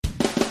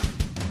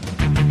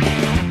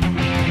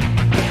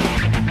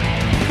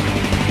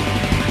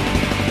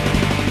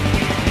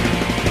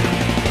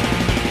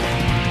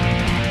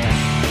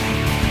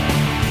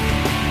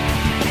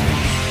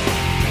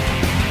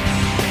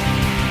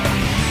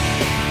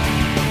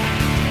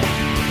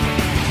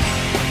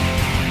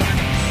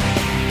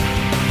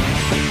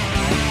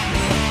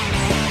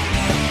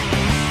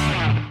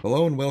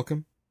Hello and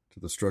welcome to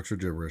the Structure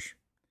Gibberish.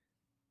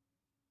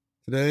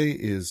 Today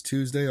is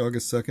Tuesday,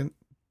 August 2nd,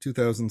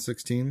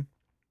 2016.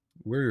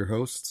 We're your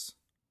hosts,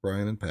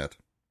 Brian and Pat.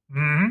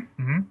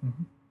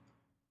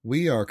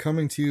 We are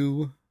coming to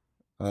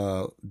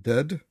you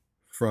dead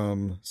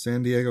from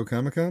San Diego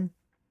Comic-Con.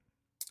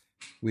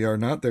 We are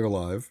not there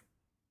live.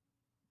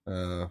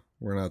 We're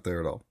not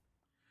there at all.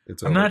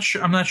 It's I'm not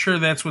sure. I'm not sure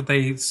that's what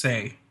they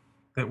say,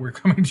 that we're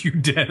coming to you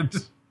dead.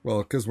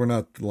 Well, because we're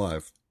not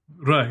live.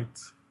 Right.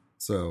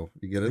 So,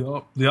 you get it?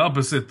 The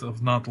opposite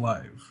of not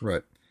live.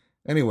 Right.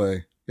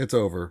 Anyway, it's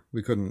over.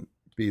 We couldn't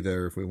be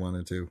there if we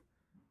wanted to,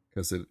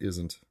 because it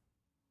isn't.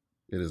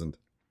 It isn't.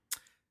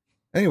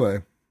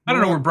 Anyway. I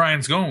don't know where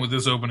Brian's going with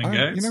this opening,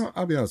 guys.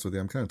 I'll be honest with you.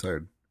 I'm kind of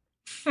tired.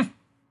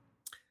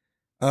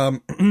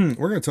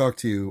 We're going to talk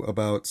to you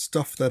about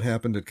stuff that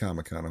happened at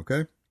Comic-Con,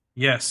 okay?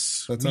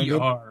 Yes, that sound we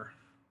good? are.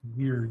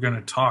 We're going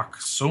to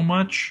talk so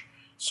much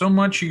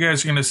you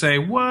guys are going to say,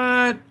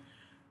 what?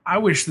 I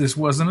wish this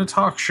wasn't a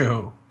talk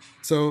show.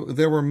 So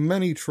there were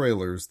many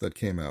trailers that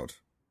came out.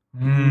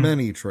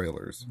 Many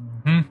trailers.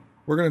 Mm-hmm.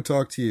 We're going to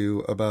talk to you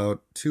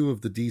about two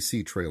of the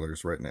DC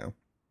trailers right now.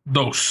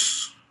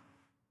 Those.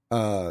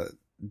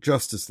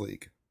 Justice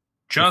League.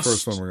 Just the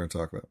first one we're going to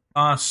talk about.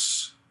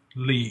 Us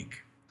League.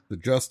 The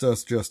Just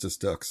Us Justice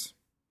Ducks.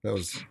 That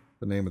was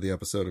the name of the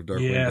episode of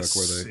Darkwing Duck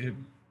where they...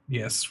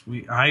 Yes,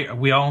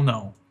 we all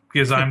know,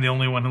 because I'm the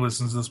only one who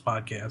listens to this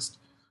podcast.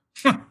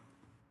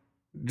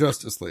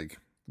 Justice League.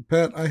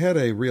 Pat, I had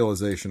a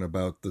realization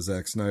about the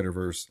Zack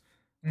Snyderverse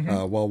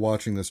while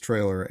watching this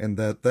trailer, and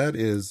that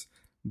is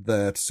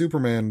that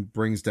Superman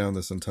brings down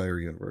this entire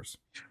universe.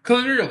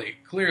 Clearly.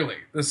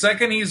 The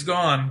second he's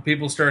gone,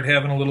 people start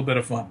having a little bit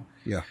of fun.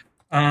 Yeah.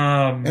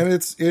 And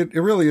it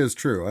really is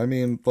true. I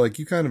mean, like,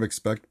 you kind of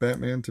expect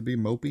Batman to be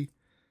mopey,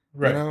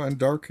 right, and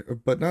dark,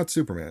 but not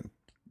Superman,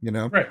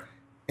 Right.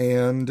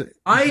 And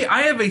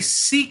I have a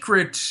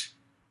secret,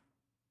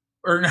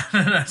 or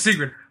not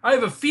secret, I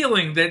have a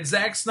feeling that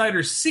Zack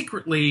Snyder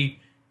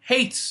secretly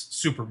hates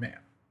Superman.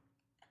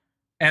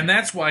 And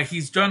that's why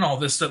he's done all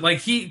this stuff. Like,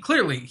 he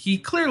clearly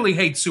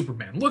hates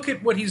Superman. Look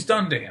at what he's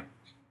done to him.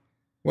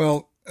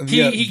 Well,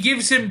 he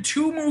gives him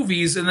 2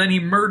 movies and then he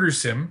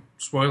murders him.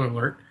 Spoiler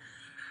alert.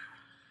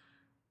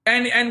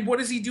 And what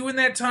does he do in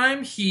that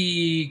time?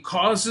 He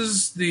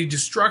causes the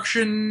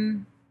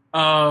destruction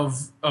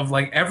of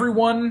like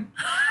everyone.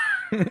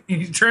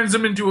 He turns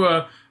them into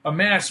a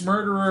mass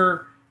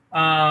murderer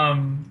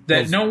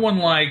that no one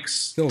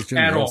likes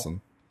at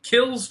all.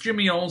 Kills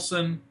Jimmy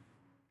Olsen.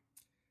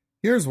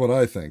 Here's what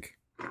I think.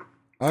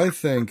 I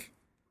think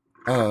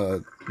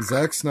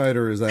Zack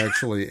Snyder is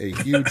actually a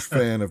huge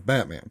fan of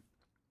Batman.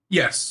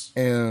 Yes.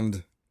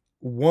 And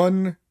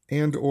one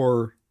and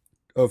or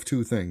of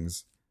two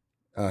things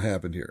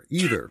happened here.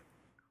 Either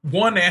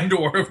one and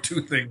or of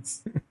two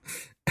things.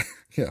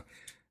 Yeah.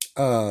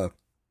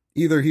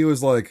 Either he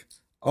was like,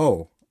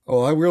 oh,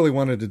 I really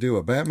wanted to do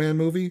a Batman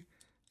movie,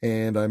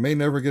 and I may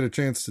never get a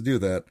chance to do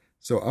that,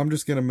 so I'm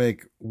just going to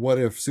make What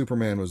If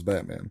Superman Was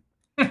Batman?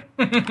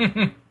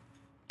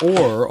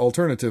 Or,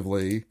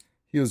 alternatively,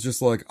 he was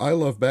just like, I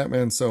love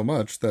Batman so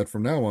much that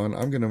from now on,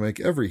 I'm going to make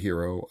every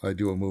hero I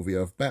do a movie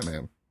of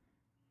Batman.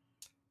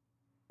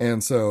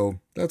 And so,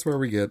 that's where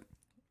we get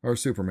our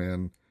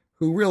Superman,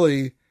 who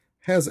really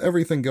has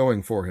everything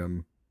going for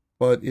him,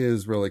 but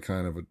is really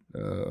kind of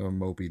a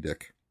mopey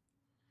dick.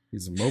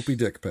 He's a mopey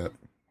dick, Pat.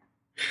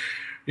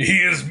 He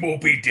is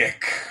Mopey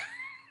Dick.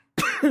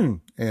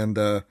 And,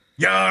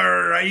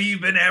 Yar,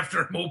 I've been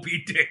after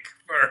Mopey Dick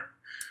for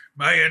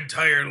my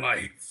entire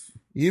life.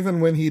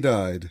 Even when he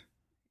died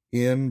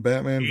in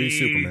Batman v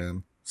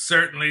Superman,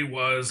 certainly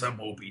was a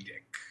Moby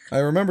Dick. I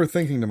remember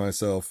thinking to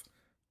myself,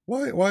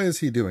 why is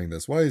he doing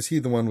this? Why is he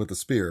the one with the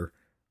spear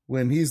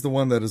when he's the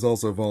one that is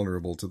also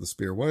vulnerable to the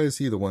spear? Why is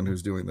he the one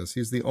who's doing this?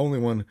 He's the only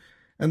one.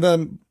 And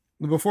then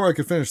before I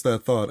could finish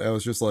that thought, I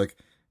was just like,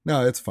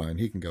 no, it's fine.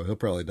 He can go. He'll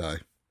probably die.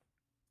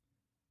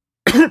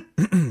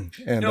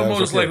 And he'll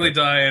most likely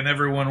die, and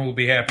everyone will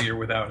be happier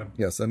without him.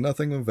 Yes, and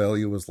nothing of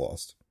value was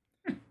lost.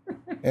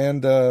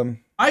 And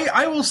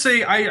I will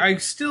say I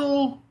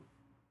still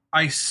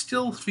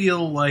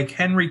feel like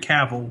Henry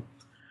Cavill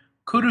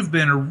could have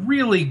been a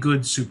really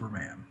good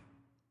Superman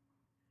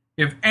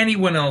if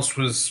anyone else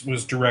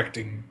was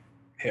directing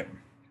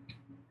him.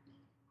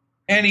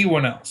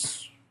 Anyone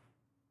else.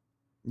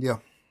 Yeah.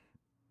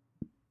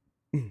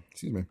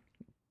 Excuse me.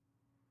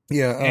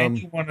 Yeah.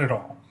 Anyone at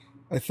all.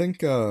 I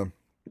think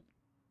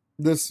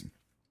this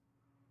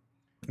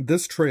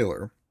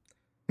trailer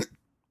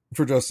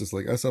for Justice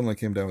League, I suddenly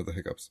came down with the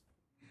hiccups.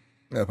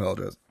 I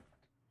apologize.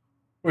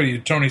 What are you,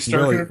 Tony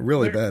Stark?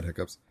 Really bad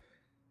hiccups.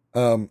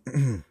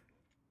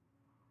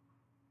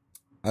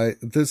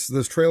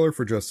 This trailer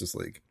for Justice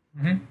League,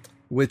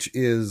 which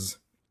is,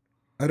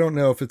 I don't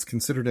know if it's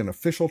considered an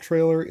official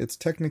trailer. It's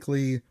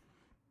technically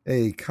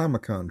a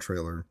Comic-Con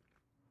trailer.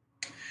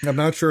 I'm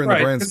not sure in the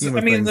grand scheme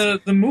of things.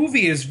 The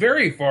movie is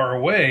very far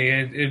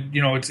away.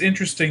 It's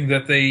interesting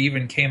that they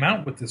even came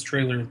out with this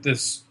trailer at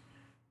this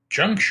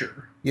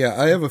juncture.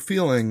 Yeah, I have a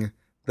feeling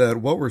that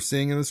what we're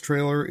seeing in this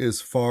trailer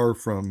is far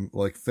from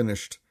like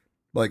finished,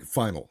 like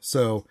final.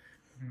 So,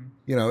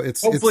 you know,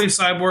 hopefully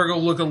Cyborg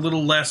will look a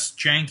little less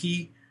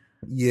janky.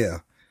 Yeah.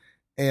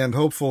 And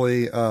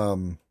hopefully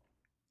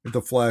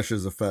the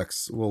Flash's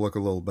effects will look a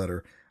little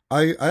better.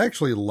 I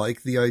actually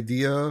like the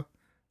idea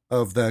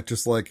of that,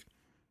 just like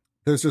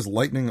there's just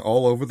lightning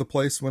all over the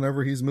place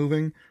whenever he's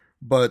moving.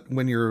 But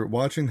when you're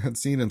watching that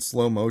scene in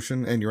slow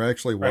motion and you're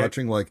actually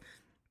watching like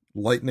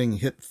lightning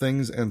hit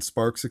things and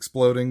sparks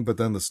exploding, but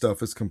then the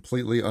stuff is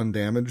completely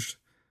undamaged,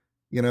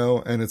 you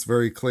know, and it's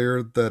very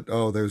clear that,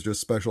 oh, there's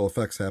just special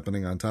effects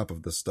happening on top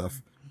of this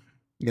stuff.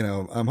 You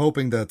know, I'm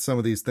hoping that some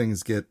of these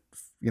things get,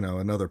 you know,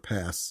 another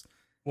pass.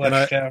 And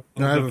I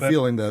have a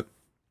feeling that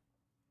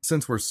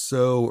since we're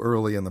so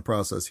early in the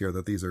process here,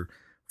 that these are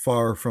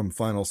far from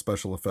final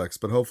special effects,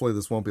 but hopefully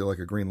this won't be like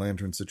a Green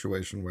Lantern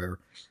situation where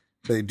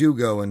they do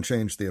go and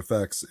change the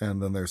effects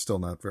and then they're still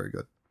not very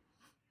good.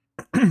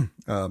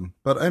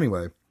 But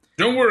anyway.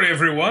 Don't worry,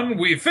 everyone.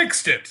 We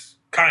fixed it.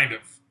 Kind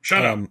of.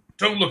 Shut up.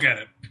 Don't look at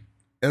it.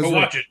 Go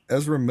watch it.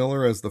 Ezra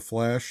Miller as the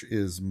Flash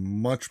is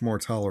much more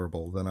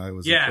tolerable than I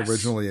was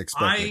originally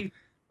expecting.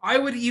 I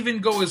would even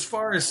go as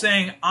far as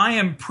saying I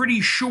am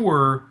pretty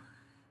sure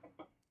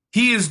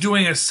he is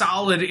doing a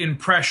solid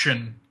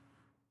impression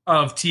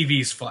of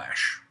TV's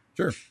Flash.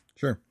 Sure.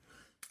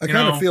 I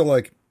kind of feel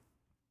like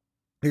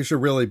he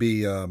should really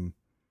be,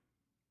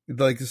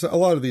 like, a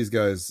lot of these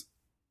guys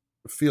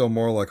feel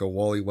more like a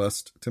Wally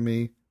West to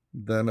me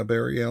than a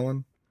Barry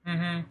Allen.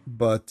 Mm-hmm.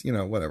 But, you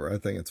know, whatever. I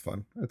think it's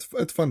fun.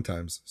 It's fun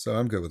times. So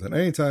I'm good with it.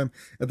 Anytime,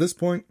 at this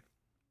point,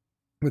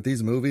 with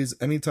these movies,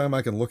 anytime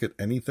I can look at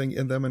anything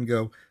in them and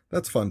go,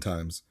 that's fun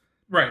times.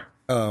 Right.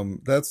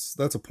 That's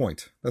a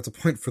point. That's a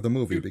point for the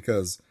movie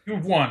because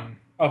you've won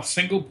a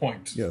single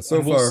point. Yeah,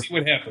 so we'll far see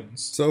what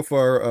happens. So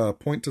far,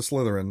 point to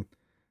Slytherin.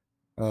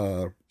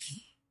 I've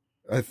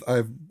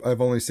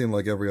only seen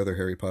like every other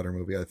Harry Potter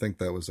movie. I think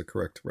that was a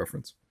correct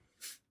reference.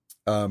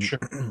 Sure.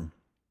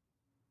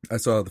 I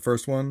saw the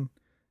first one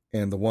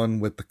and the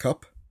one with the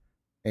cup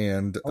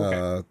and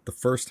the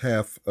first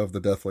half of the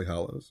Deathly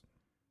Hallows.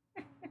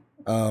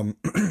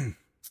 And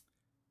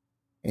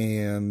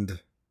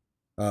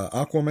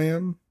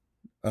Aquaman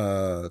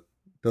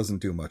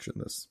doesn't do much in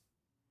this,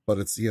 but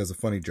he has a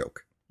funny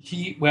joke.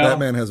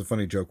 Batman has a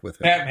funny joke with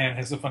him. Batman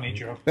has a funny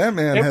joke.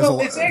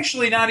 It's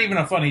actually not even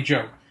a funny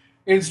joke.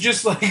 It's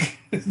just like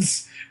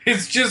it's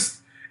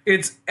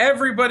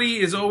everybody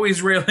is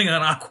always railing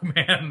on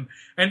Aquaman,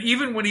 and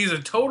even when he's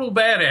a total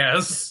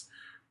badass,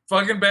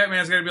 fucking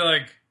Batman's gotta be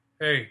like,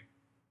 "Hey,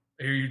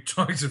 I hear you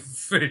talking to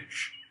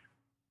fish."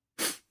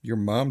 Your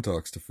mom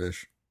talks to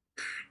fish.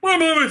 My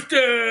mom is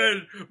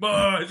dead,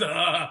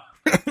 Martha.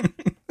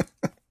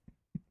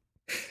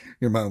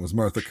 Your mom was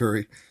Martha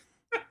Curry.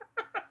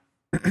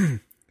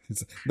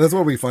 That's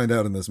what we find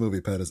out in this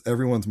movie, Pat, is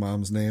everyone's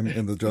mom's name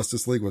in the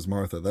Justice League was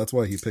Martha. That's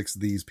why he picks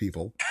these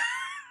people.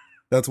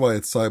 That's why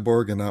it's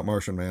Cyborg and not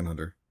Martian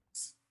Manhunter.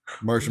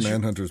 Martian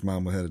Manhunter's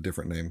mom had a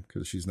different name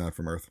because she's not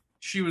from Earth.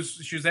 She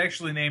was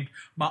actually named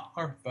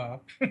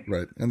Martha.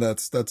 Right, and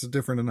that's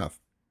different enough.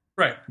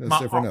 Right,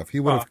 that's different enough. He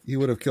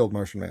would have killed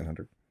Martian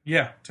Manhunter.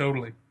 Yeah,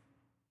 totally.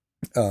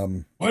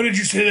 Why did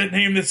you say that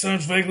name that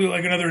sounds vaguely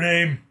like another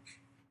name?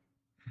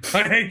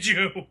 I hate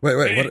you. Wait,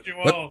 I hate you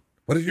all.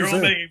 What did you say? You're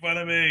all making fun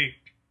of me.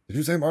 Did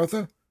you say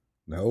Martha?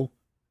 No.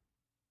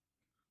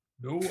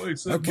 No, I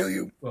said I'll kill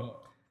you. What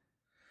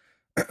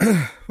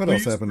Please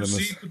else happened in this?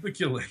 Proceed with the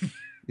killing.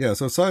 Yeah,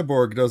 so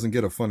Cyborg doesn't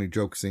get a funny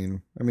joke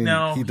scene. I mean,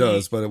 he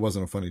does, but it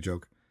wasn't a funny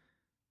joke.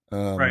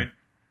 Right.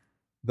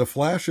 The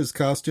Flash's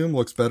costume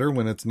looks better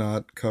when it's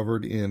not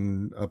covered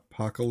in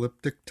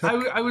apocalyptic tech.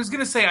 I was going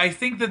to say, I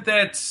think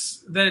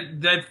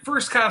that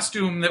first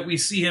costume that we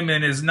see him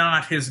in is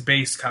not his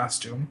base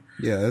costume.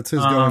 Yeah, it's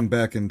his going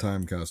back in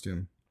time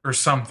costume. Or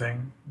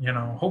something, you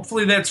know.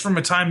 Hopefully that's from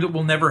a time that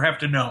we'll never have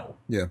to know.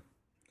 Yeah.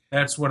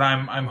 That's what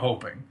I'm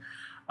hoping.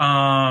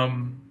 I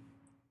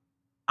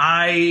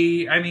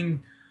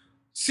mean,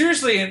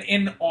 seriously,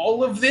 in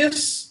all of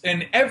this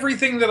and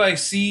everything that I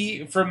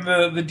see from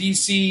the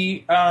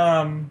DC,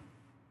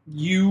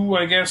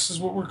 I guess is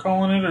what we're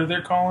calling it, or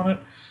they're calling it,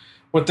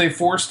 what they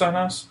forced on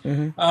us.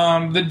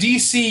 Mm-hmm. The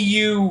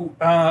DCU,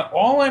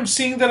 all I'm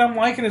seeing that I'm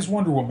liking is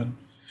Wonder Woman.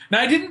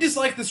 Now, I didn't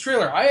dislike this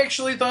trailer. I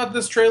actually thought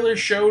this trailer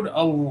showed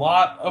a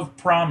lot of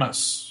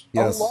promise.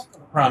 Yes. A lot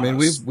of promise. I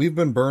mean, we've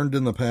been burned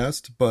in the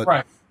past, but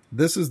right.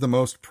 This is the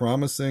most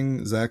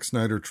promising Zack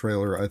Snyder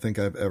trailer I think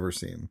I've ever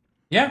seen.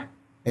 Yeah.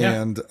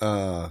 And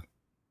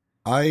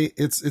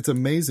it's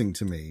amazing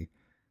to me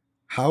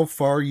how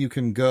far you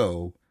can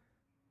go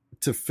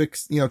to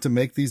fix, to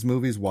make these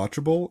movies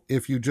watchable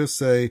if you just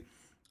say,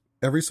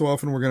 every so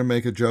often we're going to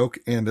make a joke,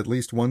 and at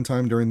least one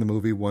time during the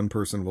movie, one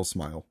person will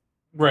smile.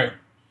 Right.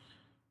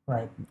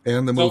 Right.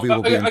 And the movie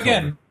will be in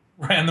color.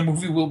 Right, and the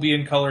movie will be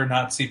in color,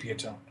 not sepia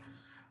tone.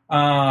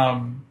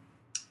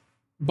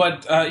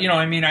 But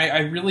I mean, I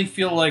really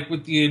feel like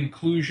with the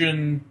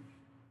inclusion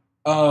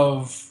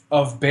of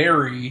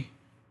Barry,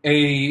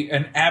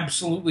 an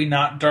absolutely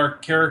not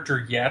dark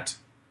character yet,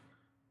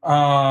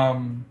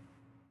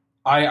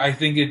 I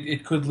think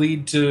it could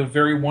lead to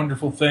very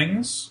wonderful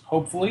things,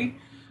 hopefully.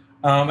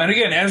 And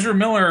again, Ezra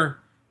Miller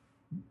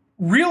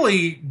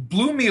really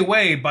blew me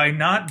away by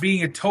not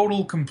being a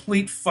total,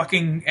 complete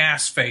fucking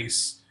ass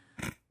face.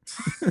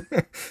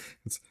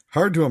 It's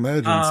hard to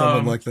imagine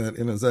someone like that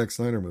in a Zack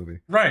Snyder movie.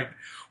 Right.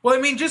 Well,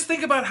 I mean, just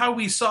think about how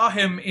we saw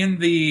him in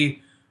the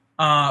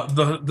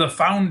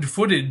found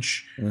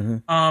footage.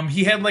 Mm-hmm.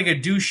 He had like a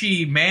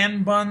douchey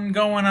man bun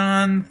going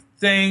on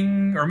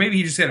thing, or maybe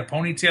he just had a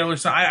ponytail or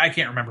something. I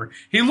can't remember.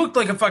 He looked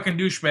like a fucking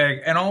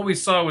douchebag, and all we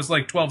saw was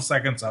like 12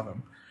 seconds of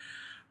him.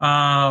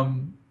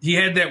 He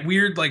had that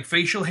weird like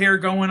facial hair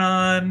going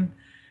on,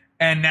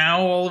 and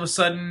now all of a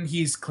sudden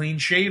he's clean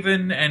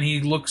shaven and he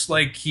looks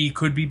like he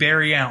could be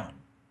Barry Allen.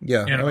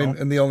 Yeah, you know? I mean,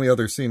 and the only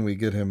other scene we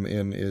get him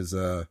in is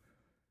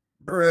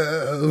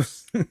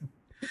Bruce.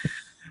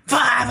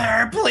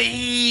 Father,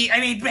 please. I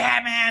mean,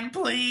 Batman,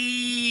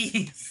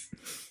 please.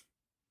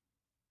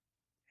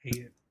 Hate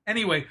it.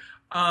 Anyway,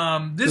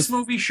 this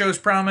movie shows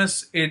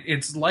promise.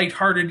 It's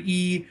lighthearted.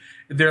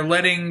 They're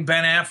letting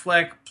Ben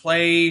Affleck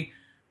play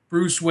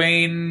Bruce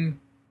Wayne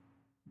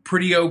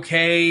pretty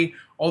okay.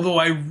 Although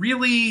I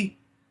really,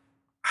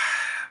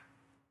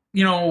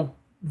 you know,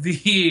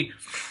 the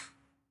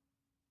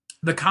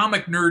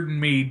comic nerd in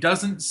me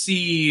doesn't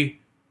see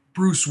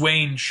Bruce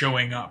Wayne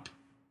showing up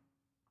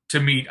to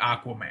meet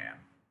Aquaman.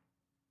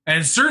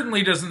 And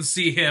certainly doesn't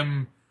see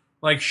him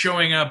like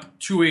showing up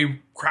to a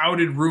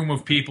crowded room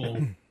of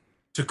people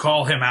to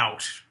call him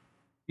out.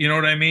 You know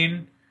what I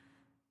mean?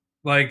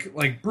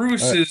 Like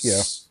Bruce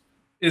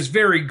is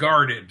very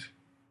guarded.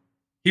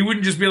 He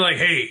wouldn't just be like,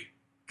 "Hey,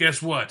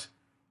 guess what?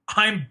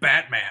 I'm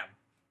Batman."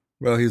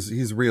 Well,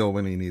 he's real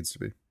when he needs to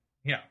be.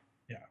 Yeah.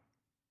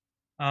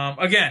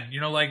 Again, you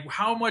know, like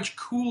how much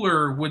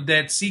cooler would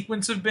that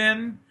sequence have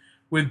been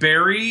with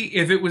Barry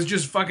if it was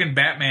just fucking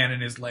Batman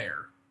in his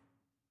lair?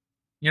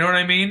 You know what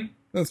I mean?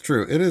 That's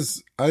true. It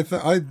is. I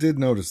did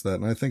notice that,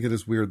 and I think it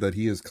is weird that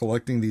he is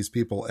collecting these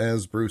people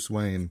as Bruce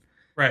Wayne,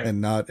 right, and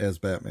not as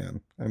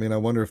Batman. I mean, I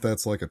wonder if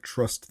that's like a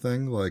trust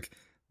thing. Like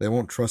they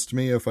won't trust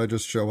me if I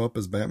just show up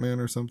as Batman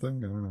or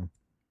something. I don't know.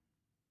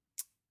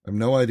 I have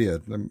no idea.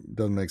 It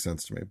doesn't make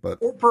sense to me. But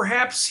or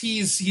perhaps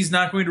he's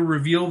not going to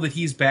reveal that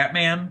he's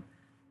Batman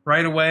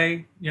right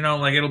away. You know,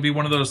 like it'll be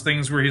one of those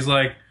things where he's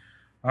like,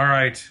 "All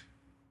right,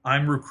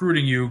 I'm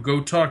recruiting you.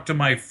 Go talk to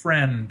my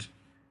friend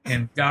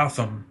in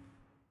Gotham.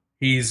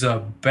 He's a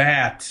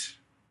bat.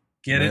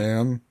 Get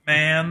it,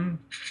 man?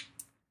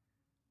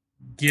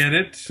 Get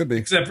it? Could be.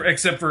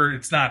 Except for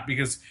it's not,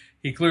 because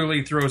he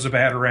clearly throws a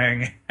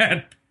batarang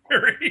at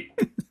Barry.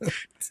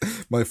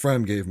 My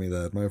friend gave me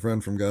that. My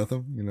friend from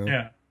Gotham. You know.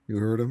 Yeah. You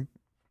heard him?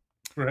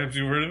 Perhaps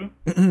you heard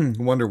of him.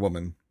 Wonder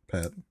Woman,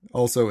 Pat,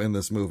 also in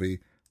this movie,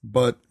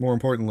 but more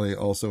importantly,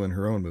 also in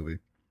her own movie.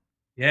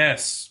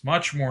 Yes,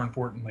 much more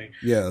importantly.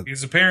 Yeah.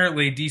 Because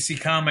apparently DC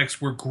Comics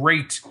were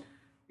great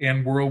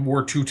in World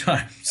War II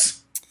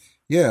times.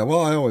 Yeah,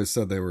 well, I always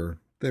said they were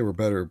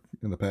better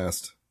in the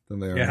past than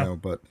they are now,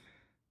 but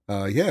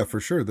yeah,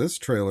 for sure, this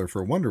trailer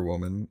for Wonder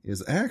Woman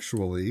is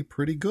actually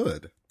pretty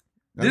good.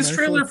 This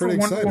trailer for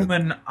Wonder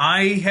Woman,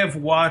 I have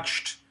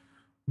watched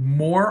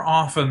more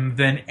often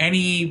than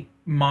any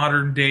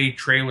modern day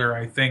trailer,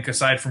 I think,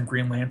 aside from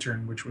Green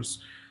Lantern, which was,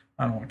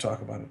 I don't want to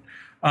talk about it.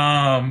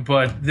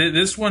 But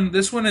this one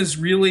is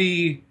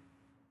really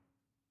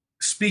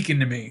speaking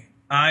to me.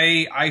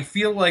 I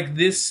feel like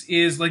this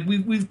is like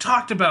we've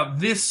talked about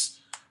this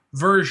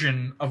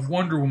version of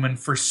Wonder Woman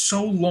for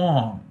so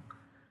long,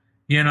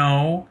 you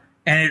know,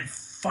 and it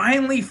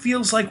finally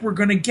feels like we're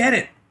going to get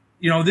it.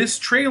 You know, this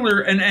trailer,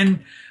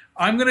 and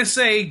I'm going to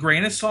say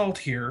grain of salt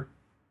here,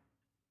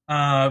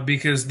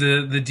 because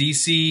the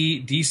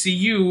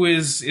DCU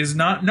is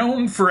not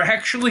known for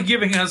actually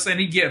giving us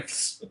any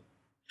gifts.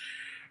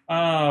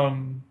 But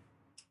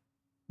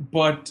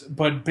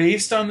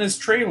based on this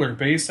trailer,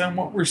 based on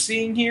what we're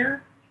seeing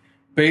here,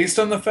 based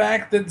on the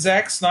fact that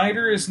Zack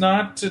Snyder is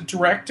not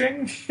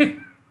directing,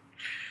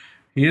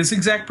 he is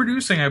exec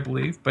producing, I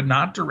believe, but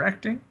not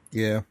directing.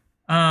 Yeah.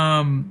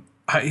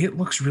 It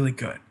looks really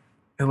good.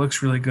 It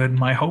looks really good.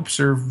 My hopes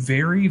are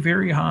very,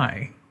 very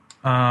high.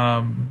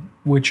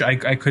 Which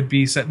I could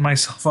be setting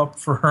myself up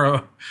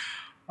for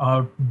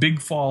a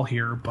big fall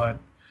here, but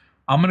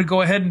I'm going to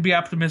go ahead and be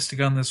optimistic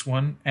on this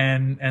one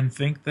and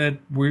think that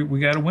we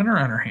got a winner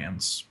on our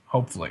hands,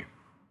 hopefully.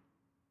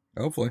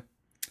 Hopefully.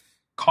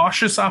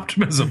 Cautious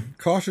optimism.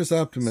 Cautious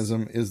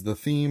optimism is the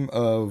theme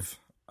of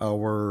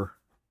our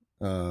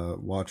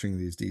watching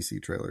these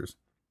DC trailers.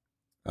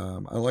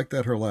 I like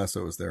that her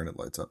lasso is there and it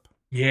lights up.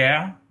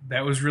 Yeah,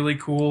 that was really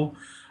cool.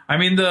 I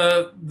mean,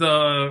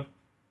 the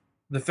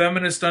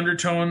feminist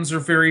undertones are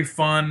very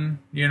fun.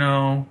 You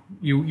know,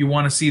 you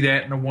want to see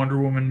that in a Wonder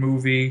Woman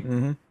movie.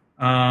 Mm-hmm.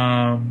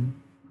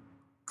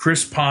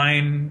 Chris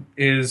Pine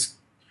is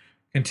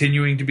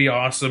continuing to be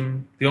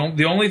awesome. The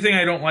only thing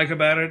I don't like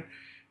about it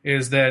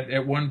is that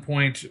at one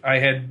point I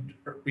had,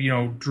 you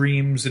know,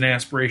 dreams and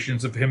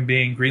aspirations of him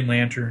being Green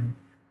Lantern,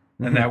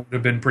 and that would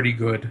have been pretty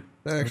good.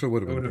 That actually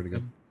would have been pretty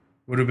good.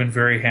 Would have been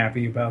very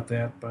happy about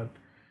that, but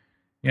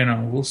you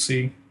know, we'll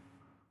see.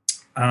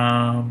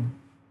 So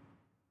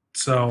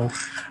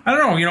I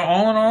don't know.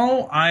 All in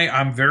all,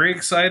 I'm very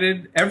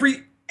excited.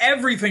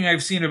 Everything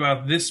I've seen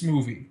about this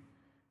movie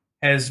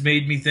has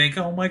made me think,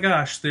 oh my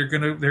gosh, they're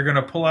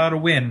gonna pull out a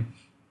win.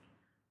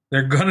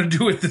 They're gonna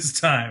do it this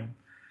time.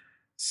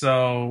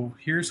 So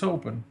here's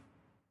hoping.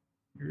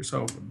 Here's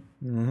hoping.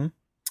 Mm-hmm.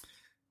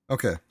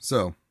 Okay,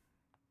 so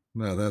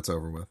now that's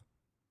over with.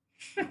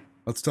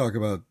 Let's talk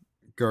about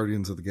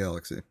Guardians of the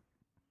Galaxy.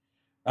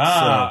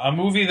 A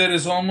movie that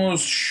is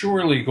almost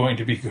surely going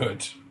to be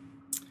good.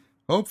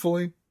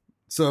 Hopefully.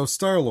 So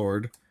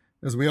Star-Lord,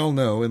 as we all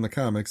know in the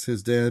comics,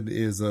 his dad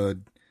is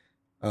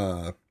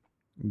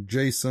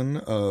Jason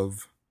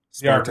of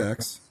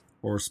Spartax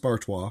or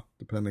Spartois,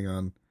 depending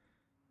on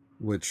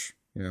which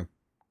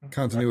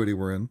continuity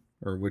we're in,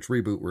 or which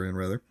reboot we're in,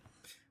 rather.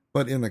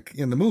 But in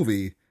the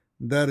movie,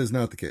 that is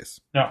not the case.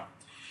 No.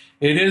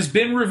 It has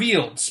been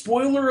revealed.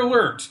 Spoiler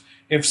alert.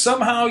 If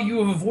somehow you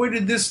have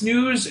avoided this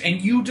news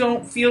and you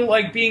don't feel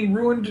like being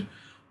ruined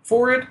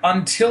for it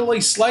until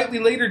a slightly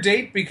later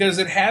date because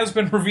it has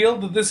been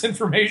revealed that this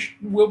information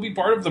will be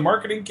part of the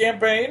marketing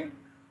campaign,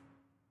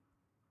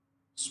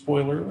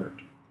 spoiler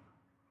alert.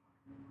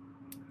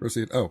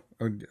 Proceed. Oh,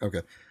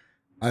 okay.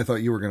 I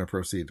thought you were going to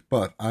proceed,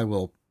 but I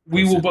will.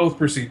 We will both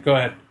proceed. Go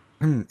ahead.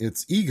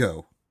 It's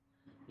Ego.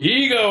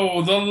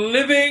 Ego, the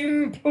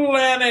living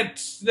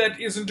planet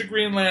that isn't a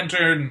Green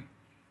Lantern.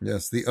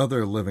 Yes, the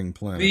other living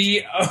planet.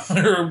 The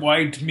other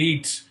white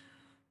meat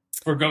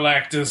for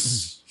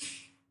Galactus.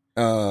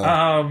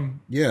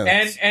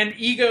 Yeah. And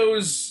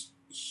Ego's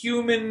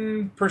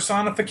human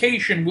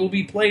personification will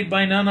be played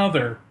by none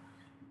other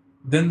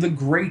than the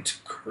great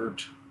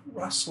Kurt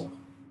Russell.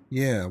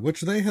 Yeah,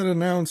 which they had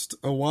announced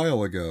a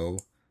while ago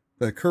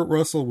that Kurt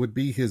Russell would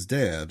be his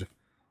dad.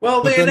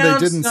 Well, they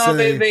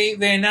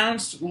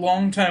announced a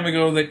long time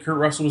ago that Kurt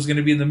Russell was going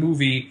to be in the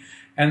movie,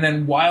 and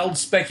then wild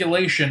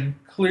speculation,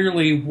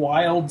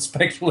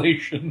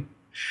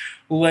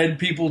 led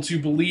people to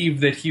believe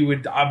that he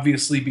would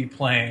obviously be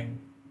playing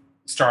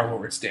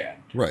Star-Lord's dad.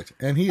 Right,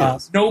 and he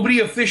is.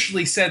 Nobody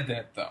officially said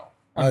that, though.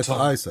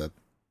 I said.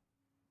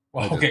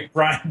 Well, okay,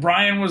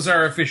 Brian was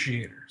our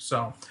officiator.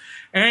 So,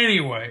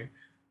 anyway,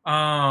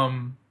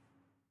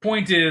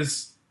 point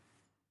is,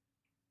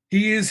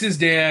 he is his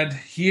dad.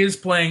 He is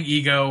playing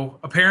Ego.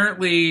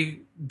 Apparently,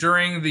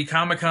 during the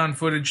Comic-Con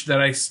footage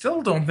that I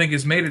still don't think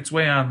has made its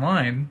way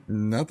online.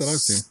 Not that I've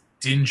seen.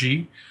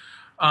 Stingy.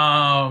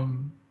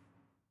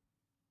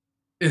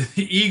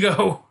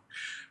 Ego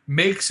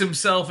makes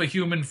himself a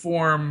human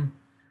form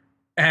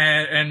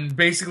and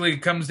basically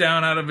comes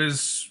down out of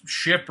his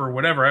ship or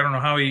whatever. I don't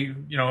know how he,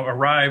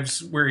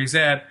 arrives where he's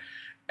at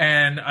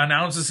and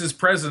announces his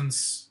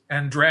presence.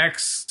 And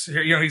Drax,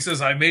 he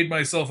says, I made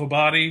myself a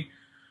body.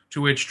 To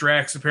which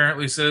Drax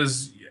apparently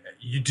says,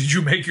 did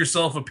you make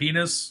yourself a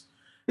penis?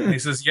 And he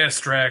says, yes,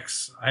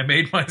 Drax, I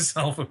made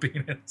myself a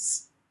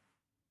penis.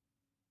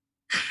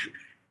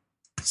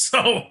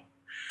 So,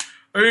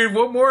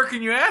 what more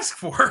can you ask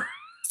for?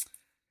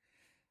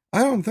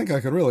 I don't think I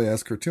could really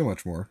ask her too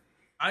much more.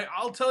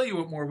 I'll tell you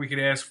what more we could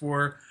ask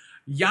for.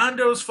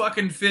 Yondo's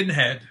fucking fin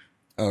head.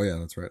 Oh, yeah,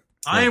 that's right.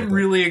 I am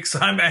really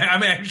excited.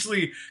 I'm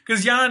actually,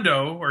 because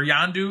Yondo, or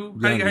Yondu,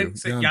 how do you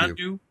say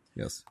Yondu?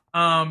 Yes.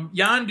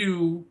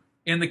 Yondu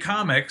in the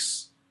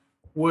comics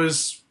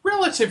was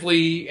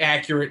relatively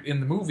accurate in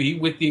the movie,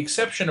 with the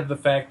exception of the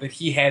fact that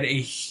he had a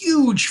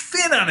huge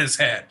fin on his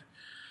head.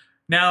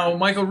 Now,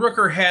 Michael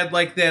Rooker had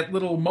like that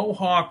little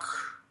mohawk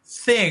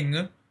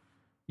thing,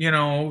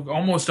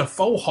 almost a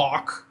faux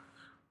hawk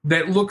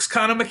that looks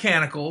kind of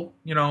mechanical,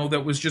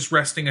 that was just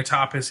resting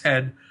atop his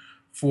head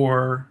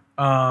for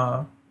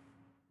the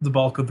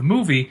bulk of the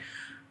movie.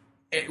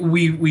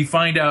 We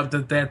find out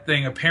that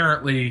thing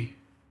apparently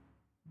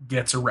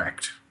gets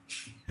erect.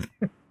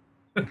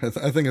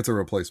 I think it's a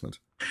replacement.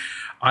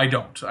 I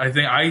don't.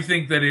 I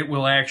think that it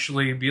will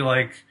actually be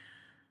like.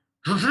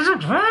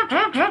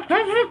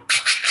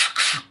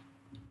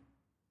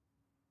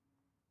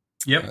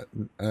 Yep.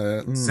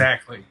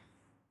 Exactly.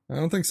 I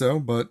don't think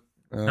so, but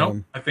nope.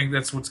 I think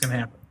that's what's going to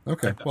happen.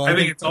 Okay. I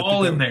think it's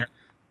all in there.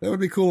 That would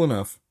be cool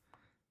enough.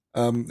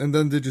 And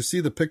then did you see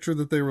the picture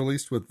that they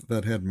released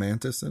that had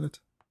Mantis in it?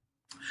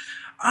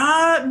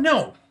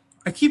 No.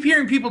 I keep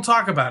hearing people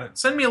talk about it.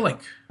 Send me a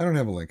link. I don't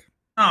have a link.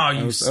 Oh,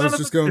 I was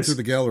just going through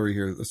the gallery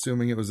here,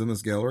 assuming it was in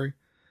this gallery,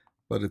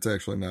 but it's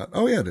actually not.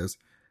 Oh, yeah, it is.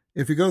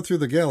 If you go through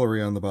the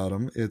gallery on the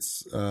bottom,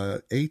 it's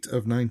 8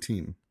 of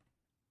 19.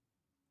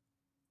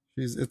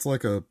 It's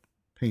like a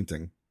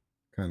painting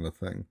kind of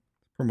thing.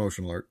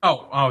 Promotional art.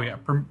 Oh yeah,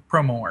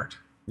 promo art.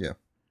 Yeah.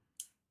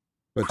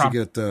 But you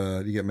get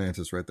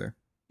Mantis right there.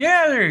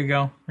 Yeah, there you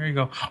go.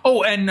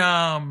 Oh, and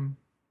not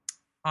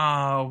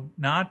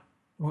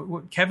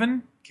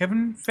Kevin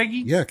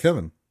Feige? Yeah,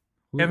 Kevin.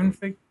 Kevin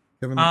Feige.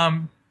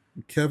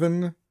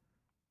 Kevin.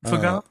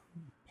 Forgot.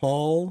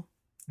 Paul.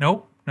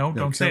 No,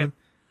 don't say it.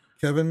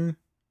 Kevin.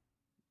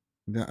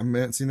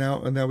 See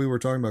now we were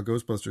talking about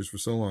Ghostbusters for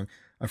so long.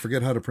 I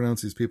forget how to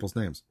pronounce these people's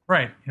names.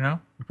 Right,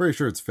 I'm pretty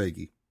sure it's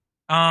Feige.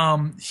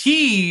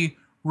 He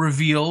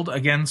revealed,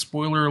 again,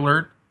 spoiler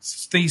alert,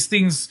 These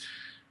things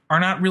are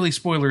not really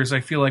spoilers.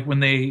 I feel like when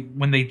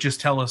they just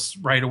tell us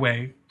right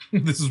away,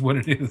 this is what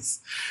it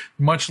is.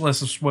 Much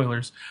less of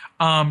spoilers.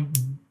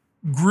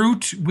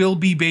 Groot will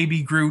be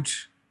baby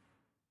Groot,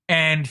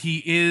 and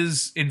he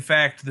is in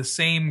fact the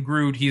same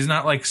Groot. He's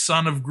not like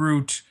son of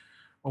Groot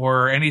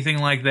or anything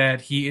like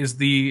that. He is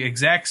the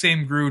exact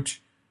same Groot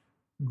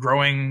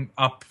growing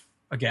up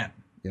again.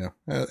 Yeah,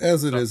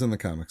 as it is in the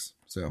comics.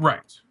 So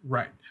right.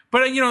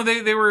 But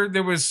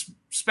there was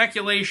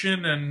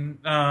speculation and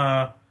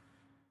that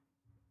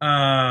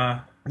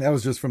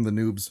was just from the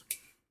noobs.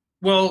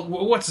 Well,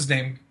 what's his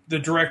name? The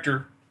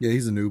director. Yeah,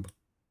 he's a noob.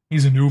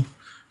 He's a noob.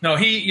 No,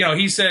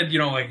 he said,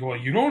 well,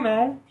 you don't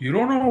know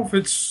if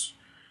it's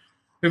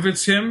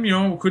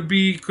him, could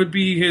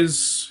be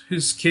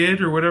his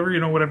kid or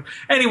whatever, whatever.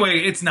 Anyway,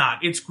 it's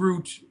not. It's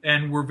Groot,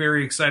 and we're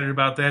very excited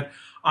about that.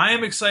 I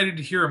am excited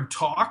to hear him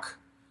talk,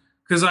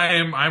 because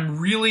I'm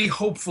really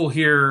hopeful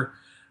here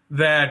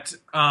that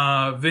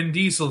Vin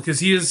Diesel, because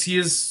he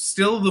is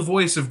still the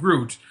voice of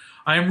Groot.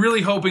 I am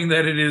really hoping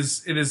that it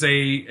is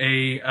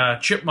a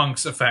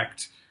Chipmunks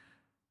effect.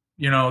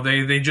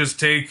 They just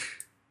take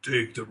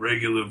the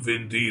regular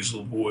Vin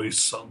Diesel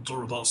voice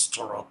under the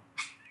straw.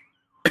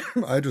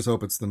 I just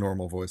hope it's the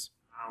normal voice.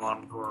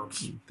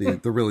 The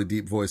really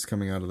deep voice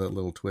coming out of that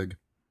little twig.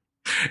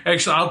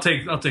 Actually, I'll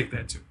take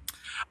that too.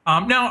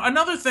 Now,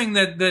 another thing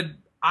that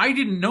I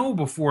didn't know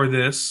before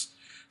this,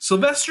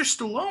 Sylvester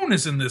Stallone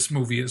is in this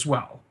movie as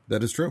well.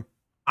 That is true.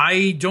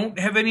 I don't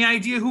have any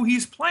idea who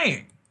he's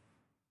playing.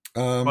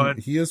 But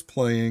he is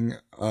playing,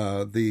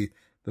 the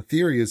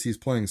theory is he's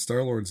playing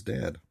Star-Lord's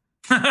dad.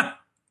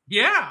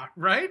 Yeah,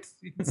 right?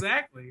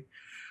 Exactly.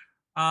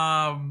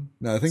 No,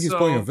 I think he's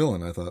playing a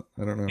villain, I thought.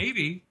 I don't know.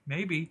 Maybe.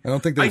 I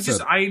don't think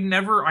I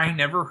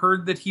never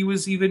heard that he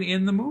was even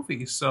in the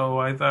movie, so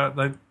I thought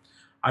that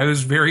I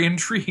was very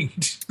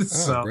intrigued.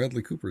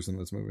 Bradley Cooper's in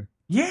this movie.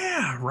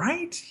 Yeah,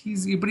 right?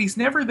 But he's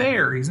never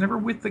there. He's never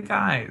with the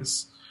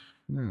guys.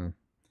 No.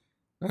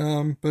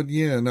 But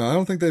yeah, no, I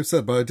don't think they've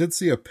said, but I did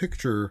see a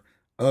picture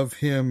of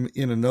him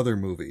in another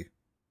movie.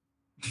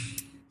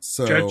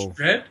 So, Judge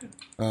Dredd?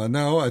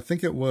 No, I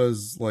think it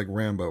was like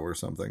Rambo or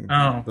something.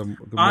 Oh. The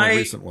more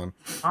recent one.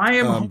 I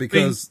am hoping...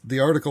 Because the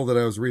article that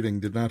I was reading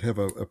did not have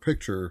a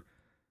picture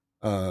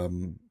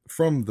from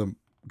the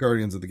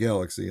Guardians of the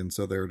Galaxy, and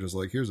so they were just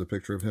like, here's a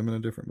picture of him in a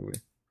different movie.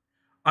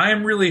 I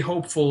am really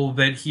hopeful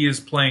that he is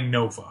playing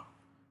Nova.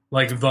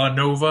 Like the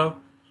Nova.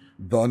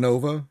 The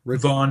Nova?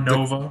 The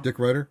Nova. Dick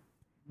Ryder?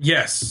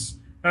 Yes.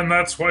 And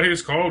that's why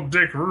he's called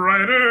Dick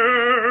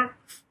Ryder.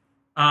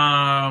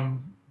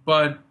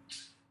 But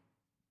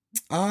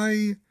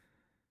I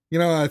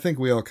think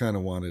we all kind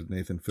of wanted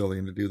Nathan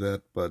Fillion to do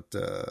that, but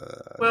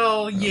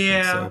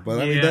yeah. So. But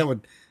I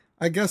mean,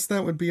 I guess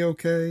that would be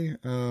okay.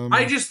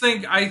 I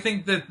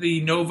think that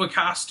the Nova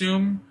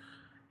costume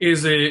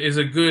is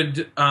a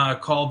good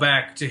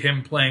callback to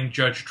him playing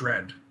Judge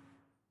Dredd.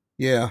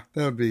 Yeah,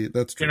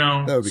 that's true.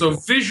 That would be so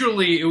cool.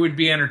 Visually it would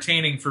be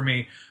entertaining for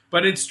me,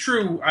 but it's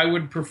true. I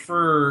would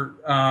prefer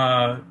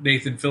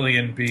Nathan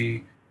Fillion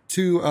be.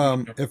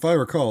 If I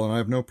recall, and I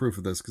have no proof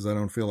of this because I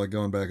don't feel like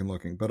going back and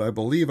looking, but I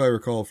believe I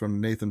recall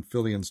from Nathan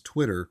Fillion's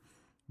Twitter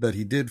that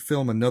he did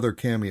film another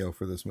cameo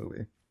for this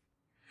movie.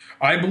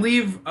 I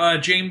believe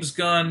James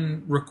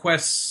Gunn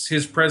requests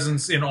his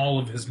presence in all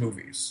of his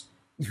movies.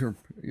 Your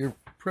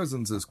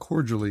presence is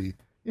cordially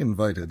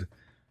invited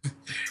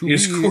to be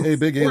a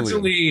big alien.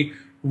 Cordially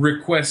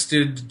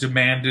requested,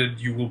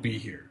 demanded, you will be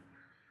here.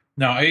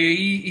 Now,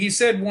 he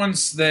said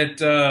once that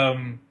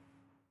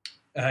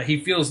he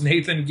feels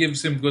Nathan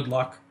gives him good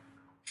luck.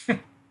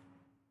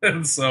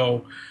 And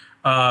so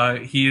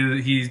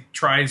he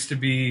tries to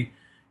be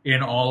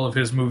in all of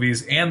his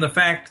movies. And the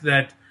fact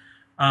that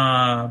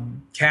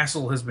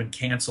Castle has been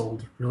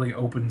canceled really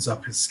opens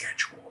up his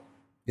schedule.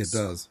 It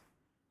does.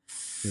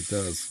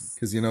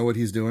 Because you know what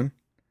he's doing?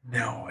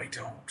 No, I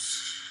don't.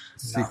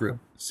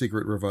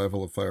 Secret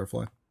revival of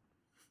Firefly.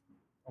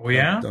 Oh,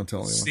 yeah? Don't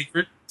tell anyone.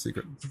 Secret?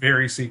 It's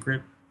very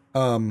secret.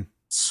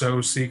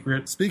 So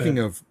secret. Speaking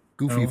of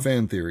goofy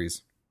fan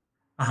theories.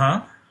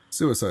 Uh-huh.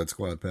 Suicide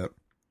Squad, Pat.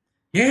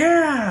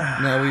 Yeah.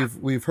 Now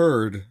we've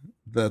heard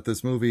that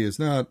this movie is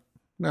not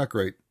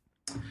great.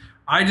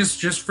 I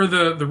just for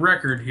the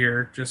record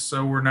here, just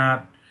so we're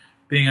not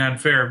being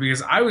unfair,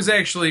 because I was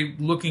actually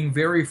looking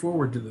very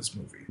forward to this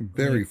movie.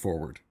 Very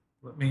forward.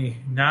 Let me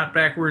not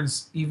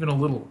backwards even a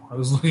little. I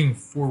was looking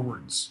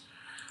forwards.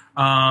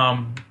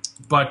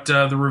 But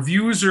the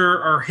reviews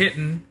are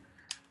hitting.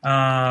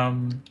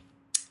 And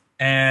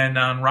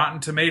on Rotten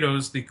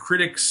Tomatoes, the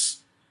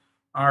critics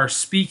are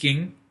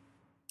speaking.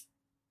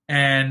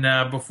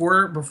 And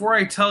before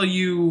I tell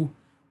you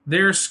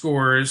their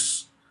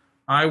scores,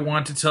 I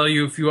want to tell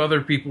you a few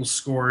other people's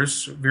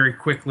scores very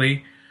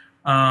quickly.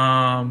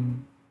 Let's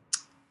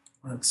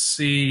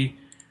see.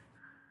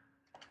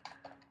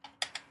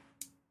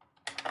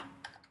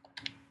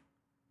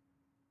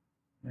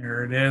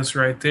 There it is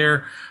right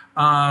there.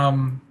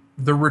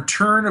 The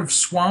Return of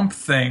Swamp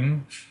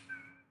Thing,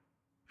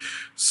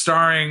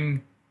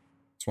 starring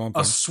Swamp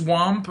a Thing.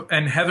 swamp,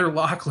 and Heather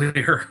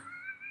Locklear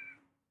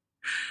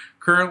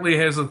currently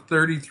has a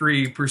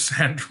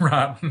 33%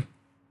 rotten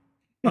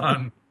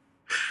on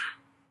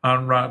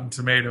Rotten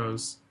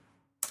Tomatoes.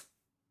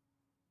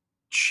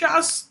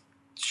 Just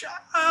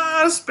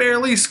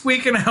barely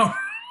squeaking out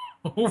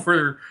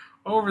over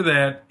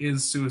that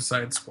is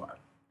Suicide Squad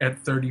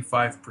at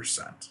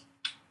 35%.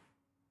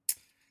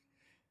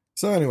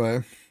 So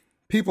anyway,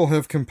 people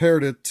have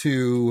compared it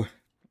to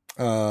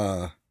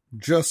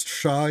just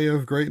shy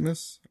of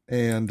greatness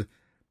and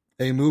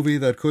a movie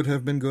that could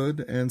have been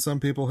good, and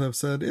some people have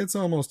said it's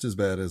almost as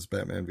bad as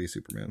Batman v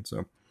Superman.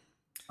 So,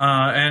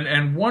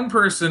 and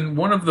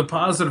one of the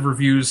positive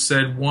reviews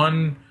said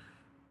one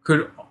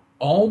could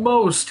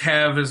almost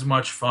have as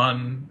much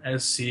fun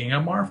as seeing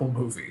a Marvel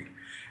movie,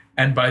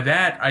 and by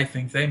that I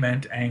think they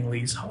meant Ang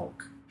Lee's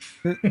Hulk.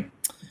 So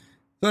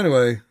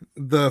anyway,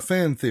 the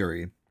fan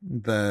theory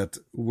that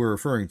we're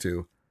referring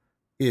to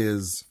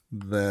is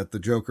that the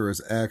Joker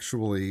is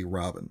actually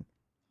Robin,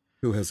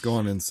 who has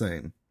gone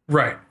insane.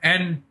 Right.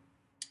 And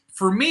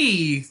for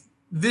me,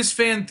 this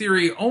fan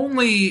theory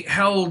was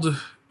held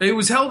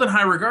in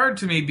high regard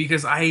to me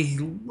because I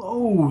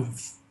loathe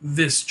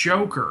this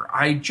Joker.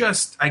 I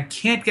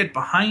can't get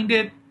behind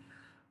it.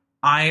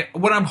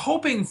 What I'm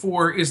hoping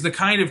for is the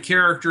kind of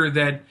character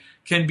that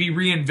can be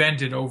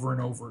reinvented over and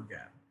over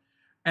again.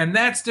 And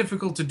that's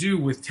difficult to do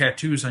with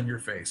tattoos on your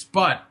face.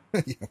 But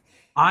Yeah.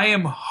 I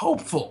am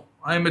hopeful.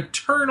 I'm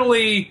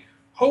eternally...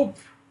 Hope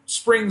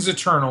springs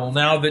eternal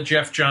now that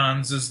Jeff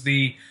Johns is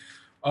the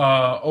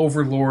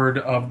overlord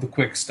of the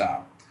Quick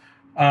Stop.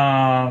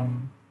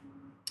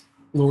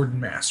 Lord and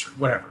Master.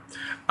 Whatever.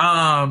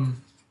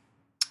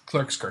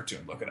 Clerks cartoon.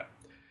 Look it up.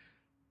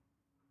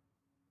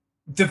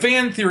 The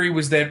fan theory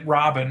was that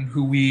Robin,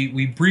 who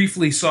we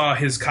briefly saw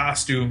his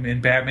costume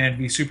in Batman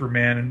v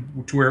Superman,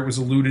 and to where it was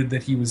alluded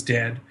that he was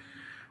dead,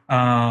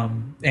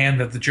 and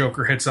that the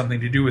Joker had something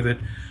to do with it.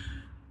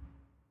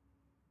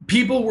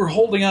 People were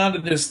holding on to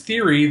this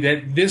theory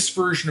that this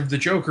version of the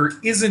Joker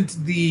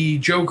isn't the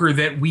Joker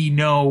that we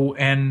know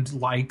and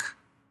like,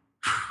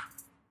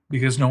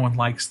 because no one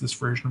likes this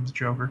version of the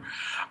Joker.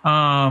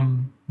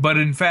 But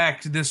in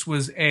fact, this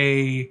was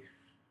a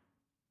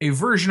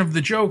version of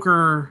the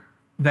Joker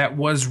that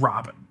was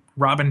Robin.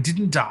 Robin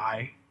didn't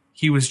die.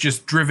 He was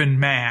just driven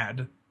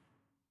mad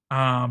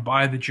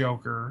by the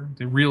Joker,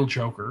 the real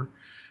Joker.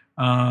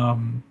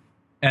 And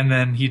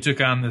then he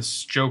took on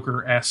this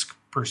Joker-esque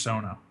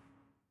persona.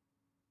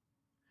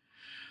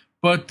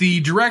 But the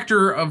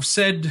director of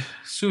said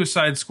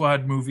Suicide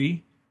Squad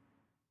movie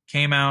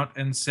came out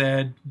and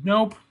said,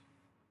 nope.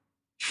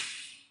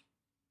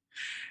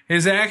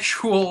 His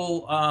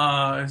actual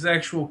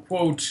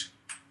quote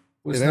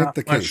was not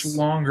much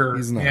longer.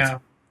 He's not. Yeah.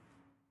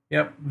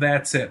 Yep,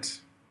 that's it.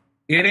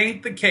 It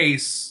ain't the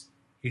case,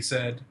 he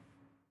said.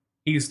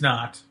 He's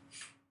not.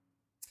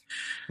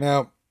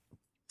 Now,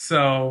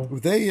 so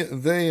they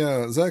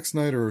Zack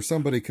Snyder or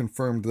somebody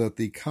confirmed that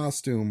the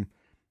costume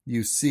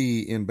you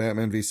see in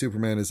Batman v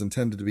Superman is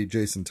intended to be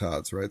Jason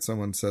Todd's, right?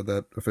 Someone said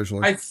that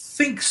officially. I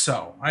think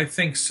so. I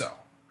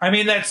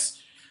mean,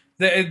 that's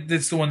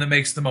the one that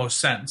makes the most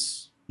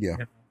sense. Yeah. You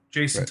know,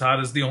 Jason Todd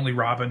is the only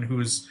Robin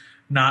who's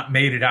not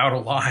made it out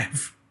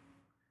alive.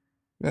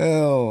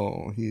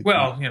 Well, you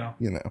know,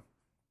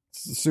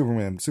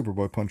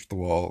 Superboy punched the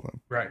wall.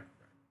 Right.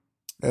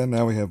 And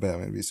now we have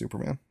Batman v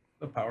Superman.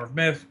 The power of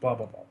myth, blah,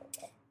 blah, blah, blah,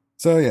 blah.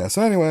 So, yeah.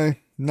 So, anyway,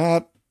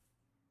 not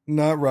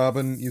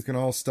Robin. You can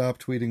all stop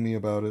tweeting me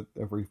about it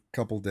every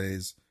couple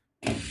days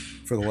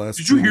for the last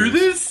Did you hear years.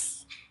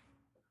 this?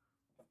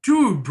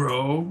 Dude,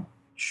 bro.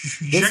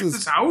 Check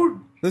this out.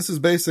 This is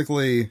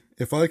basically,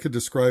 if I could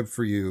describe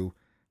for you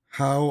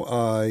how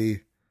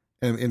I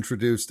am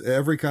introduced to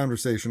every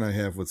conversation I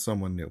have with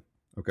someone new.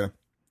 Okay?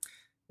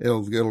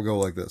 It'll go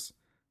like this.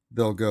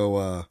 They'll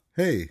go,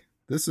 hey,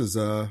 this is,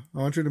 I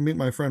want you to meet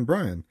my friend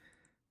Brian.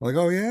 Like,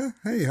 oh yeah?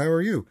 Hey, how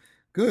are you?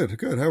 Good,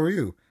 how are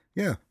you?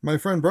 Yeah, my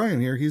friend Brian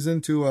here, he's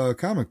into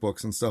comic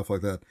books and stuff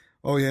like that.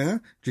 Oh yeah?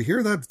 Did you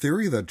hear that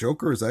theory that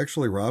Joker is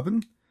actually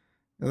Robin?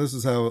 And this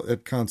is how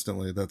it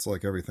constantly, that's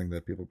like everything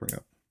that people bring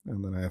up.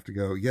 And then I have to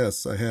go,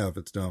 yes, I have.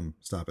 It's dumb.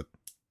 Stop it.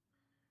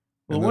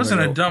 Well, it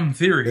wasn't a dumb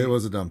theory. It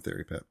was a dumb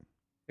theory, Pat.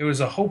 It was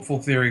a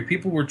hopeful theory.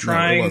 People were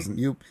trying... No, it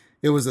wasn't.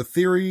 It was a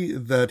theory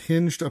that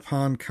hinged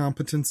upon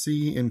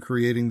competency in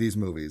creating these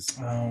movies.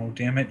 Oh,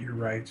 damn it, you're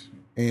right.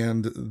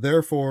 And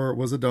therefore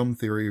was a dumb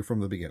theory from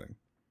the beginning.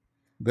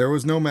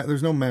 There's no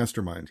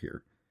mastermind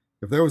here.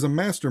 If there was a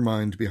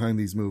mastermind behind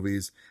these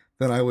movies,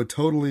 then I would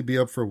totally be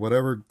up for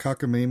whatever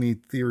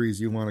cockamamie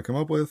theories you want to come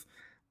up with.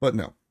 But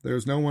no,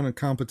 there's no one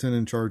competent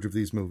in charge of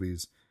these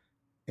movies.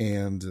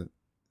 And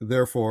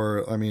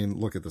therefore, I mean,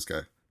 look at this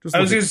guy. Just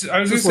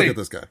look at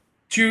this guy.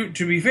 To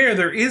be fair,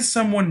 there is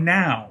someone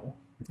now.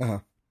 Uh-huh.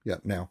 Yeah,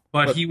 now.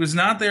 But he was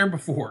not there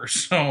before,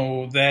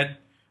 so that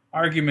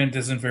argument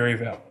isn't very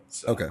valid.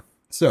 So. Okay,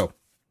 so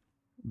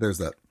there's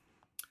that.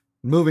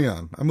 Moving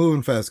on. I'm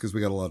moving fast because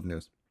we got a lot of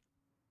news.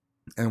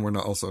 And we're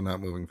also not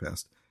moving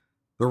fast.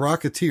 The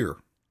Rocketeer,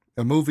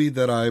 a movie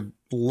that I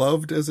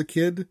loved as a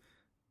kid,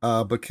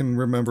 but can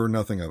remember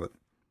nothing of it.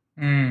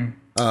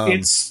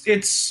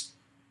 It's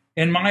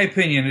in my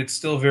opinion, it's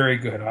still very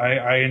good.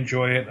 I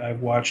enjoy it.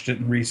 I've watched it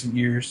in recent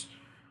years.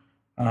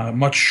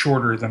 Much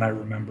shorter than I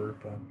remember,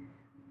 but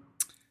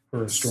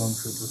for a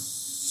Stormtrooper.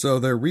 So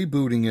they're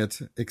rebooting it,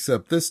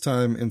 except this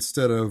time,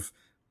 instead of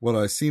what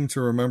I seem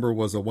to remember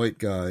was a white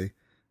guy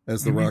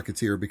as the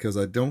Rocketeer, because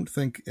I don't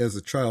think as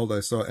a child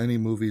I saw any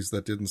movies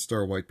that didn't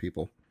star white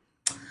people.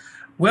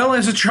 Well,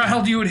 as a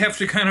child, you would have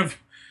to kind of,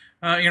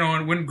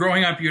 when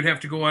growing up, you'd have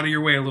to go out of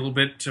your way a little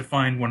bit to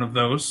find one of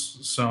those.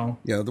 So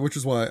yeah, which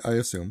is why I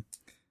assume.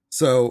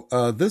 So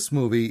this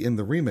movie in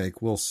the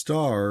remake will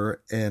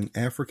star an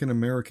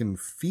African-American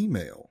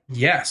female.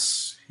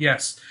 Yes.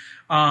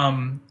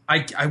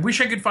 I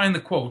wish I could find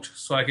the quote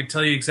so I could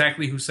tell you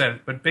exactly who said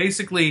it. But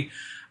basically,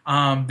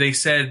 they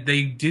said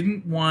they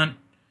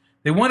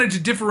wanted to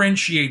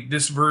differentiate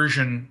this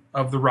version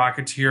of the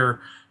Rocketeer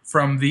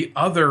from the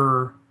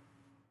other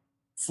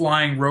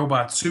flying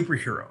robot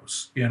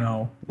superheroes,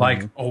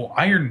 like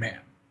Iron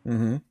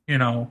Man,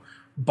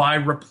 by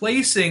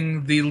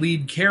replacing the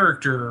lead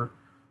character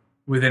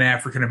with an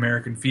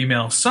African-American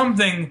female.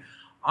 Something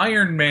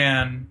Iron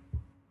Man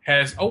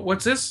has... Oh,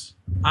 what's this?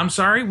 I'm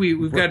sorry,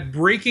 we've got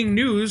breaking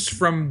news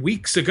from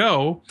weeks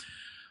ago.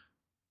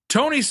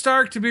 Tony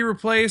Stark to be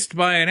replaced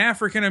by an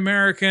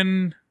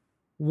African-American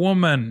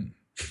woman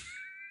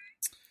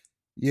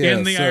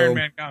in the Iron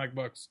Man comic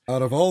books.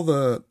 Out of all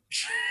the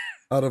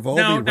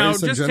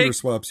race and gender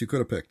swaps you could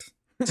have picked.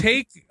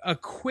 Take a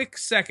quick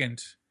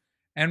second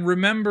and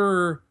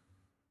remember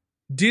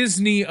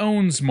Disney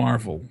owns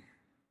Marvel.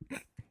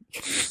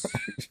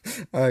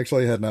 I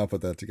actually had not put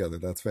that together.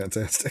 That's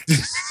fantastic.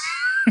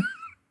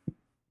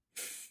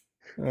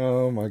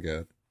 Oh my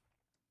God.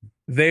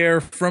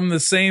 They're from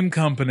the same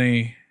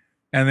company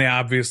and they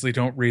obviously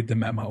don't read the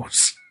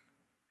memos.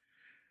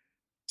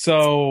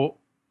 So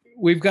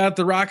we've got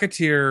the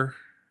Rocketeer.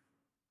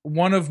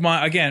 One of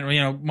my,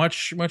 again,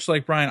 much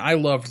like Brian, I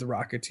loved the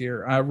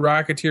Rocketeer.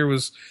 Rocketeer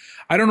was,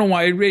 I don't know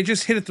why, it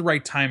just hit at the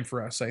right time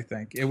for us, I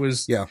think. It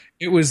was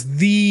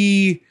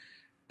the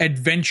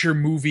adventure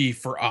movie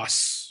for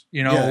us,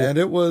 Yeah, and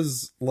it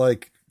was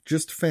like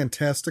just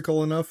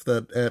fantastical enough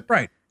that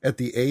at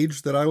the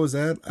age that I was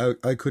at,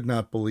 I could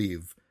not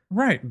believe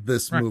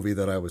this movie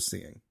that I was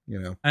seeing,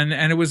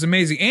 And it was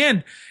amazing.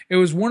 And it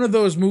was one of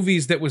those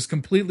movies that was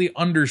completely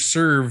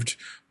underserved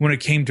when it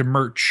came to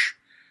merch.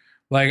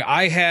 Like,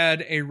 I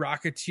had a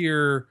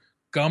Rocketeer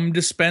gum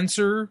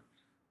dispenser,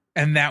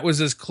 and that was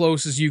as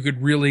close as you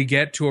could really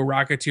get to a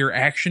Rocketeer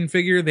action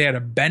figure. They had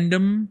a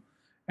Bendham,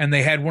 and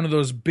they had one of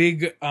those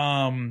big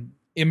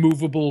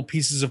immovable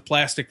pieces of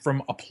plastic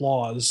from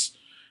Applause.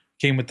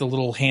 Came with the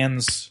little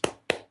hand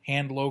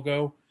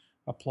logo.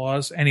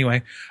 Applause.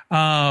 Anyway,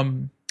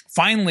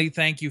 finally,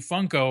 thank you,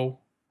 Funko.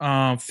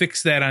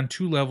 Fixed that on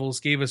 2 levels,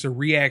 gave us a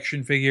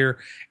reaction figure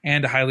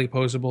and a highly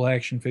posable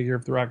action figure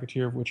of the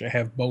Rocketeer, of which I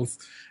have both,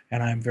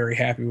 and I'm very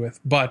happy with.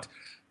 But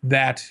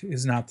that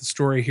is not the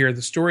story here.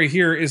 The story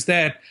here is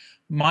that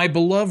my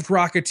beloved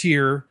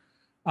Rocketeer,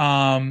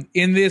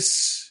 in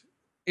this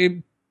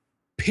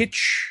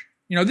pitch,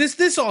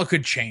 this all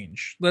could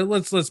change.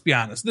 Let's be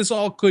honest. This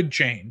all could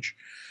change.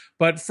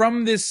 But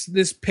from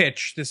this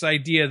pitch, this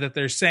idea that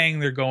they're saying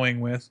they're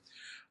going with,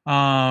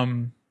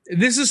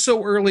 this is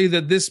so early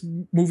that this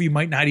movie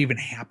might not even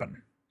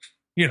happen,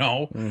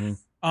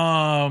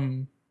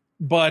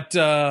 But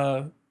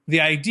the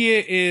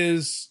idea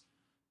is,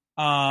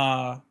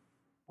 what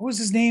was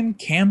his name?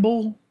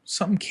 Campbell?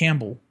 Something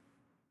Campbell.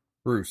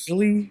 Bruce.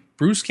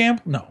 Bruce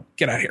Campbell? No,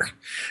 get out of here.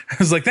 I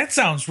was like, that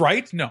sounds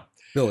right. No.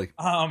 Billy.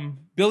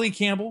 Billy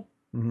Campbell.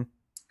 Mm-hmm.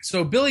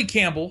 So Billy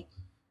Campbell.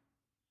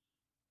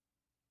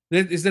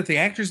 Is that the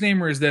actor's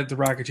name or is that the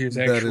Rocketeer's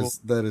actual?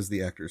 That is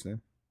the actor's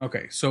name.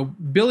 Okay, so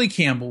Billy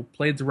Campbell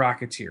played the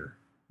Rocketeer.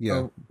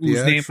 Yeah,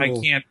 whose name I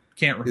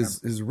can't remember.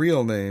 His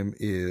real name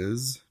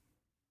is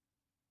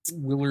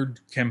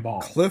Willard Campbell.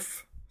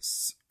 Cliff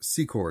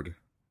Secord.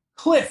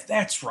 Cliff,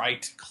 that's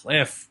right,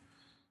 Cliff.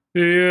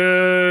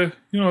 Hey,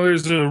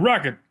 there's a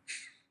rocket.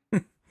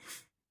 Take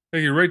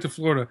you right to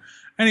Florida.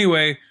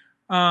 Anyway,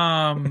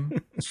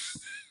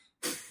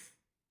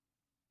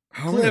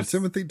 Oh, yeah,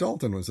 Timothy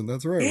Dalton was in.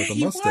 That's right, with a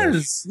mustache. He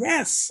was.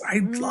 Yes, I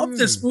love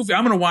this movie.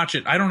 I'm going to watch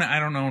it. I don't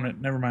own it.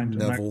 Never mind.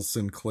 Neville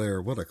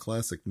Sinclair. What a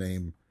classic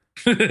name.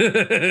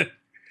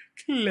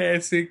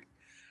 Classic.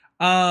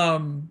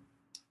 So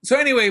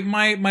anyway,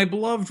 my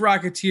beloved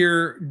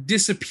Rocketeer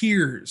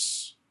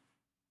disappears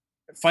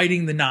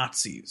fighting the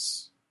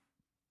Nazis.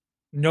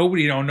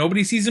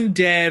 Nobody sees him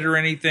dead or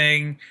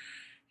anything.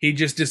 He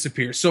just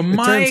disappears. So it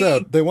turns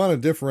out they want to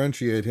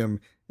differentiate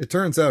him. It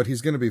turns out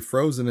he's going to be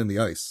frozen in the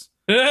ice.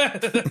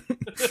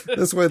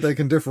 This way they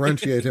can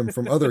differentiate him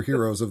from other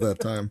heroes of that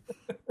time.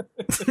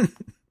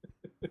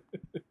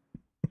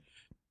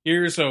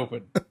 Here's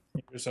hoping.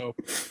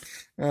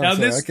 Now I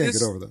can't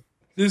get over that.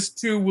 This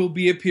too will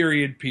be a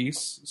period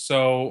piece.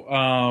 So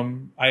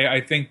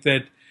I think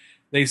that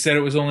they said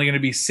it was only going to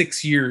be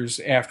 6 years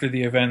after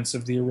the events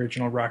of the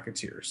original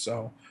Rocketeer.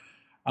 So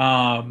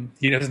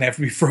he doesn't have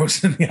to be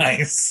frozen in the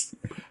ice.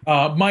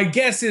 My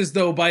guess is,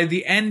 though, by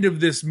the end of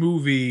this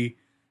movie,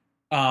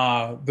 the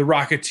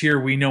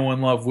Rocketeer we know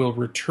and love will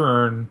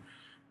return,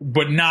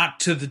 but not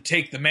to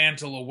take the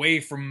mantle away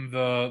from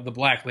the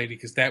Black Lady,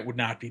 because that would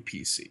not be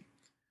PC.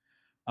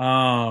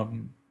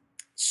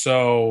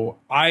 So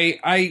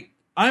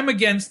I'm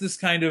against this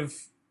kind of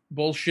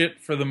bullshit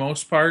for the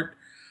most part,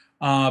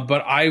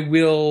 but I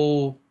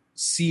will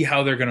see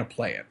how they're going to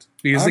play it,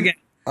 because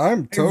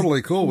I'm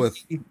totally cool with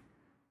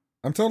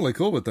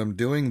them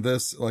doing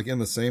this like in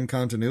the same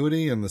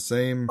continuity and the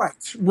same.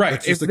 Right.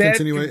 It's just a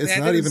continuation. It's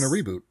not even a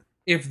reboot.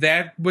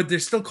 But they're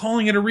still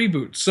calling it a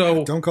reboot.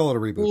 So don't call it a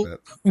reboot.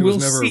 It was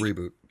never a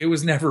reboot. It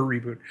was never a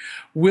reboot.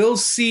 We'll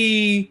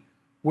see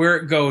where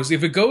it goes.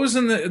 If it goes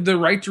in the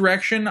right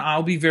direction,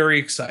 I'll be very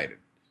excited.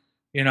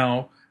 In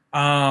all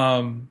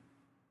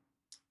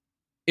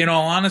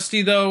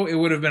honesty, though, it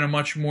would have been a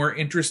much more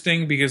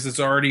interesting, because it's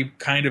already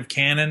kind of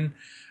canon.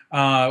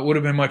 It would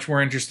have been much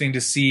more interesting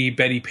to see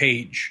Betty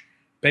Page.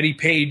 Betty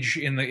Page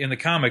in the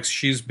comics,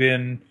 she's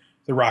been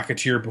the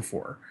Rocketeer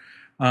before,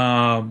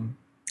 and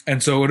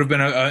so it would have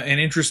been an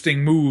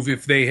interesting move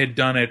if they had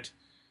done it,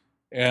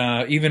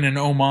 even an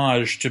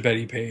homage to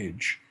Betty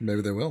Page.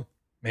 Maybe they will.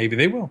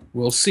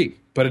 We'll see,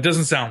 but it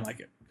doesn't sound like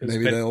it.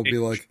 Maybe that'll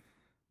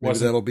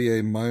be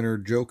a minor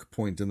joke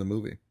point in the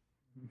movie.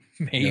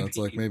 Maybe it's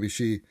like maybe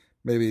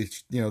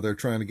they're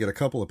trying to get a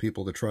couple of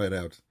people to try it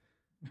out.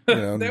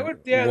 One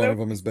of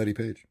them is Betty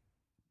Page.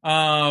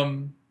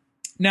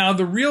 Now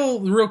the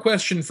real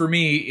question for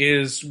me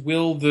is,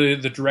 will the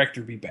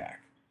director be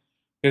back?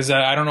 Because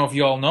I don't know if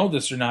you all know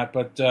this or not,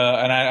 but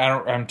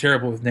I'm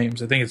terrible with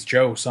names. I think it's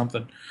Joe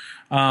something,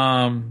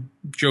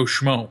 Joe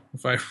Schmo,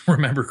 if I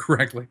remember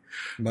correctly.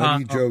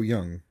 Mighty Joe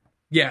Young.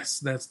 Yes,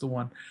 that's the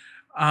one.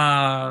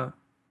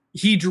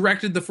 He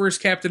directed the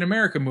first Captain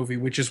America movie,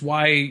 which is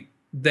why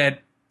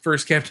that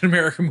first Captain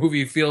America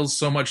movie feels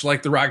so much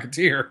like The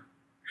Rocketeer,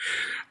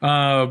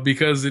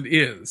 because it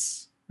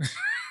is.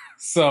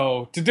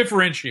 So to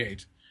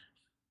differentiate,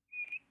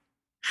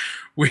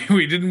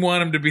 we didn't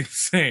want him to be the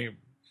same.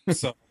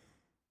 So,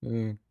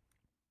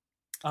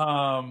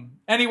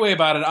 anyway,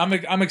 about it,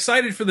 I'm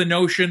excited for the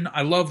notion.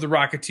 I love The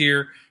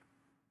Rocketeer.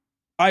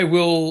 I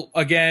will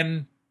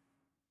again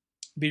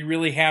be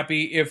really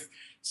happy if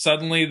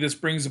suddenly this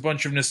brings a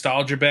bunch of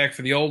nostalgia back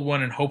for the old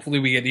one, and hopefully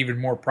we get even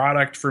more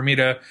product for me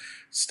to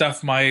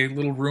stuff my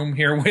little room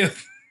here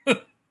with.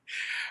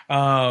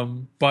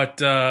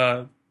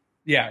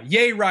 Yeah,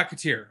 yay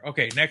Rocketeer.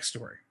 Okay, next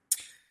story.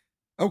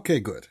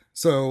 Okay, good.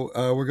 So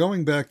we're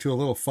going back to a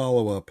little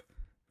follow-up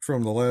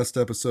from the last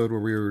episode where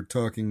we were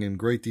talking in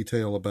great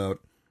detail about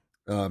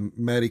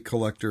Matty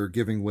Collector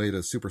giving way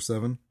to Super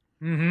 7.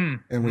 Mm-hmm.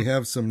 And we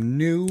have some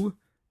new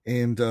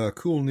and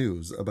cool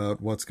news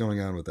about what's going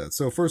on with that.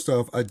 So first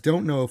off, I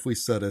don't know if we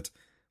said it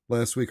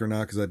last week or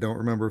not, because I don't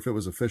remember if it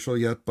was official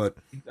yet, but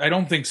I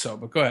don't think so,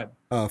 but go ahead.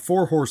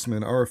 4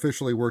 Horsemen are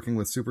officially working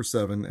with Super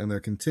 7, and they're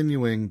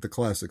continuing the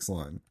Classics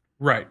line.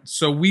 Right.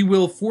 So we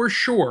will for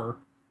sure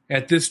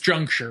at this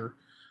juncture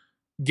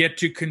get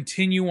to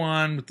continue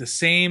on with the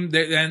same.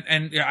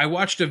 And I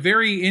watched a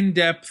very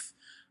in-depth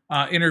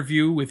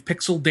interview with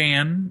Pixel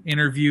Dan.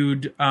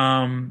 Interviewed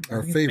our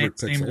favorite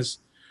Pixel.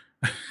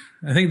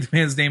 I think the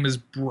man's name is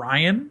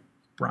Brian.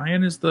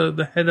 Brian is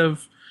the head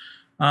of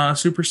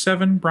Super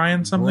 7.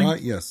 Brian something.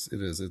 Yes,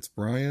 it is. It's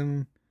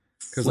Brian.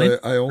 Because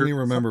I only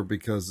remember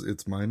because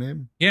it's my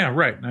name. Yeah,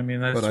 right. I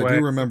mean, that's but why I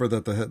do remember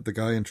that the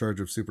guy in charge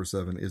of Super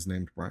 7 is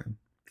named Brian.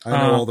 I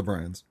know all the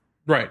Brians.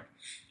 Right.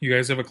 You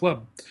guys have a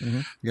club. Mm-hmm.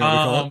 Yeah, we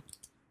call it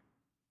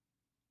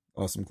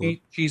Awesome Club.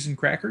 Cheese and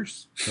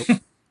crackers. Nope.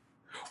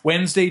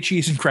 Wednesday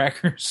cheese and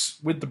crackers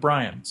with the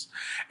Bryans.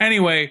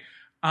 Anyway,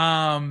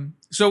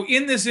 so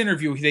in this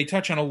interview, they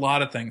touch on a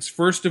lot of things.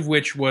 First of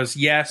which was,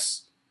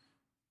 yes,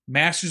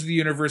 Masters of the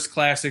Universe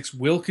Classics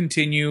will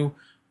continue.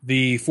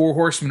 The 4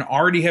 Horsemen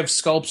already have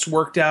sculpts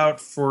worked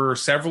out for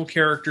several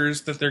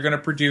characters that they're going to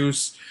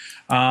produce.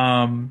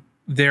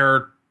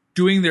 They're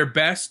doing their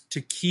best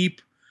to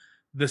keep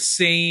the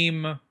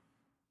same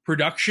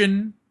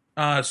production.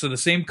 So the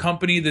same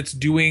company that's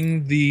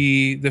doing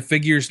the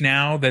figures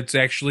now, that's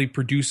actually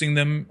producing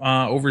them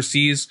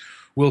overseas,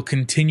 will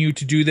continue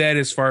to do that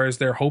as far as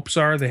their hopes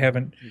are. They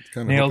haven't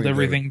nailed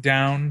everything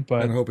down,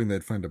 but I'm hoping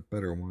they'd find a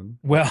better one.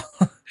 Well,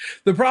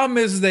 the problem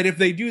is that if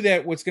they do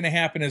that, what's going to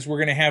happen is we're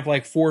going to have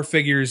like 4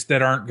 figures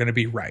that aren't going to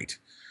be right.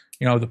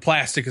 You know, the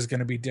plastic is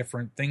going to be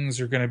different. Things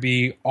are going to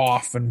be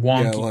off and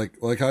wonky. Yeah,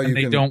 like how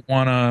you don't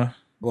want to.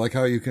 Like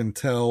how you can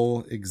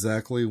tell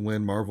exactly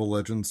when Marvel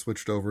Legends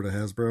switched over to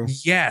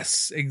Hasbro.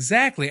 Yes,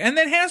 exactly. And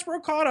then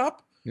Hasbro caught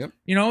up. Yep.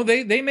 You know,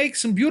 they make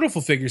some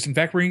beautiful figures. In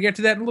fact, we're going to get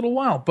to that in a little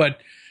while.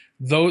 But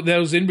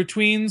those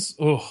in-betweens,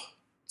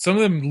 some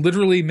of them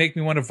literally make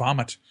me want to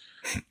vomit.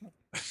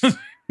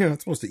 You're not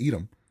supposed to eat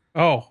them.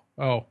 Oh.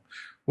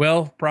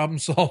 Well, problem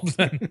solved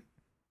then.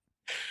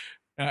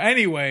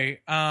 Anyway.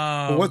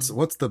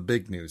 What's the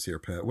big news here,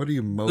 Pat? What are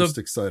you most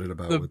excited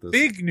about with this?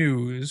 The big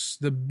news,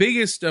 the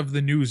biggest of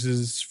the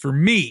newses for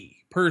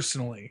me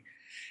personally,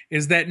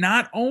 is that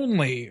not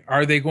only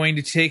are they going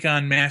to take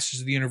on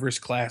Masters of the Universe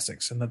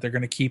Classics and that they're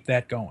going to keep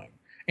that going,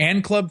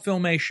 and Club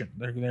Filmation,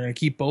 they're going to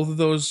keep both of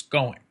those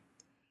going,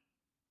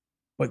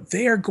 but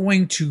they are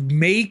going to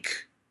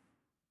make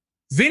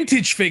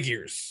vintage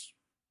figures.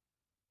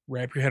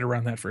 Wrap your head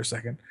around that for a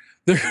second.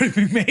 They're going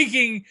to be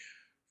making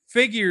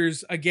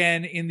figures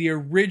again in the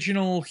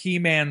original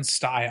He-Man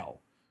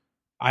style.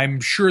 I'm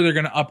sure they're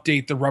going to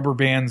update the rubber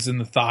bands in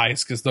the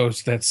thighs because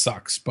that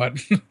sucks. But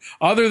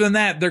other than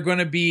that, they're going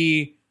to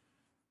be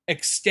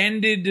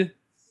extended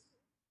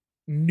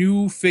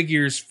new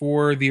figures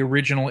for the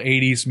original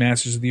 80s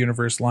Masters of the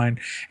Universe line.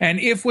 And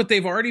if what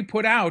they've already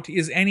put out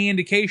is any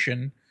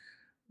indication,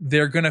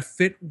 they're going to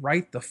fit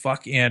right the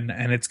fuck in,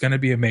 and it's going to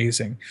be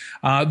amazing.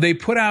 They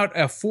put out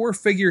a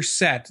 4-figure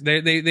set. I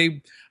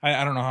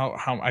don't know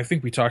how I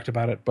think we talked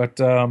about it,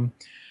 but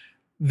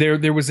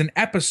there was an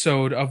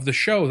episode of the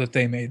show that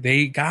they made.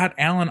 They got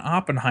Alan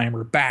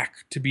Oppenheimer back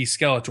to be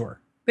Skeletor.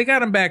 They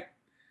got him back,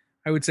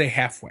 I would say,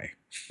 halfway.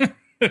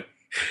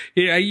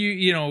 Yeah,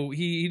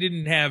 he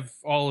didn't have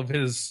all of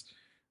his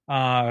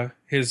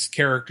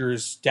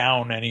characters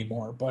down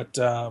anymore, but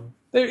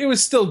it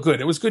was still good.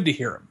 It was good to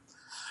hear him.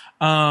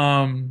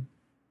 And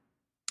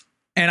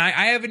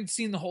I haven't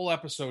seen the whole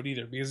episode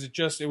either because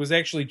it was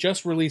actually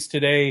just released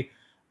today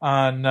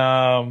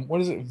on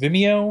what is it,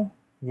 Vimeo.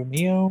 And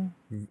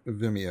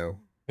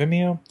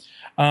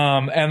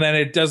then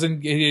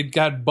it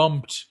got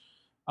bumped.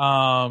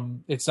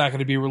 It's not going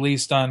to be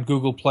released on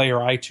Google Play or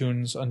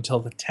iTunes until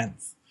the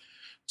 10th.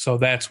 So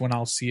that's when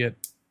I'll see it,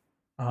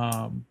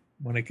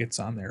 when it gets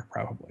on there,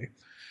 probably.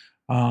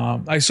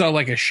 I saw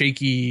like a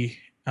shaky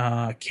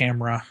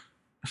camera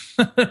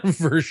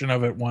version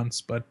of it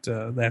once, but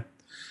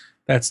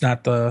that's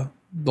not the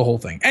whole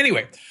thing.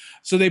 Anyway,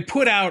 so they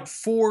put out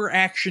 4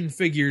 action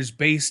figures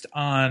based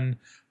on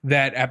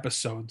that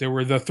episode. There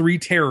were the 3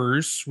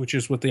 Terrors, which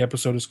is what the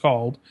episode is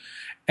called,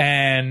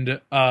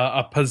 and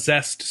a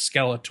possessed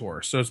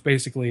Skeletor. So it's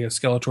basically a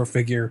Skeletor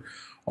figure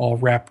all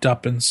wrapped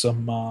up in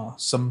some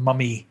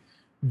mummy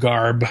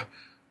garb.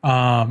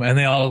 And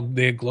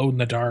they glowed in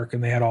the dark,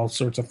 and they had all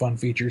sorts of fun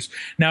features.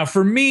 Now,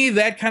 for me,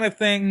 that kind of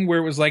thing where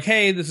it was like,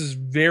 hey, this is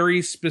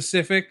very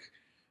specific,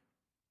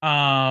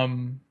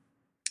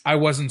 I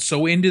wasn't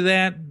so into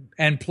that.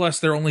 And plus,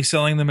 they're only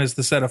selling them as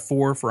the set of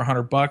 4 for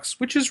 $100,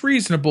 which is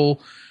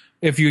reasonable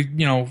if you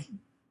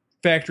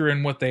factor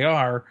in what they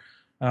are,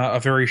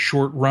 a very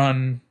short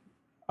run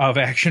of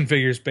action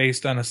figures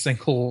based on a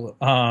single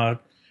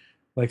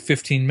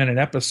 15-minute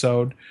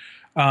episode.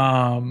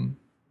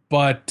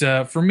 But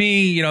for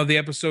me, the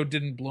episode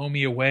didn't blow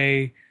me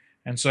away,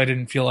 and so I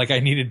didn't feel like I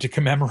needed to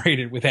commemorate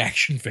it with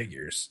action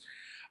figures.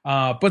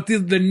 But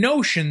the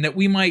notion that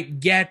we might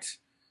get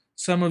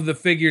some of the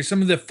figures,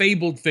 some of the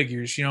fabled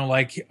figures,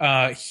 like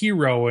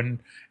Hero and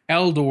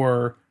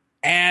Eldor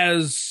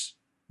as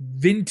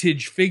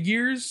vintage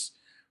figures,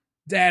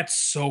 that's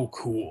so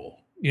cool,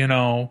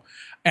 And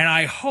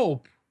I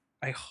hope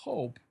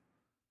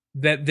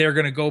that they're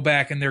going to go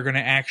back and they're going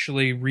to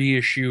actually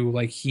reissue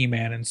like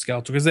He-Man and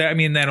Skeletor, because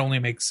that only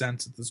makes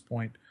sense at this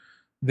point.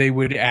 They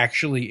would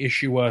actually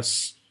issue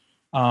us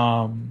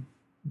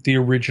the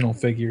original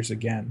figures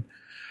again.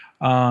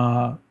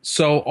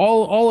 So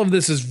all of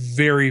this is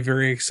very,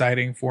 very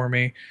exciting for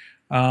me.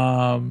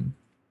 Then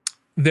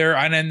they're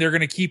going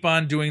to keep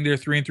on doing their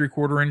 3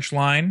 3/4 inch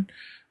line,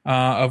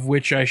 of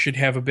which I should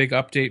have a big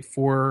update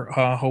for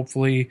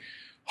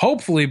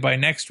hopefully by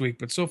next week.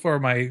 But so far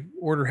my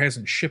order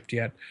hasn't shipped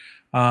yet.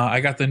 I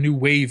got the new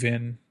wave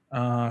in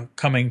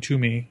coming to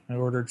me. I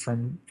ordered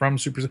from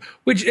Super 7,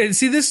 which, and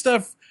see,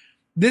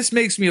 this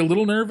makes me a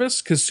little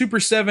nervous because Super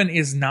 7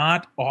 is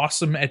not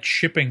awesome at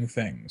shipping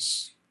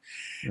things.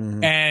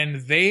 Mm-hmm. And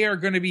they are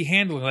going to be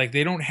handling,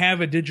 they don't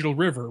have a Digital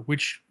River,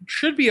 which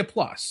should be a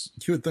plus.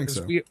 You would think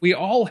so. We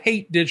all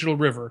hate Digital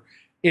River.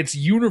 It's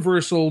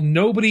universal.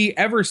 Nobody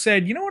ever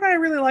said, you know what I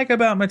really like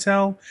about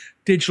Mattel?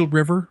 Digital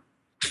River.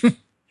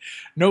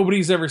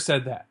 Nobody's ever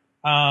said that.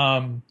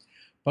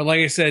 But like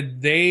I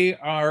said, they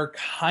are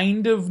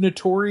kind of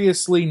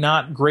notoriously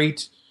not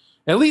great,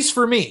 at least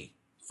for me.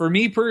 For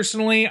me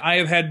personally, I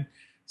have had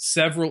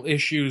several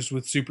issues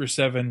with Super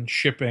 7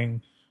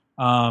 shipping.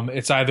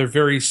 It's either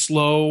very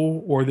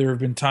slow, or there have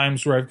been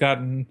times where I've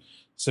gotten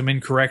some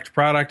incorrect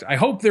product. I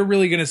hope they're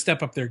really going to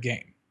step up their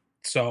game.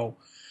 So,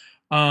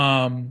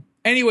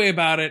 anyway,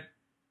 about it,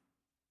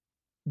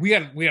 we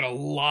got a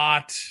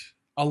lot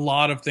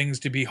of things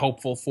to be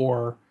hopeful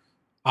for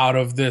out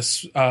of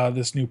this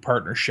new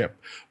partnership.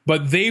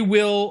 But they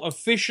will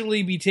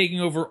officially be taking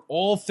over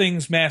all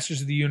things Masters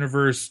of the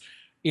Universe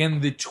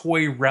in the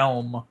toy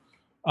realm.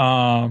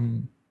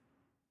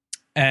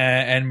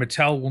 And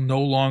Mattel will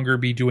no longer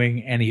be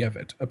doing any of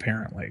it,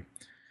 apparently.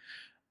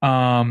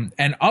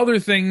 And other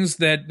things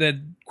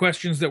that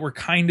questions that were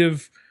kind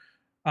of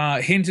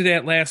hinted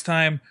at last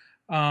time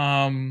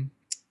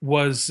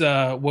was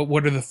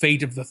what are the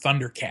fate of the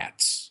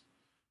Thundercats?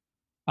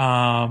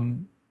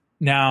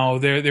 Now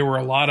there were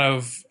a lot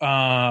of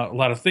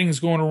things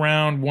going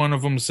around. One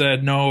of them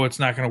said no, it's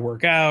not going to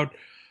work out.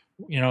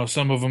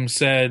 some of them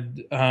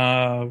said,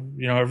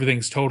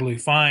 everything's totally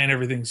fine,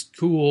 everything's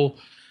cool.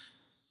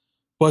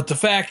 But the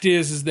fact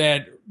is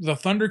that the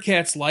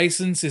Thundercats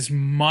license is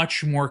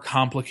much more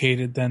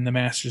complicated than the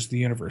Masters of the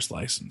Universe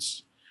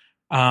license.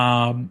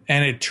 And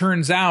it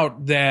turns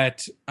out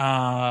that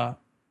the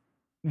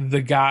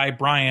guy,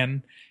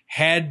 Brian,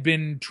 had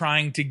been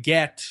trying to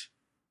get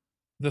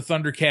the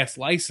Thundercats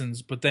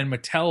license, but then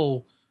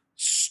Mattel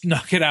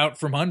snuck it out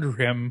from under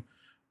him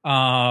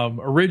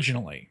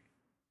originally.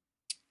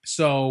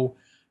 So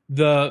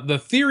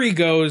the theory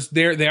goes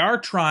they're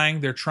trying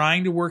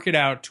to work it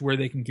out to where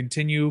they can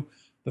continue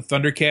the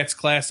Thundercats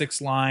Classics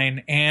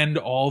line and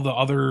all the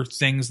other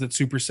things that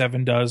Super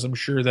 7 does. I'm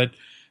sure that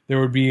there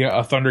would be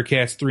a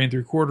Thundercats 3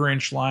 3/4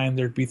 inch line.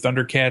 There'd be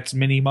Thundercats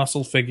mini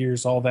muscle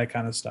figures, all that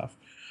kind of stuff.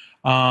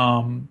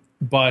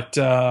 But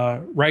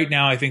right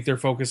now, I think they're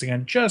focusing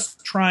on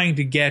just trying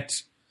to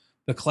get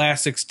the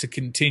classics to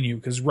continue.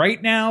 Because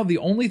right now, the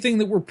only thing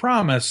that we're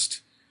promised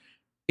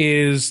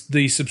is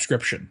the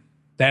subscription.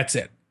 That's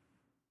it.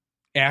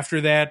 After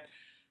that,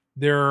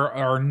 there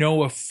are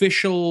no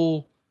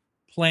official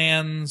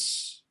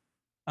plans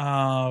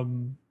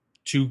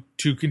to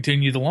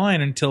continue the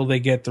line until they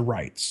get the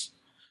rights.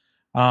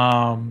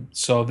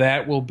 So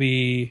that will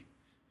be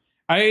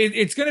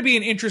it's going to be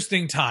an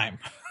interesting time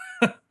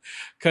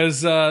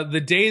because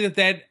the day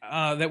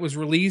that was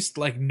released,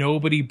 like,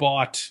 nobody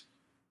bought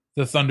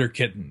the Thunder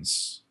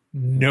Kittens.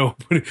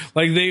 Nobody,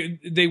 like,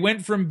 they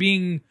went from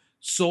being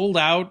sold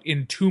out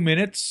in 2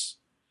 minutes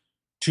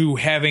to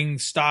having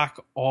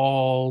stock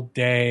all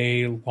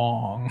day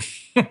long.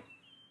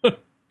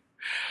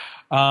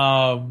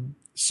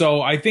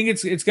 So I think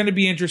it's going to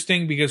be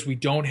interesting because we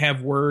don't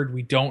have word.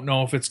 We don't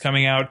know if it's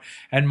coming out.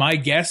 And my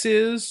guess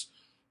is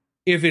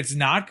if it's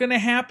not going to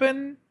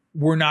happen,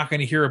 we're not going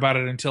to hear about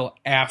it until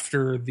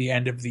after the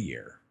end of the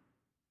year.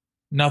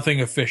 Nothing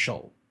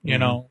official, you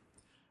know.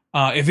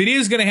 If it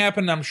is going to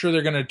happen, I'm sure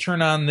they're going to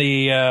turn on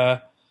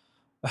the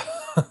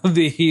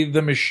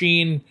the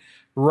machine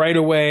right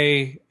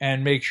away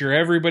and make sure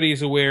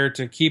everybody's aware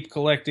to keep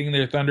collecting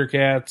their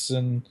Thundercats,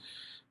 and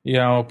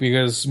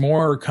because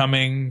more are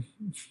coming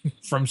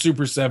from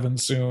Super 7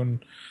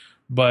 soon.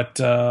 But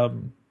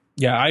I'm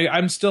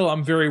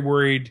very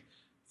worried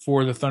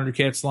for the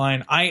Thundercats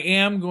line. I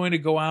am going to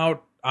go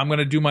out. I'm going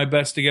to do my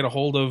best to get a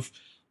hold of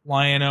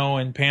Lion-O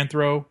and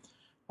Panthro,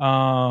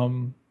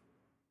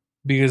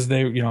 because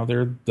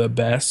they're the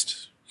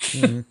best.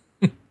 Mm-hmm.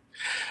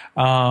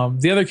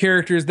 The other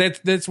characters,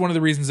 that's one of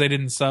the reasons I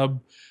didn't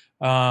sub,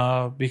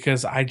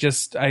 because I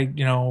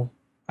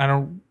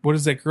don't. What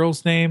is that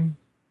girl's name?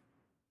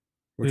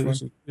 Which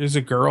one? There's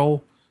a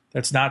girl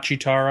that's not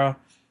Chitara.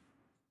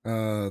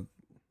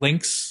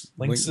 Linkso.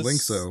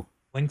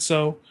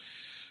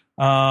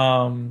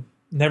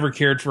 Never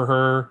cared for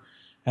her,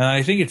 and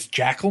I think it's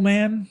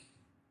Jackalman.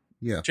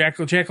 Yeah,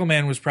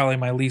 Jackalman was probably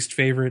my least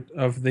favorite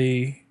of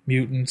the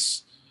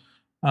mutants.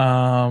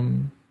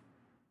 But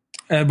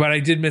I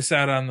did miss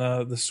out on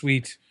the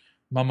sweet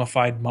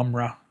mummified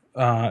Mumra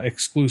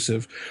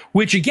exclusive,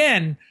 which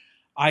again,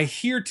 I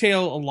hear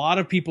tale a lot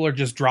of people are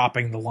just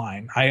dropping the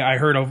line.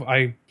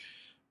 I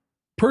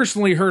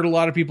personally heard a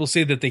lot of people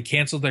say that they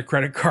canceled their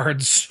credit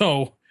cards,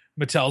 so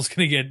Mattel's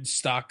going to get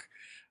stuck.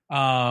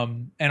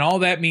 And all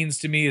that means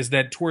to me is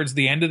that towards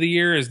the end of the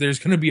year there's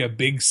going to be a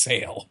big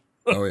sale.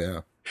 Oh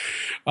yeah.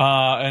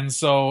 And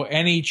so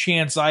any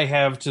chance I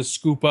have to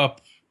scoop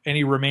up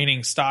any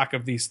remaining stock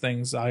of these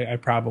things, I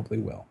probably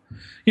will.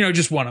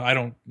 Just one. I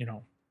don't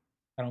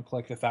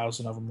collect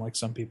 1,000 of them like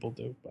some people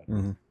do, but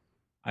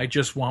I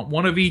just want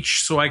one of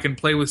each so I can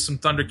play with some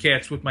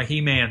Thundercats with my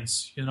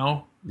He-Mans, Yeah.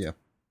 You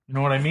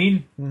know what I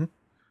mean?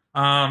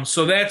 Mm-hmm.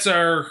 So that's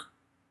our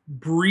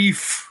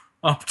brief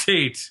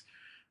update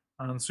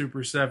on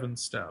Super 7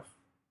 stuff.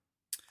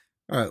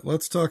 All right,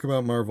 let's talk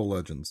about Marvel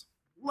Legends.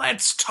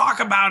 Let's talk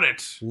about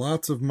it.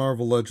 Lots of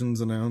Marvel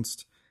Legends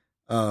announced.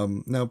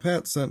 Now,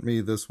 Pat sent me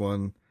this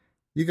one.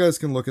 You guys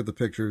can look at the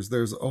pictures.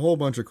 There's a whole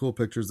bunch of cool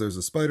pictures. There's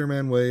a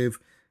Spider-Man wave,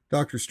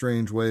 Doctor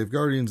Strange wave,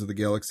 Guardians of the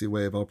Galaxy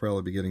wave. I'll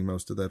probably be getting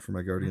most of that for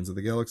my Guardians of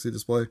the Galaxy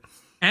display.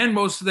 And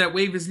most of that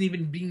wave isn't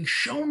even being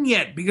shown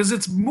yet because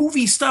it's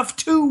movie stuff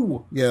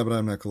too. Yeah, but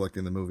I'm not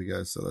collecting the movie,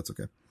 guys, so that's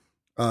okay.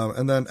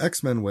 And then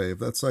X-Men wave.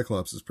 That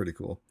Cyclops is pretty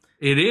cool.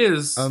 It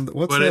is.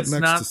 What's that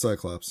next to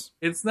Cyclops?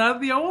 It's not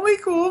the only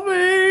cool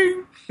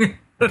thing.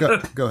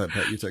 Go ahead,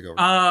 Pat. You take over.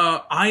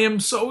 I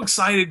am so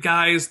excited,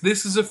 guys.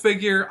 This is a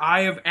figure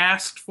I have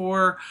asked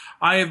for,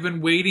 I have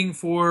been waiting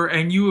for,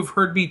 and you have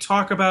heard me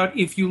talk about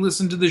if you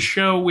listen to the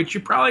show, which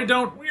you probably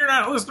don't. You're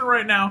not listening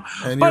right now.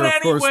 And you're,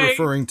 of course,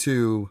 referring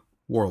to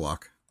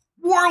Warlock.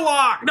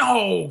 Warlock!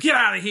 No! Get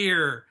out of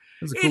here!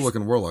 It's a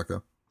cool-looking Warlock,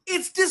 though.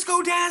 It's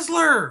Disco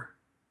Dazzler!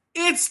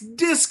 It's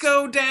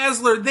Disco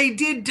Dazzler. They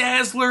did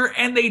Dazzler,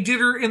 and they did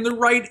her in the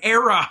right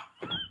era.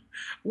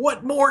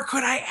 What more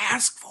could I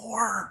ask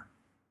for?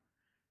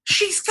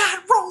 She's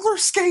got roller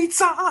skates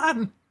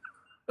on.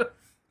 It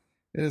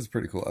is a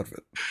pretty cool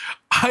outfit.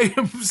 I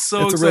am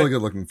so It's excited. a really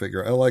good looking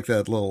figure. I like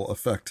that little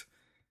effect.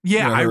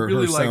 Yeah, I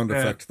really her like sound that.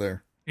 effect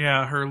there.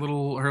 Yeah, her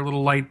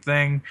little light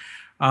thing.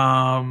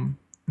 Honestly,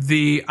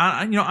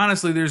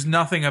 there's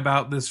nothing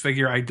about this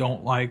figure I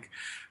don't like.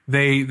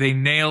 They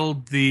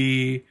nailed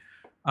the.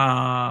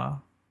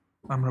 I'm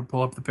gonna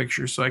pull up the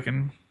picture so I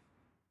can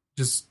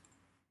just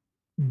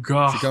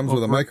go. She comes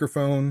with a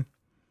microphone.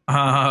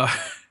 Uh,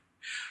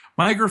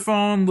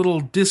 microphone, little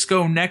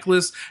disco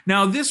necklace.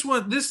 Now this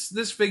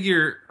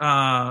figure,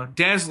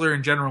 Dazzler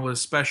in general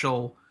is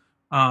special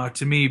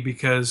to me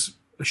because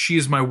she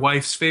is my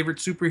wife's favorite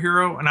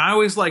superhero, and I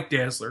always liked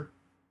Dazzler.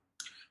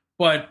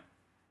 But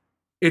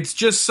it's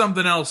just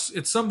something else.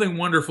 It's something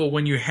wonderful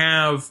when you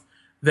have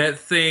that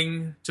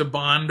thing to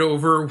bond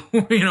over,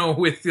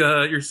 with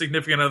your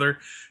significant other.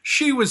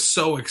 She was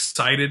so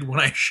excited when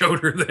I showed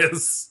her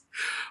this.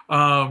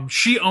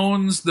 She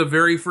owns the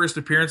very first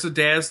appearance of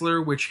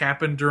Dazzler, which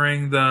happened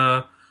during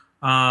the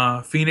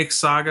Phoenix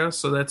Saga.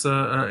 So that's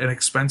an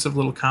expensive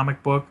little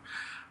comic book.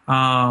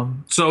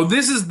 So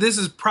this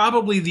is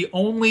probably the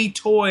only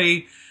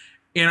toy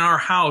in our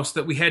house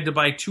that we had to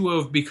buy two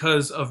of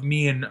because of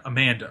me and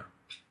Amanda.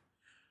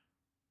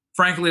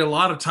 Frankly, a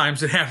lot of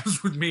times it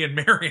happens with me and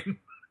Marion.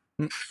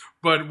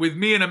 But with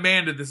me and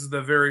Amanda, this is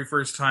the very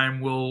first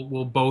time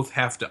we'll both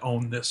have to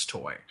own this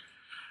toy.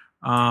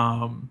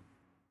 But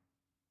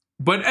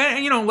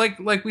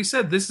like we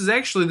said,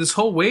 this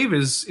whole wave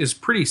is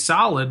pretty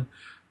solid.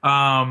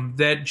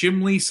 That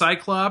Jim Lee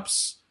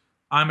Cyclops,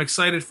 I'm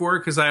excited for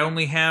because I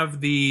only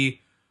have the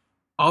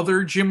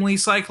other Jim Lee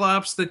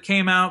Cyclops that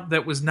came out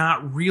that was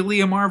not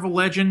really a Marvel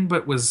Legend,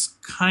 but was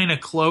kind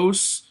of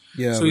close.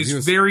 Yeah, so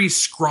he's very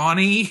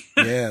scrawny.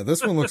 Yeah,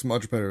 this one looks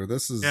much better.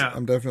 Yeah.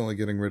 I'm definitely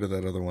getting rid of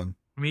that other one.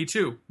 Me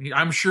too.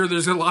 I'm sure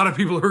there's a lot of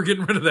people who are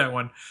getting rid of that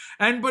one.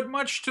 But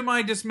much to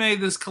my dismay,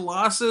 this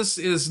Colossus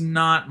is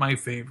not my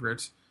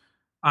favorite.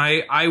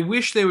 I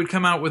wish they would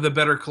come out with a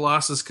better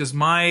Colossus because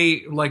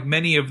like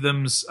many of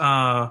them's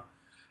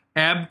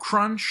ab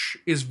crunch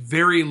is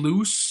very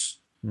loose.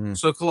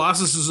 So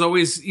Colossus is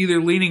always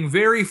either leaning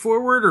very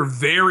forward or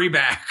very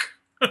back.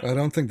 I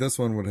don't think this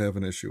one would have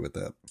an issue with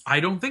that.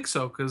 I don't think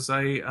so because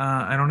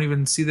I don't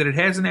even see that it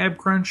has an ab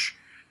crunch,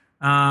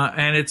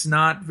 and it's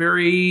not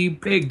very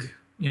big,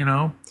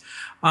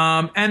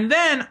 And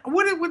then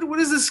what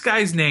is this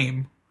guy's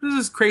name? What is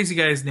this crazy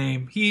guy's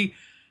name? He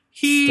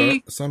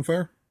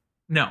Sunfire?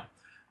 No.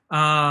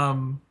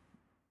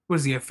 What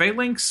is he? A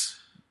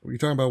Phalanx? Are you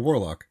talking about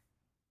Warlock?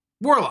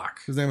 Warlock.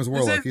 His name is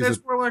Warlock.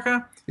 That's Warlock.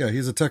 Huh? Yeah,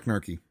 he's a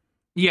Technarchy.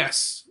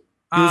 Yes.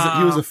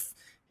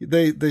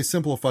 They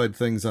simplified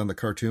things on the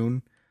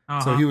cartoon.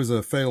 So he was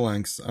a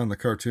Phalanx on the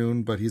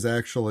cartoon, but he's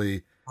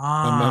actually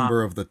a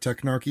member of the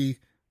Technarchy,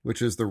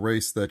 which is the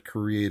race that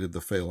created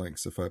the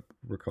Phalanx, if I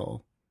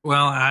recall.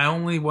 Well, I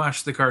only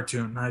watched the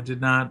cartoon. I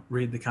did not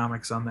read the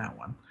comics on that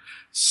one.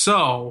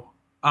 So,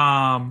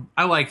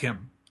 I like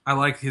him. I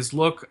like his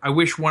look. I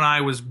wish one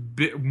eye was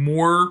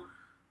bigger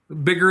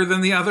than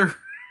the other.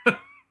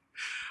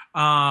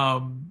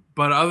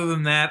 But other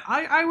than that,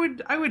 I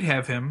would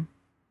have him.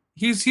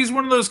 He's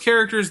one of those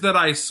characters that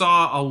I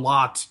saw a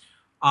lot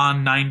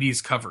on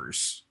 90s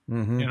covers.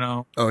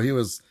 Mm-hmm. Oh, he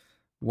was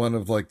one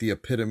of like the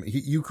epitome.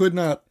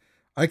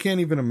 I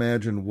can't even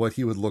imagine what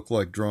he would look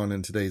like drawn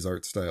in today's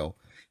art style.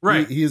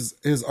 Right. His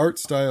art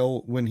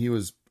style when he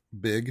was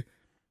big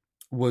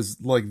was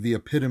like the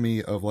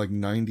epitome of like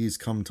 90s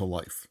come to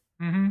life.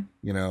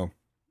 Mm-hmm.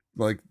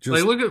 Like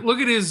just look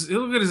at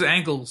his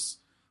ankles.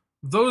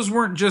 Those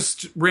weren't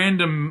just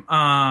random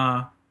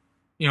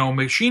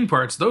machine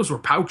parts. Those were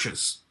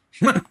pouches.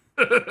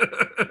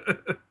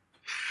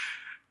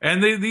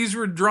 And these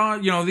were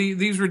drawn,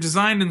 these were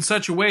designed in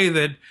such a way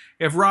that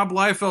if Rob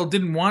Liefeld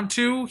didn't want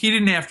to, he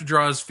didn't have to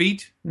draw his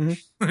feet.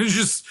 Mm-hmm. It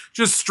was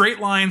just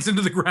straight lines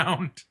into the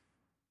ground.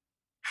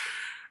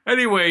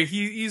 Anyway,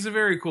 he's a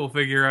very cool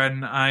figure,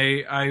 and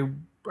I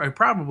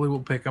probably will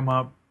pick him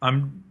up.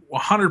 I'm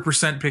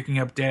 100% picking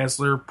up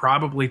Dazzler,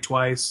 probably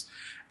twice,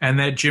 and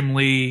that Jim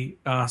Lee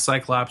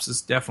Cyclops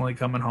is definitely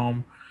coming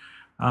home.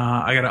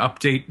 I got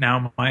to update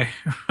now my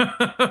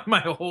my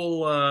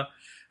whole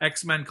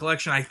X-Men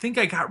collection. I think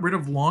I got rid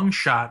of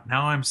Longshot.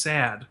 Now I'm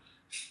sad.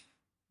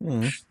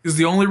 Because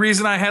the only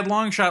reason I had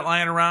Longshot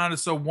lying around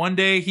is so one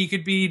day he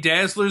could be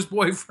Dazzler's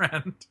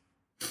boyfriend.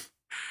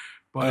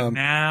 But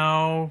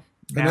now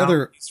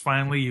it's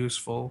finally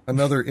useful.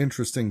 Another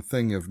interesting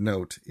thing of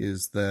note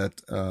is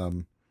that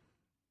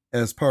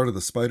as part of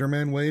the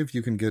Spider-Man wave,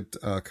 you can get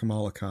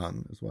Kamala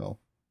Khan as well.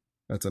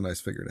 That's a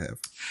nice figure to have.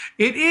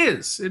 It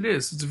is.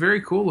 It's a very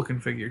cool looking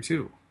figure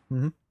too.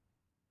 Mm-hmm.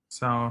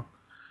 So,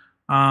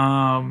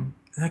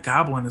 that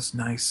Goblin is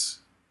nice.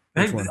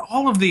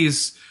 All of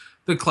these,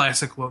 the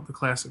classic one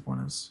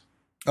is.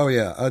 Oh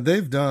yeah,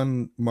 they've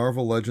done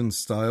Marvel Legends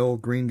style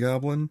Green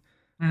Goblin.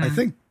 I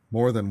think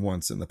more than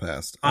once in the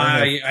past.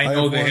 I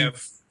know they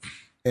have.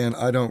 And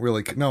I don't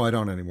really. No, I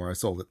don't anymore. I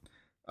sold it.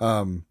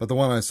 But the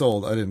one I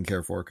sold, I didn't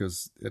care for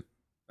because it.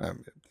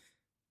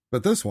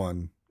 But this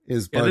one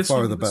is by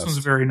far the best. This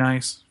one's very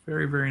nice.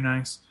 Very, very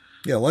nice.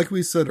 Yeah, like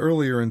we said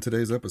earlier in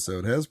today's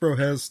episode, Hasbro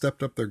has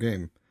stepped up their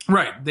game.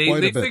 Right. They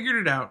Quite a bit. figured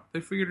it out.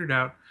 They figured it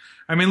out.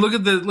 I mean, look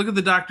at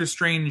the Doctor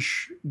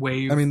Strange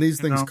wave. I mean, these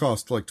things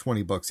cost like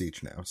 $20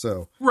 each now.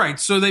 So right.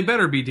 So they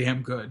better be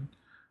damn good.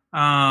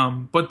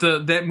 But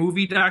that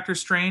movie Doctor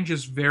Strange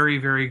is very,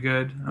 very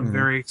good. I'm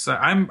very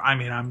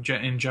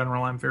excited. In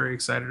general, I'm very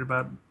excited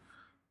about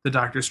the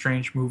Doctor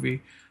Strange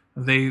movie.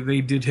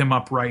 They did him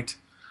up right.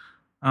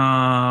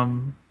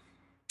 The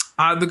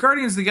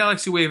Guardians of the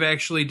Galaxy wave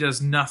actually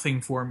does nothing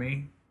for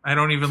me. I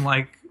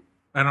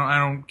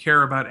don't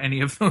care about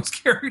any of those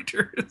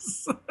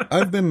characters.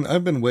 I've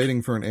been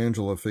waiting for an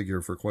Angela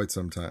figure for quite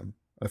some time.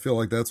 I feel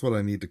like that's what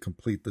I need to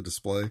complete the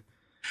display.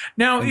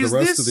 Now, and the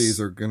rest of these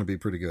are going to be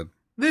pretty good.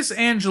 This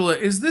Angela,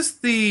 is this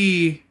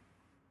the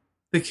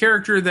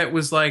character that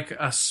was like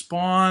a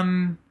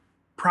Spawn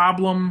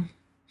problem?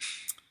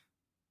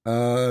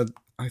 I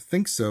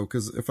think so,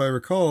 because if I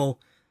recall,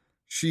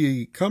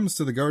 she comes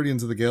to the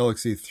Guardians of the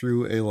Galaxy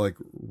through a like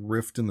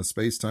rift in the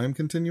space-time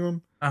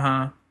continuum.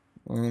 Uh-huh.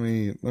 Let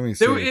me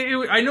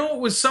see. I know it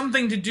was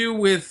something to do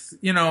with,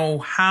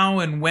 how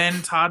and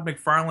when Todd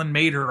McFarlane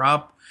made her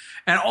up.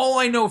 And all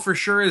I know for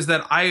sure is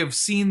that I have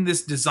seen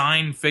this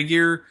design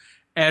figure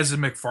as a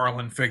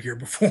McFarlane figure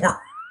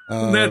before.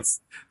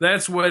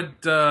 That's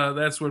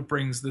what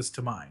brings this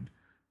to mind.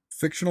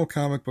 Fictional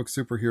comic book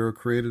superhero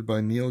created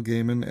by Neil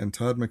Gaiman and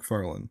Todd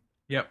McFarlane.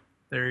 Yep,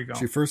 there you go.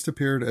 She first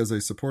appeared as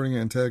a supporting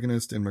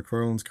antagonist in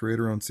McFarlane's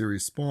creator-owned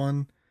series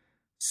Spawn.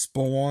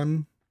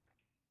 Spawns.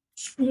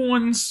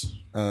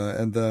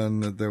 And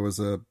then there was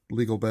a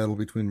legal battle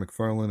between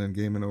McFarlane and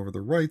Gaiman over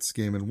the rights.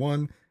 Gaiman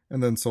won,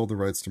 and then sold the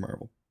rights to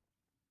Marvel.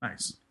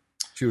 Nice.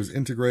 She was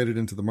integrated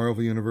into the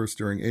Marvel Universe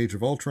during Age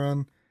of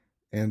Ultron,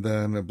 and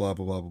then blah,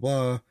 blah, blah, blah,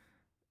 blah.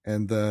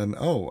 And then,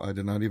 I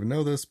did not even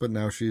know this, but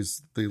now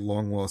she's the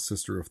long-lost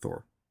sister of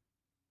Thor.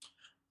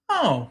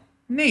 Oh,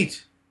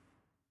 neat.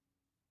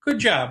 Good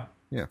job.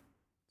 Yeah.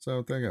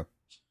 So, there you go.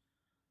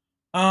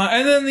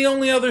 And then the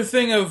only other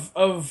thing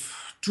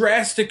of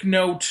drastic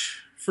note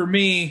for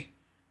me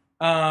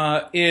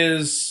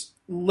is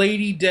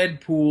Lady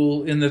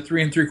Deadpool in the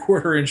 3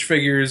 3/4 inch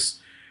figures,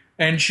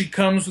 and she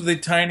comes with a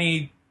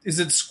tiny. Is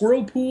it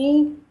Squirrel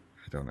Pool?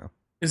 I don't know.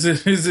 Is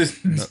it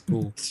Nut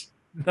Pool?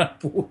 Nut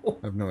Pool.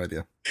 I have no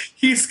idea.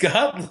 He's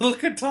got little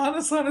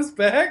katanas on his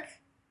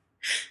back,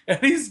 and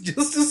he's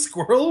just a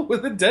squirrel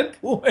with a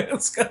Deadpool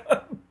mask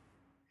on.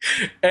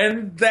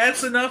 And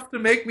that's enough to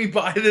make me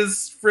buy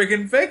this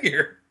friggin'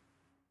 figure.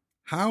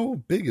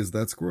 How big is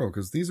that squirrel?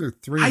 Because these are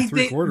 3 3/4 inch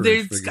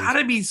figures. It's got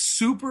to be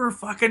super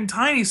fucking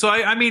tiny. So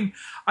I mean,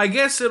 I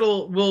guess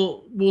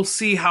we'll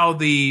see how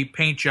the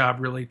paint job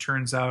really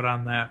turns out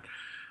on that,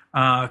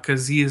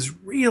 because he is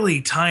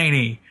really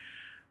tiny.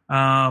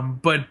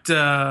 But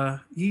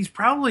he's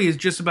probably is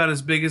just about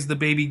as big as the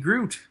baby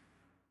Groot.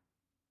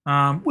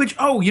 Which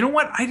you know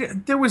what?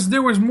 There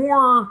was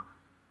more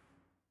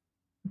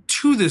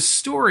to this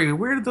story.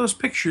 Where did those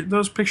pictures?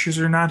 Those pictures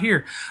are not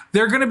here.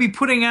 They're going to be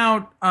putting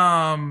out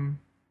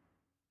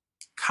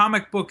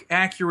comic book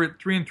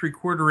accurate 3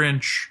 3/4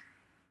 inch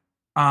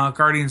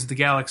Guardians of the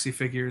Galaxy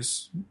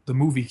figures, the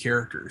movie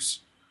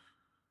characters.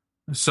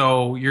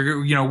 So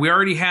we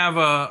already have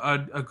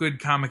a good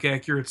comic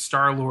accurate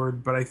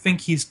Star-Lord, but I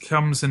think he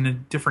comes in a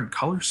different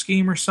color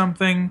scheme or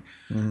something.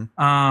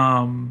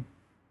 Mm-hmm.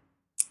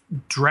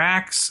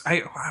 Drax,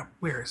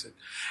 where is it?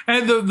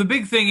 And the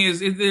big thing is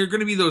they're going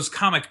to be those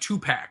comic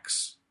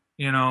 2-packs,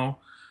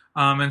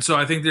 and so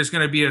I think there's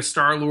going to be a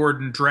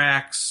Star-Lord and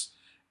Drax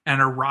and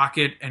a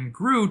Rocket and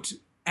Groot,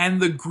 and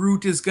the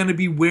Groot is going to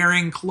be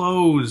wearing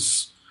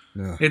clothes.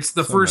 Yeah, it's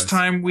the first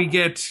time we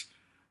get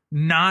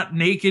not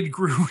naked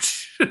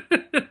Groot.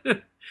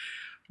 Let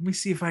me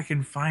see if I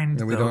can find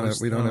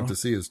those. We don't have to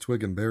see his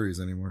twig and berries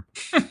anymore.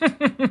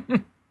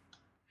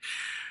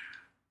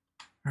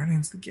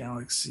 Guardians of the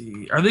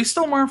Galaxy. Are they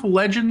still Marvel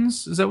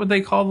Legends? Is that what they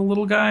call the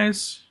little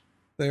guys?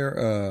 They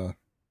are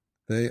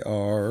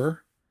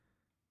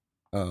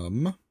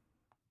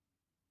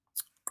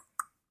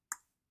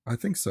I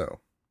think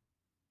so.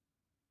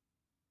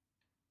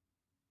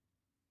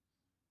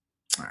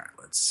 All right,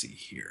 let's see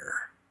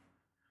here.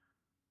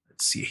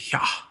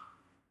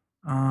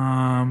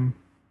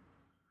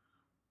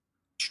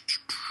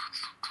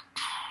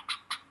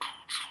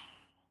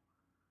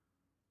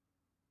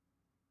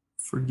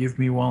 Forgive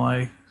me while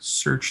I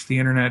search the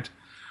internet.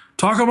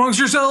 Talk amongst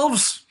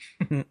yourselves!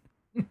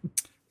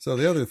 So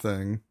the other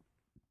thing,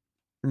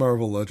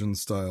 Marvel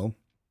Legends style,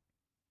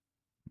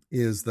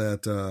 is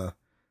that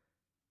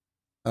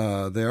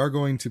they are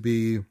going to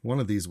be one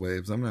of these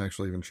waves. I'm not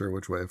actually even sure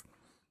which wave.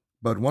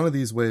 But one of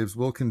these waves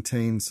will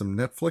contain some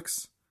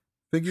Netflix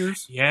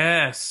figures.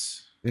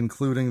 Yes.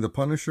 Including the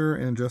Punisher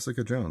and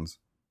Jessica Jones.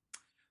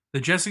 The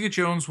Jessica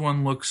Jones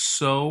one looks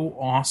so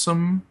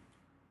awesome.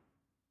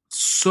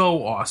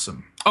 So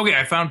awesome. Okay,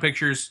 I found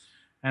pictures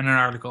and an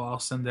article. I'll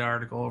send the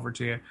article over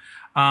to you.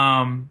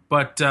 So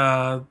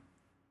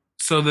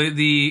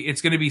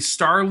it's going to be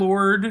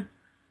Star-Lord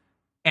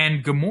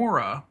and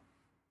Gamora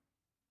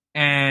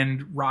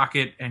and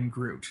Rocket and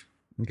Groot.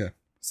 Okay,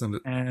 send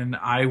it. And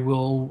I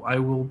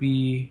will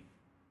be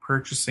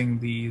purchasing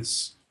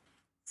these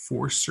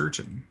for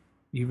certain.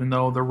 Even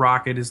though the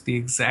rocket is the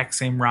exact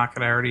same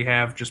rocket I already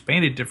have, just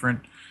painted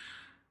different,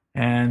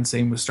 and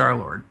same with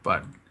Star-Lord.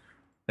 But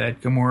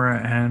that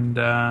Gamora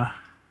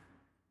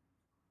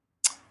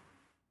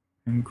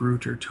and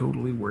Groot are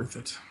totally worth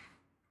it.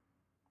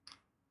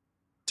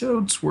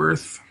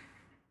 Toadsworth.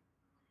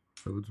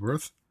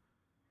 Toadsworth?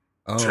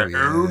 Oh,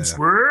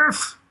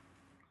 Toadsworth? yeah.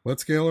 What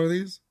scale are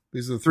these?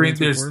 These are the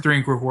There's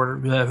 3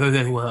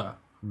 3/4.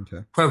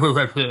 Okay.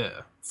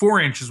 4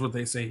 inch is what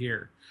they say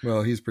here.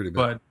 Well, he's pretty big.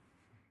 But,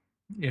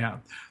 yeah.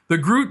 The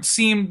Groot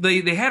seemed...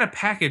 They had a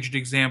packaged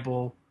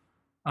example,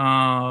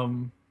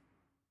 and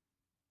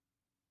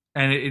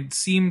it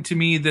seemed to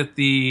me that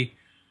the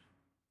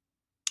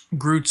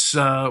Groot's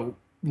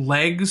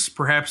legs,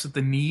 perhaps at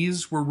the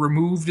knees, were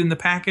removed in the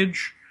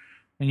package,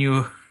 and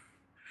you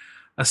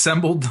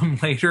assembled them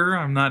later.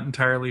 I'm not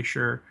entirely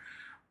sure,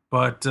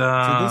 but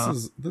so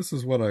this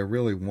is what I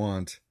really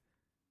want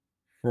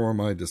for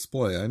my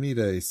display. I need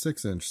a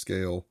 6-inch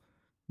scale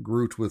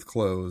Groot with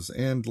clothes,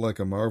 and like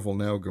a Marvel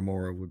Now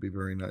Gamora would be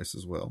very nice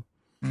as well.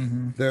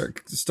 Mm-hmm.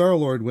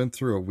 Star-Lord went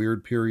through a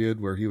weird period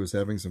where he was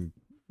having some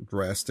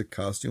drastic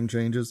costume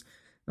changes.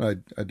 I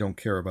don't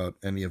care about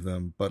any of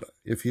them, but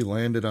if he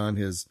landed on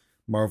his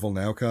Marvel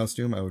Now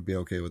costume, I would be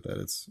okay with that.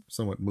 It's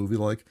somewhat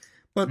movie-like.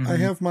 But I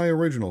have my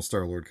original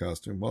Star-Lord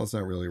costume. Well, it's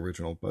not really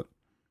original, but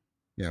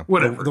yeah.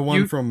 Whatever. The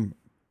one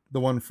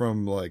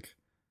from like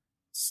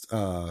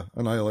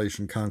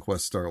Annihilation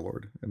Conquest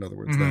Star-Lord, in other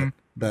words,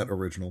 that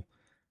original.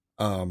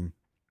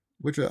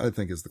 Which I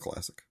think is the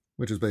classic,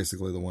 which is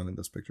basically the one in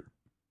this picture.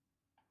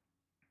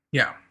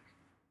 Yeah.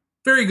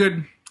 Very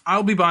good.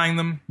 I'll be buying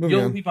them.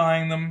 You'll be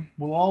buying them.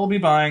 We'll all be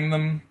buying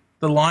them.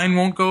 The line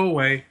won't go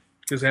away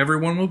because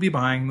everyone will be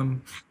buying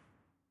them.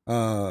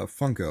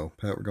 Funko.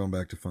 Pat, we're going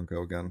back to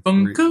Funko again.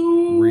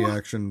 Funko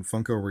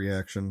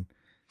reaction.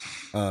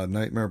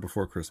 Nightmare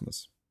Before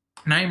Christmas.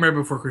 Nightmare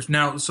Before Christmas.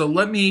 Now, so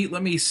let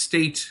me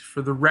state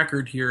for the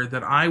record here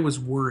that I was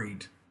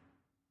worried.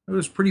 I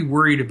was pretty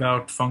worried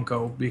about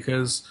Funko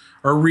because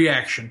our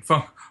reaction.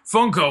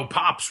 Funko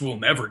Pops will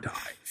never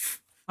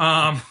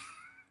die.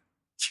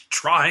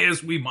 Try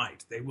as we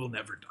might, they will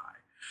never die.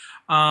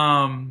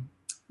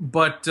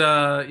 But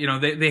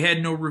they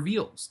had no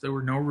reveals. There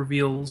were no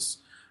reveals.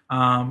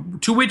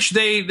 To which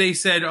they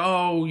said,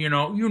 "Oh,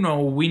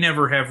 we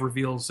never have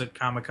reveals at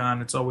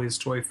Comic-Con. It's always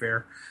Toy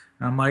Fair."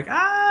 And I'm like,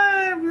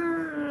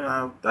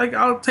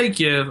 I'll take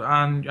you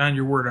on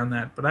your word on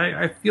that. But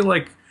I feel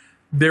like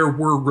there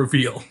were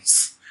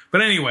reveals.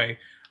 But anyway,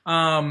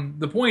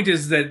 the point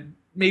is that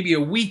maybe a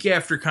week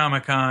after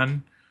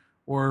Comic-Con,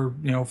 or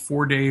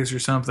 4 days or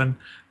something,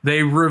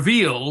 they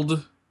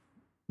revealed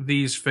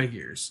these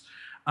figures.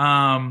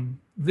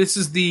 This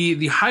is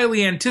the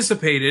highly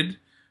anticipated,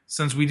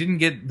 since we didn't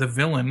get the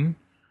villain,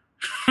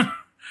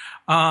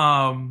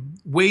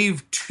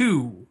 wave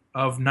 2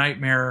 of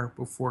Nightmare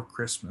Before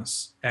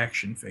Christmas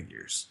action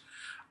figures.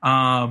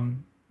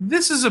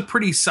 This is a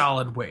pretty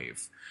solid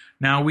wave.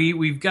 Now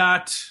we've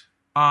got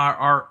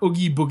our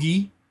Oogie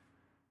Boogie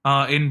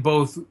in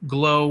both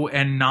glow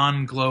and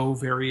non-glow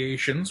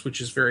variations,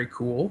 which is very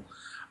cool.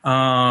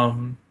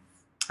 I'm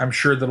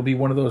sure that'll be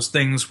one of those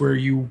things where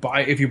if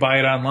you buy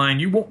it online,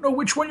 you won't know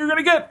which one you're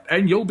going to get,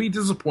 and you'll be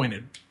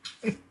disappointed.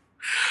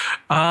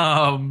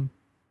 And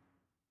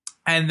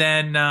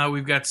then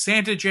we've got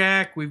Santa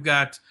Jack, we've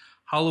got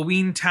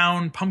Halloween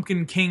Town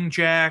Pumpkin King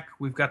Jack,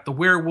 we've got the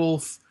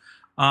werewolf.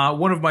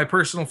 One of my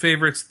personal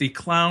favorites, the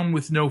clown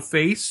with no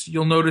face.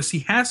 You'll notice he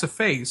has a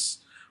face,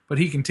 but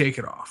he can take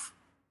it off.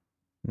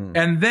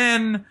 And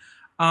then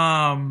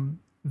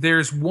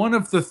there's one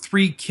of the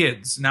 3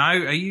 kids. Now,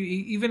 I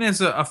even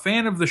as a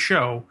fan of the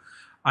show,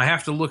 I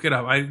have to look it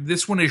up.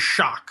 This one is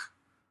Shock.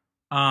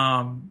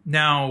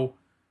 Now,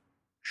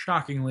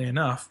 shockingly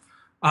enough,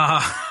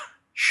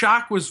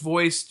 Shock was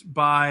voiced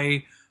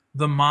by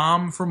the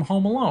mom from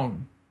Home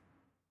Alone.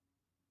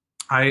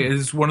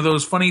 It's one of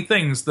those funny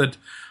things that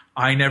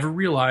I never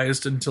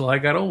realized until I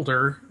got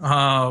older.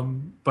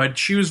 But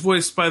she was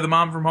voiced by the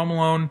mom from Home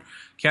Alone,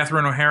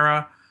 Catherine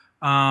O'Hara.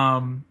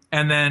 And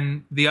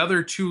then the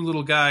other 2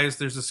 little guys,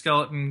 there's a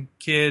skeleton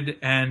kid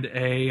and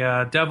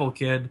a devil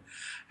kid.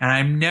 And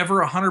I'm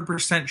never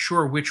 100%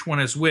 sure which one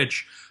is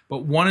which,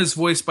 but one is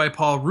voiced by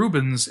Paul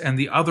Rubens and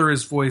the other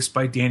is voiced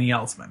by Danny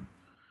Elfman.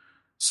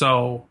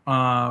 So,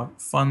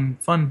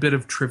 fun bit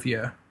of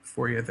trivia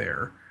for you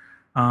there.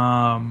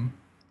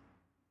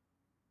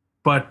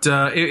 But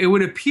it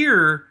would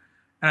appear,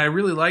 and I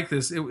really like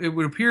this, it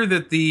would appear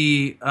that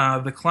the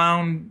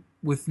clown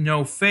with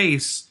no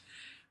face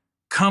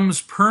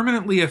comes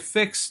permanently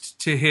affixed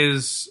to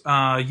his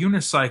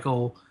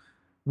unicycle,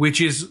 which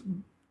is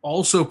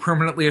also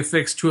permanently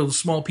affixed to a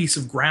small piece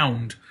of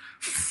ground.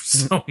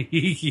 So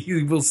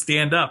he will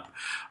stand up.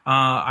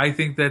 I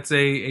think that's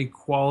a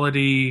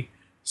quality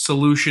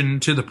solution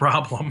to the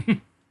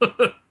problem.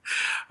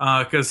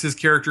 Because his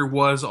character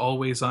was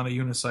always on a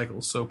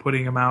unicycle, so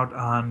putting him out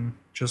on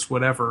just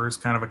whatever is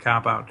kind of a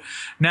cop-out.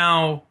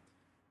 Now,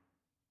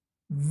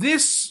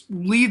 this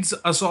leads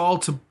us all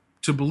to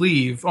to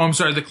believe. Oh, I'm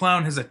sorry. The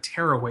clown has a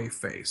tearaway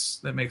face.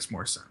 That makes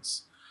more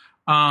sense.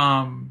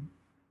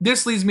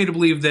 This leads me to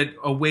believe that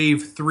a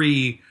wave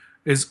 3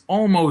 is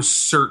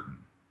almost certain.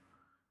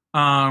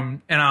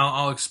 And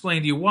I'll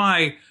explain to you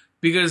why.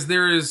 Because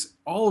there is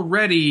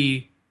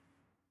already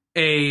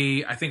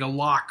I think a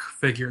Locke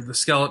figure, the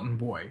skeleton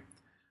boy.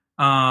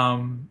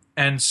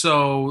 And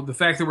so the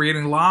fact that we're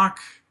getting Locke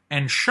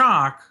and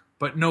Shock,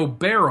 but no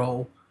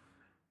Barrel,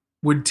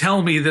 would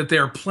tell me that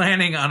they're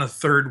planning on a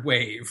third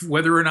wave.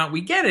 Whether or not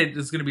we get it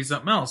is going to be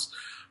something else.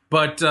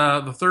 But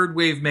the third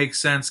wave makes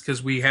sense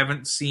because we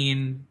haven't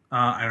seen.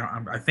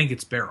 I think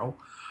it's Barrel.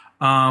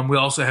 We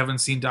also haven't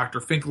seen Dr.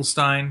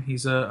 Finkelstein.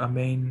 He's a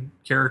main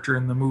character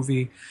in the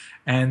movie,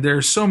 and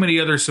there's so many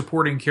other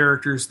supporting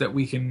characters that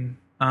we can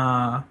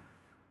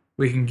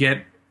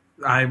get.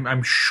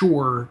 I'm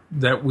sure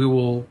that we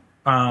will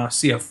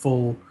see a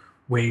full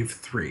wave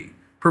 3,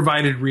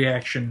 provided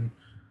reaction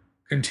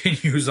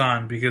continues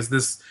on, because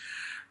this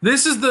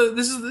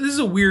is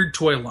a weird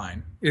toy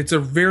line. It's a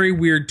very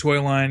weird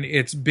toy line.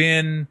 It's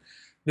been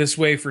this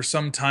way for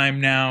some time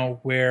now,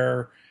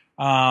 where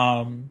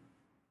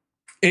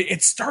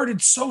it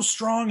started so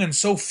strong and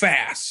so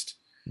fast.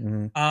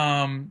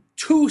 Mm-hmm.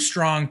 Too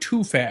strong,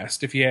 too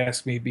fast, if you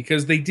ask me,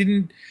 because they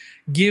didn't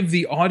give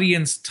the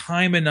audience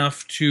time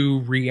enough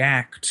to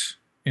react.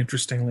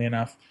 Interestingly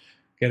enough,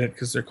 get it,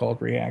 because they're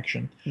called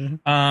reaction.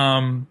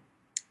 Mm-hmm.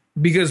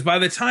 Because by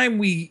the time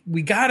we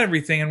got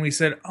everything and we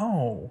said,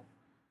 oh,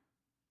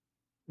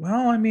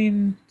 well, I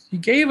mean, you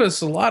gave us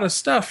a lot of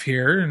stuff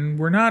here, and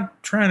we're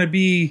not trying to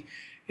be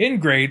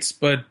ingrates,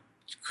 but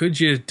could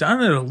you have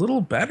done it a little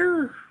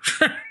better?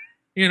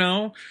 You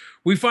know,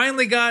 we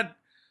finally got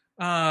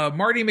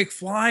Marty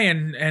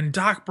McFly and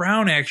Doc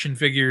Brown action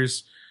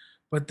figures,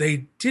 but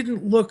they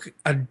didn't look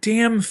a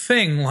damn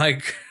thing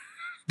like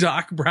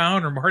Doc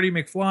Brown or Marty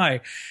McFly.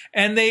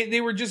 And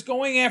they were just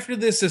going after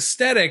this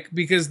aesthetic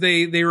because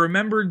they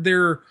remembered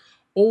their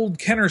old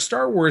Kenner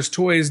Star Wars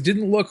toys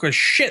didn't look a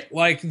shit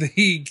like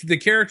the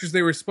characters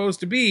they were supposed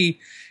to be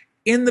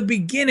in the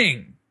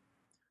beginning.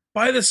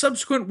 By the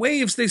subsequent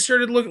waves, they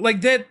started looking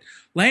like that.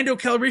 Lando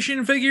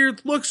Calrissian figure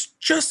looks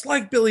just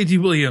like Billy D.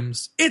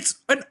 Williams. It's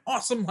an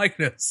awesome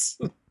likeness.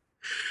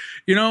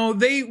 You know,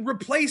 they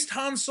replaced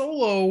Han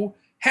Solo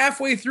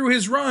halfway through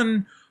his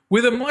run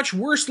with a much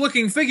worse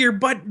looking figure,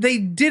 but they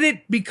did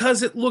it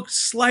because it looked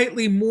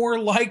slightly more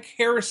like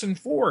Harrison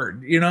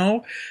Ford. You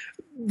know,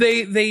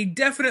 they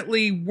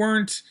definitely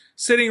weren't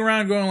sitting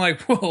around going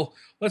like, well,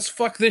 let's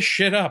fuck this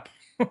shit up.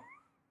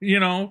 You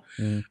know?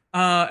 Mm.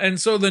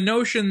 And so the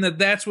notion that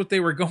that's what they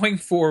were going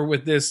for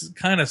with this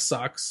kind of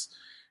sucks.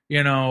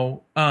 You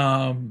know,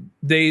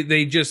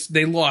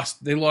 they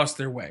lost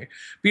their way,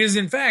 because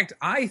in fact,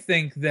 I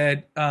think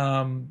that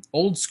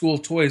old school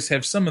toys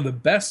have some of the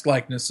best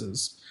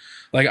likenesses.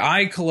 Like,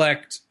 I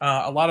collect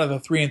a lot of the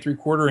 3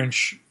 3/4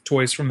 inch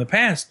toys from the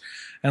past,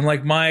 and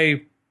like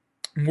my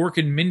Mork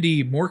and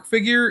Mindy Mork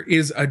figure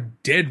is a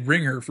dead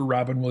ringer for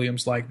Robin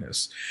Williams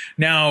likeness.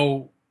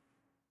 Now,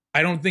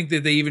 I don't think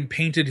that they even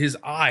painted his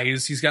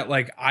eyes. He's got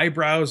like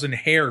eyebrows and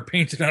hair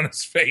painted on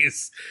his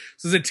face.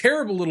 So it's a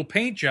terrible little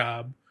paint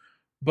job.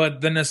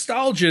 But the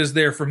nostalgia is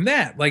there from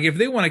that. Like, if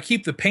they want to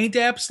keep the paint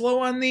apps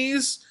low on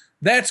these,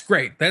 that's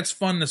great. That's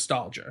fun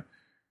nostalgia.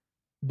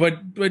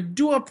 But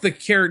do up the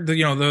character,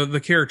 you know, the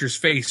character's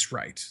face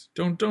right.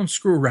 Don't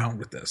screw around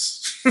with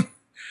this.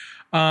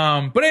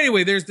 But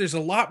anyway, there's a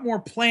lot more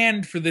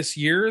planned for this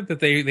year that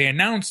they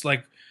announced,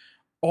 like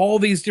all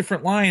these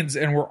different lines,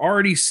 and we're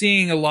already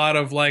seeing a lot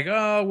of like,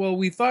 oh, well,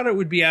 we thought it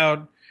would be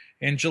out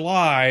in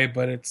July,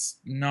 but it's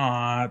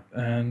not,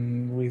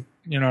 and we,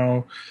 you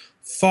know,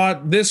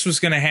 thought this was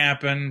going to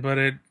happen, but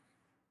it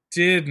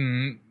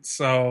didn't.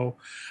 So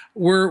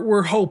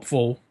we're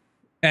hopeful.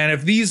 And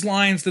if these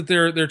lines that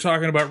they're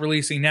talking about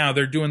releasing now,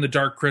 they're doing the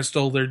Dark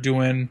Crystal, they're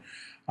doing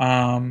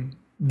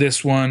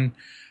this one.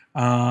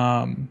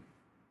 The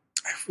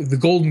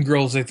Golden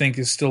Girls, I think,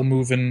 is still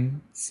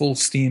moving full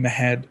steam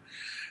ahead.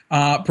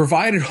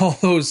 Provided all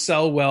those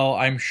sell well,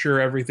 I'm sure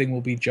everything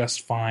will be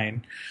just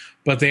fine.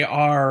 But they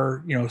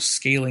are, you know,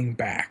 scaling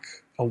back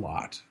a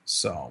lot.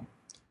 So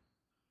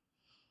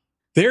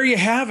there you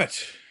have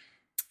it.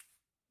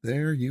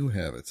 There you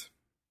have it.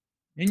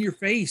 In your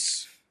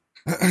face.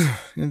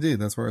 Indeed,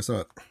 that's where I saw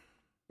it.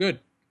 Good.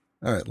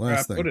 All right,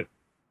 last thing. Put it.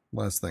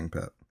 Last thing,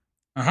 Pat.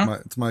 Uh-huh.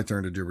 It's my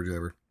turn to jibber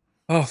jabber.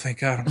 Oh, thank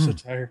God, I'm so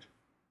tired.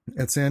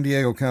 At San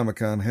Diego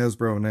Comic-Con,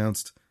 Hasbro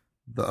announced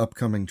the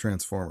upcoming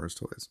Transformers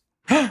toys.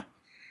 And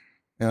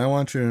I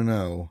want you to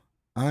know,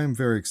 I'm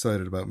very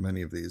excited about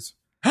many of these,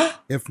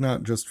 if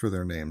not just for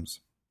their names.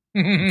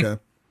 Okay?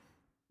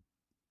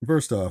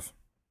 First off,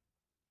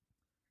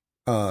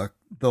 the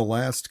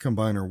last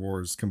Combiner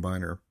Wars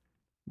Combiner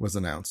was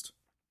announced.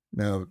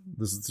 Now,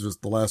 this is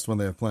just the last one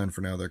they have planned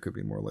for now. There could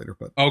be more later,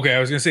 but okay, I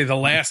was going to say the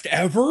last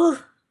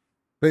ever?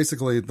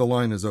 Basically, the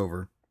line is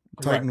over.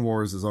 Right. Titan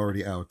Wars is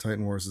already out.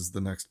 Titan Wars is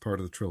the next part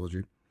of the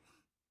trilogy.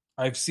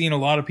 I've seen a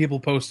lot of people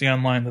posting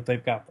online that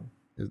they've got them.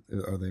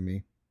 Are they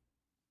me?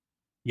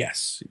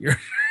 Yes.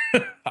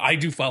 I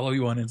do follow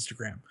you on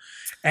Instagram,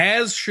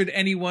 as should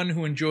anyone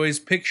who enjoys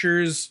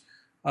pictures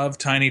of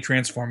tiny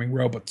transforming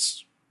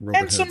robots.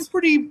 Robot And some heads.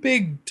 pretty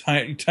big,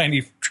 tiny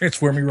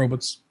transforming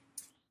robots.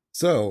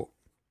 So,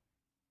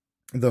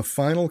 the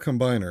final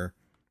combiner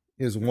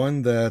is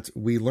one that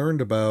we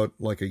learned about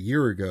like a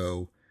year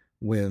ago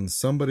when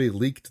somebody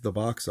leaked the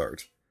box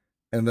art.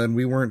 And then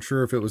we weren't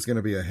sure if it was going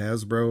to be a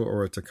Hasbro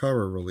or a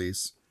Takara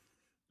release,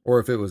 or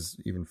if it was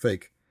even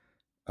fake,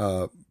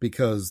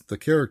 because the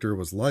character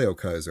was Lio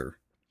Kaiser.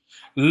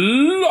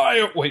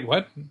 Wait,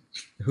 what?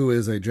 Who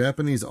is a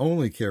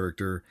Japanese-only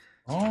character.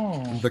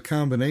 Oh. The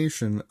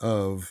combination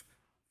of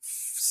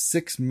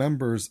 6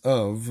 members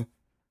of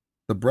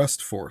the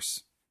Breast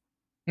Force.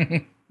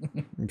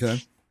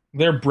 Okay?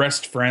 They're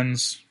breast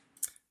friends.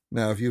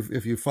 Now, if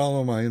you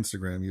follow my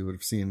Instagram, you would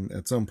have seen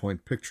at some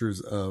point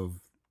pictures of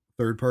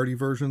third-party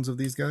versions of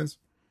these guys.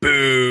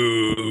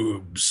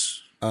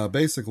 Boobs.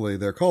 Basically,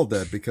 they're called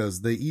that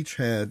because they each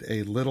had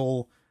a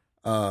little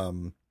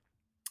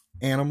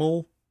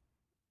animal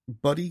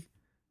buddy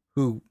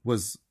who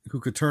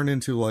could turn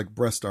into like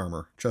breast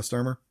armor, chest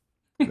armor,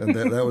 and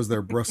that was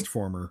their breast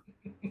former,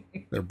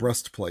 their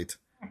breastplate,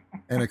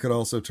 and it could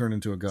also turn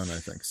into a gun, I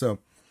think. So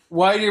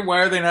why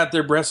are they not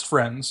their breast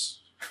friends?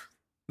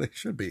 They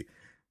should be.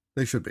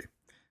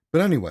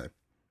 But anyway,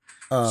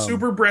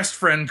 Super breast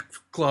friend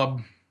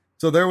club.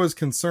 So there was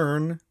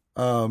concern,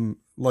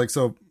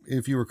 so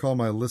if you recall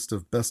my list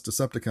of best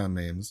Decepticon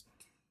names,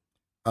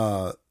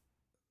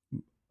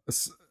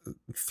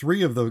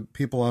 3 of the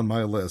people on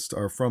my list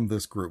are from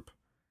this group.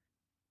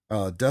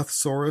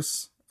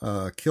 Deathsaurus,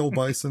 Kill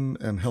Bison,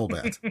 and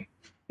Hellbat.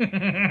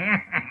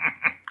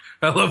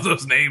 I love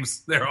those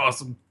names. They're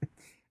awesome.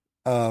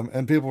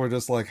 And people were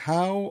just like,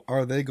 how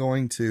are they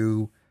going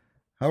to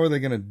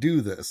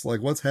do this?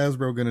 Like, what's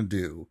Hasbro going to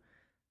do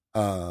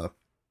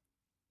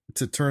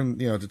to turn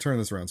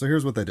this around? So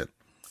here's what they did.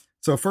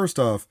 So first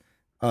off,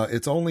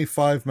 it's only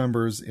 5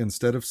 members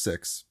instead of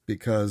 6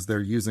 because they're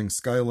using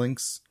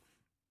Skylink's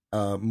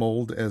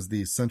mold as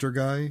the center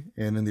guy.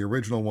 And in the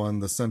original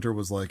one, the center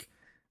was like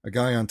a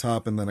guy on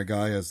top and then a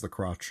guy as the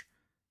crotch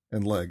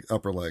and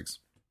upper legs.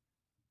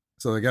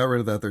 So they got rid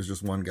of that. There's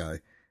just one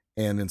guy.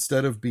 And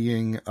instead of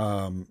being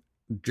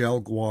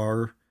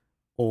Jalguar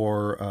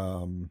or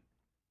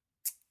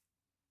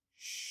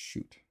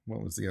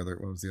what was the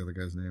other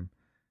guy's name?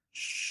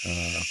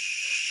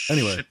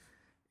 Anyway,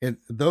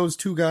 those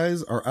 2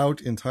 guys are out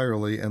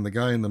entirely, and the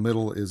guy in the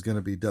middle is going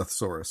to be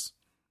Deathsaurus.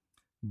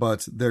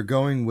 But they're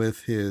going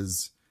with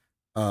his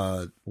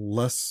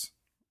less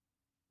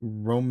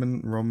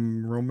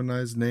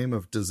Romanized name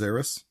of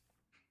Dezaris.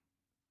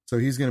 So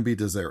he's going to be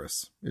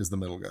Dezaris, is the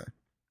middle guy.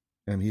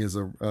 And he is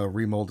a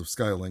remold of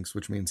Skylinks,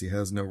 which means he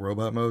has no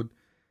robot mode.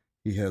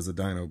 He has a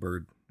Dino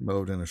Bird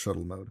mode and a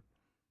shuttle mode.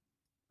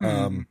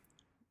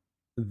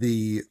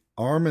 The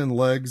arm and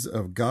legs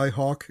of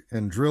Guyhawk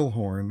and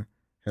Drillhorn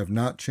have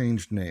not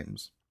changed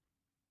names.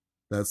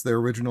 That's their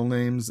original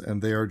names,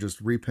 and they are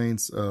just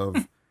repaints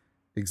of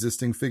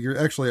existing figures.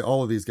 Actually,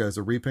 all of these guys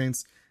are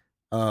repaints,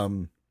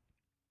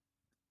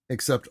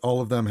 except all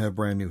of them have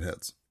brand new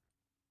heads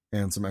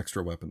and some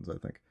extra weapons, I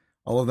think.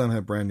 All of them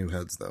have brand new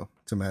heads, though,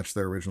 to match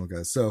their original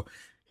guys. So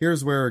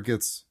here's where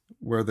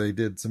they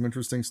did some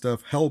interesting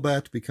stuff.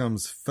 Hellbat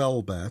becomes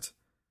Fellbat.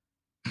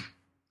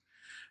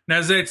 Now,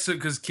 is that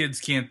because kids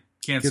can't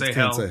say hell?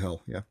 Can't say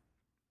hell, yeah.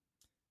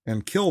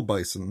 And Kill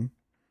Bison,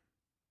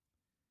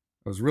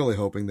 I was really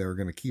hoping they were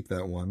going to keep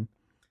that one.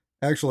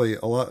 Actually,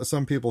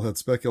 some people had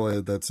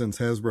speculated that since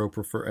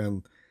Hasbro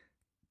and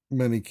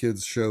many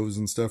kids' shows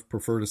and stuff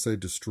prefer to say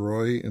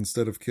destroy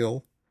instead of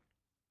kill,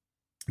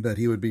 that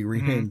he would be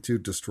renamed to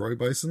Destroy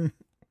Bison,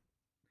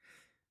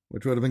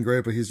 which would have been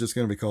great, but he's just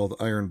going to be called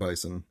Iron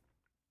Bison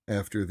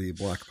after the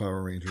Black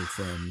Power Ranger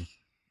from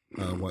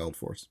Wild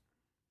Force.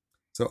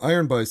 So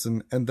Iron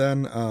Bison, and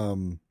then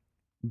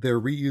they're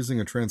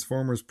reusing a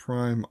Transformers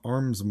Prime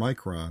Arms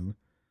Micron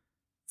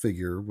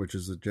figure, which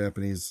is a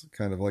Japanese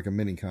kind of like a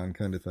mini-con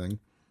kind of thing,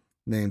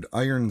 named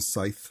Iron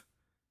Scythe,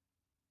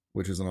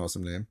 which is an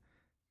awesome name.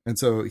 And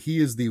so he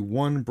is the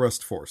one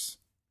Breast Force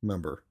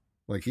member.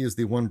 Like, he is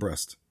the one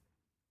breast.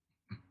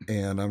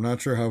 And I'm not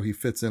sure how he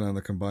fits in on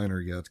the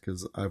combiner yet,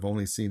 because I've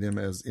only seen him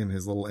as in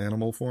his little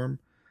animal form.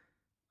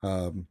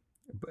 And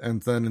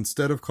then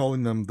instead of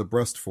calling them the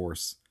Breast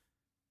Force,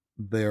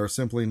 they are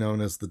simply known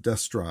as the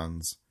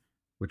Destrons,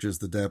 which is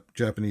the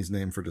Japanese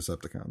name for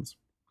Decepticons.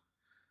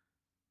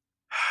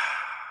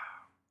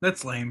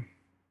 That's lame.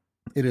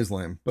 It is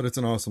lame, but it's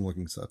an awesome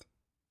looking set.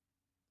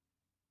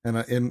 And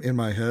in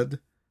my head,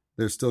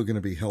 there's still going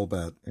to be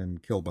Hellbat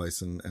and Kill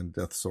Bison and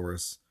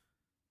Deathsaurus.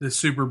 The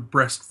Super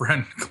Breast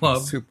Friend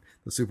Club.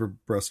 The Super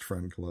Breast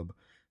Friend Club.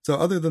 So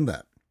other than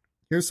that,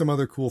 here's some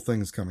other cool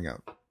things coming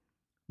out.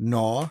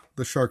 Gnaw,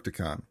 the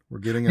Sharkticon. We're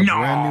getting a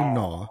brand new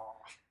Gnaw.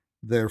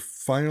 They're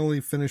finally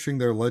finishing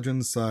their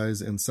Legends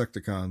size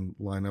Insecticon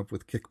lineup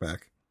with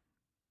Kickback.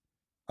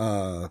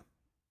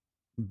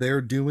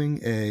 They're doing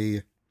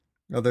a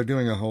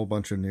whole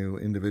bunch of new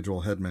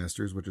individual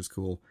headmasters, which is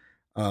cool.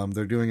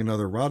 They're doing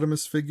another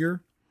Rodimus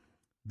figure.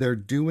 They're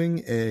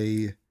doing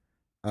a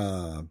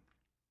uh,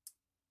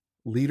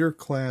 leader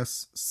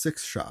class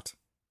 6-shot.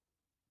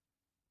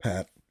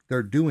 Pat,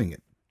 they're doing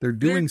it. They're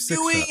doing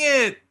 6-shot.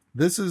 it.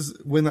 This is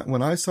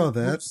when I saw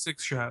that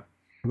 6-shot.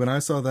 When I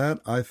saw that,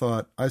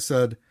 I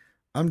said,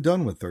 I'm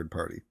done with third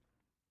party,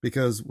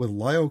 because with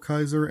Lyle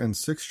Kaiser and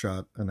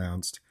 6-shot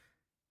announced,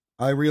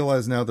 I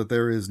realize now that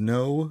there is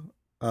no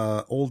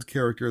old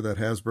character that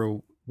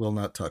Hasbro will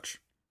not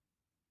touch.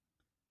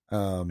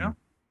 Yeah.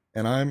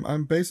 And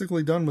I'm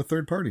basically done with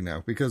third party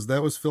now, because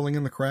that was filling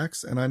in the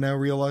cracks, and I now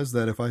realize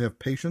that if I have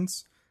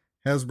patience,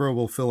 Hasbro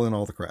will fill in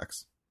all the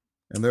cracks.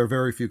 And there are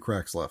very few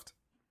cracks left.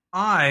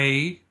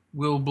 I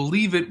will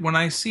believe it when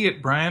I see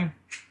it, Brian.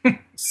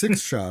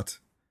 6-shot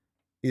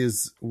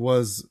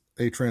was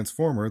a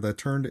transformer that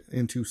turned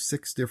into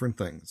 6 different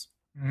things.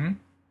 Mm-hmm.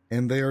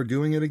 And they are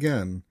doing it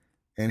again,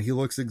 and he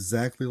looks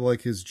exactly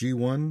like his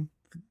G1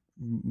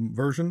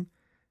 version,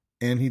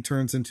 and he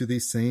turns into the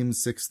same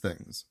 6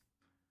 things.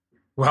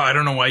 Well, I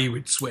don't know why you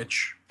would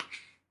switch.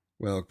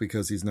 Well,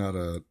 because he's not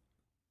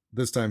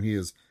this time he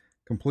is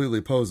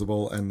completely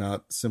posable and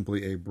not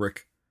simply a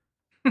brick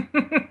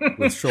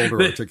with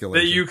shoulder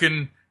articulation.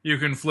 That you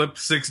can flip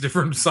 6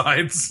 different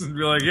sides and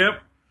be like,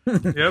 yep.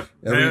 Yep.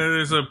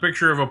 There's a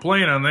picture of a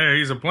plane on there.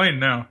 He's a plane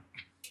now.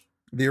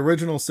 The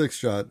original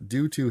 6-shot,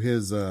 due to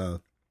his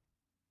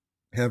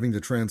having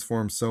to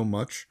transform so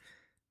much,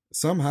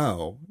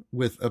 somehow,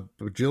 with a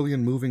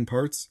bajillion moving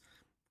parts,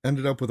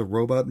 ended up with a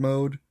robot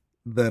mode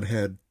that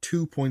had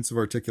 2 points of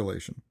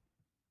articulation,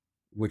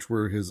 which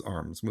were his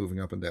arms moving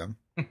up and down.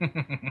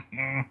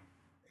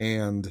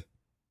 And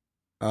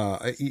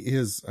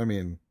his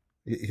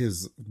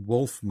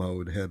wolf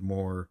mode had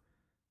more,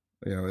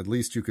 at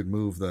least you could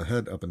move the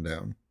head up and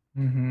down.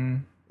 Mm-hmm.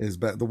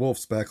 The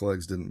wolf's back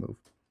legs didn't move.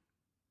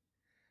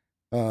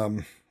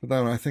 But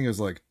then I think it was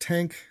like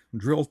tank,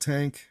 drill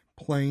tank,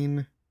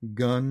 plane,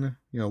 gun,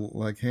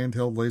 like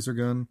handheld laser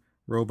gun,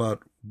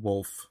 robot,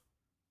 wolf.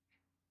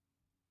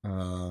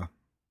 I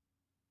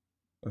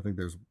think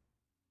there's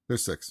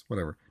 6,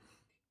 whatever.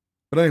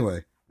 But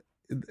anyway,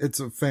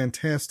 it's a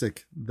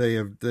fantastic.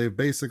 They've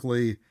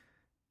basically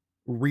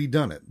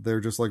redone it.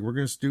 They're just like, we're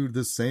going to do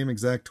this same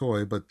exact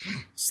toy, but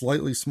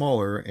slightly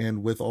smaller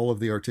and with all of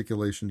the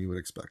articulation you would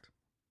expect,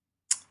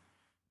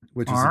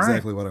 which is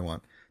exactly what I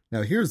want.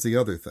 Now, here's the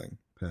other thing,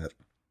 Pat.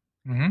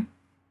 Mm-hmm.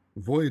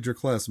 Voyager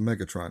class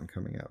Megatron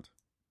coming out.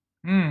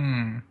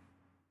 Mm.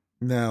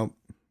 Now,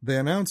 they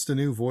announced a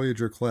new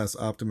Voyager class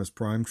Optimus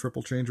Prime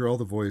triple changer. All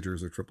the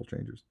Voyagers are triple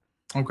changers.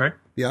 Okay.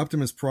 The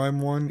Optimus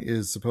Prime one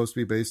is supposed to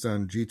be based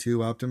on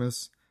G2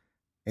 Optimus,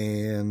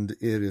 and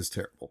it is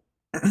terrible.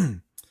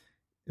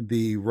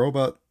 The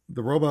robot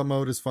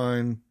mode is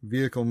fine.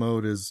 Vehicle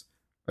mode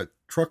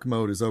truck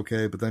mode is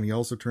okay, but then he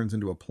also turns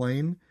into a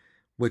plane,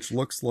 which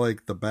looks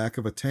like the back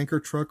of a tanker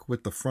truck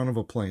with the front of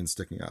a plane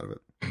sticking out of it.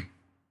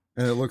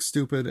 And it looks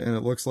stupid, and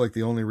it looks like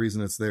the only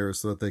reason it's there is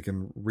so that they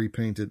can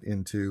repaint it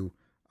into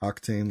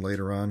Octane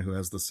later on, who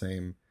has the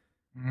same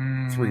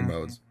 3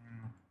 modes.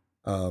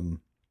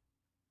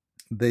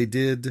 They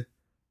did,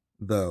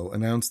 though,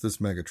 announce this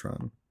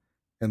Megatron.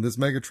 And this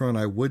Megatron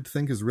I would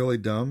think is really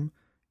dumb,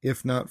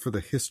 if not for the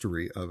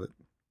history of it.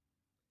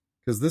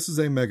 Because this is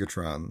a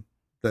Megatron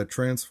that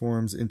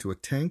transforms into a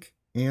tank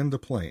and a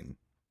plane.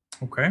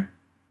 Okay.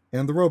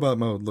 And the robot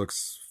mode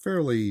looks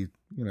fairly,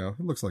 it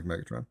looks like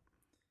Megatron.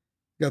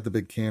 Got the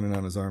big cannon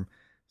on his arm.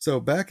 So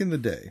back in the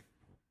day,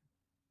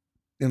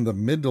 in the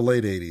mid to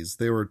late 80s,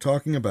 they were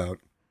talking about,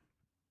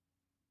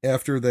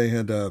 after they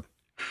had,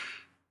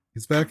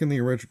 it's back in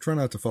the original, try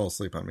not to fall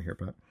asleep on me here,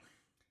 Pat.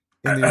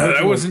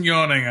 I wasn't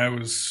yawning, I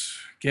was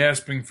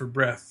gasping for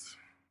breath.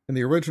 In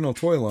the original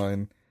toy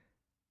line,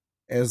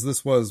 as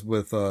this was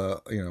with,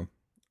 a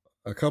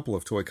couple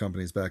of toy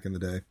companies back in the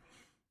day,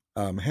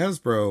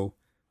 Hasbro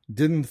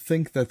didn't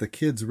think that the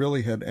kids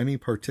really had any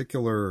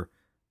particular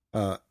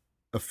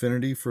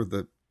affinity for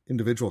the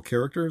individual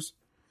characters.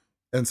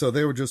 And so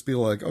they would just be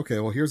like, okay,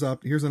 well, here's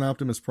an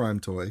Optimus Prime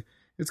toy.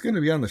 It's going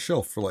to be on the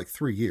shelf for like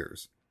 3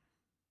 years.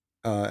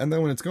 And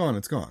then when it's gone,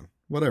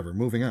 whatever,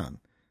 moving on.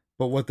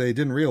 But what they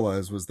didn't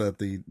realize was that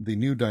the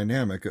new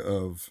dynamic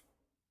of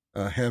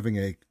having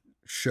a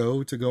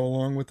show to go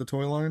along with the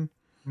toy line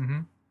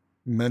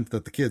meant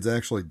that the kids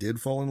actually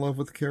did fall in love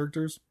with the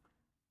characters.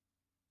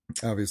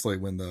 Obviously,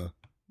 when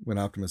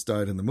Optimus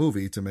died in the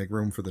movie, to make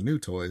room for the new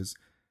toys,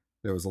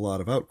 there was a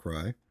lot of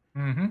outcry.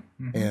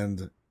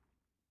 And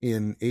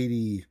in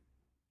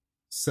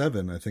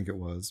 87, I think it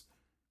was,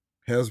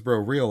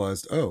 Hasbro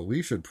realized,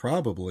 we should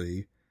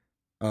probably,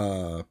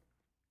 bring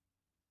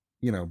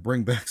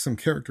back some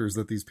characters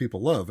that these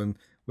people love, and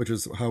which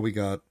is how we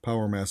got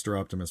Power Master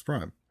Optimus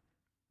Prime,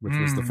 which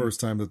was the first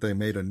time that they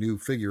made a new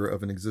figure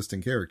of an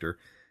existing character.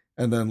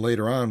 And then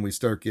later on, we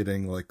start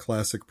getting like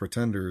classic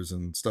Pretenders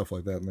and stuff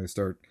like that, and they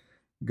start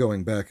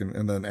going back,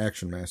 and then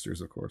Action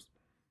Masters, of course,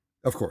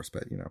 but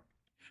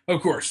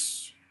Of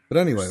course. But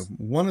anyway,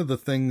 one of the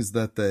things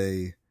that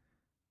they,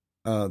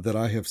 that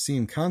I have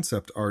seen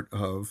concept art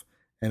of,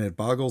 and it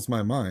boggles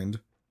my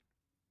mind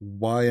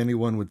why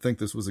anyone would think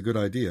this was a good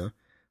idea,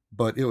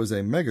 but it was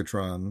a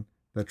Megatron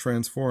that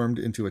transformed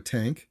into a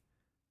tank.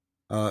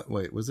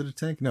 Wait, was it a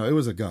tank? No, it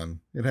was a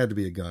gun. It had to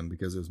be a gun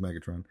because it was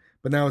Megatron.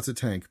 But now it's a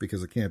tank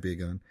because it can't be a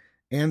gun.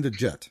 And a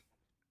jet.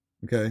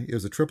 Okay, it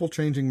was a triple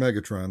changing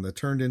Megatron that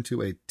turned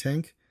into a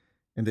tank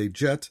and a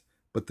jet,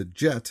 but the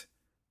jet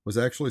was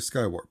actually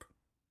Skywarp.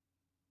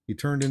 He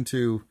turned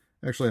into...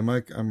 Actually,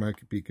 I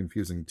might be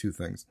confusing two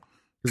things.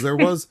 Because there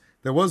was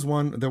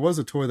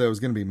a toy that was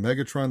going to be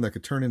Megatron that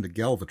could turn into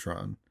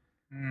Galvatron.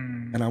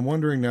 And I'm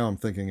wondering now, I'm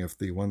thinking if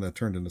the one that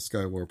turned into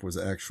Skywarp was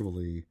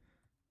actually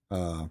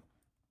a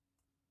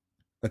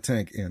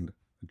tank and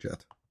a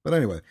jet. But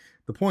anyway,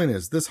 the point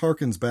is, this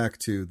harkens back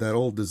to that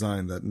old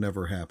design that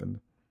never happened,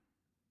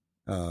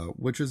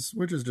 which is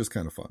just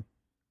kind of fun.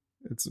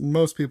 It's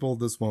most people,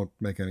 this won't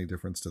make any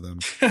difference to them.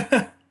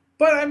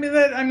 But I mean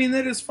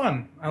that is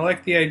fun. I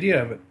like the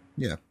idea of it.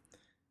 Yeah.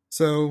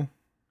 So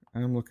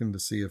I'm looking to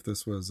see if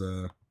this was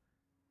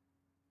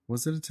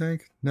it a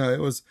tank? No, it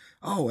was.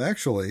 Oh,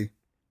 actually.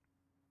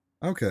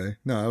 Okay,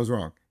 no, I was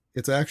wrong.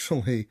 It's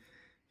actually,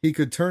 he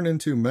could turn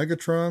into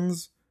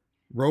Megatron's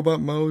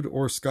robot mode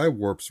or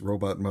Skywarp's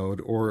robot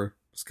mode or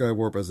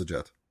Skywarp as a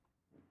jet.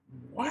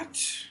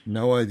 What?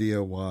 No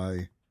idea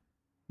why.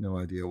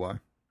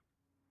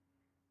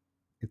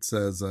 It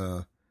says,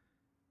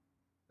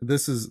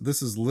 this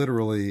is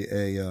literally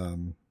a,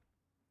 I'm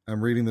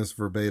reading this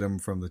verbatim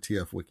from the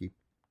TF Wiki.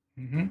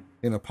 Mm-hmm.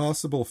 In a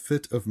possible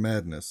fit of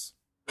madness.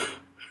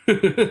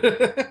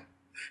 I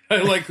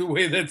like the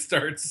way that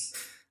starts.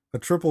 A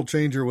triple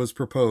changer was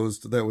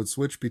proposed that would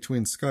switch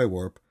between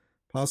Skywarp,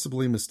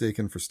 possibly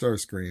mistaken for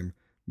Starscream,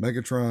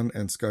 Megatron,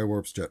 and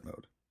Skywarp's jet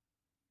mode.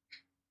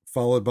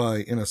 Followed by,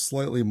 in a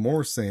slightly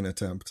more sane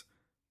attempt,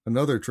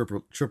 another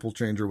triple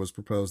changer was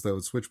proposed that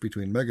would switch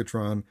between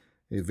Megatron,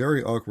 a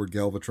very awkward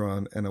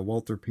Galvatron, and a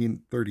Walther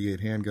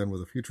P-38 handgun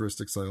with a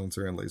futuristic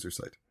silencer and laser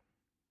sight.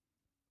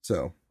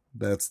 So,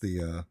 that's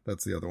the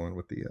other one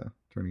with the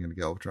turning into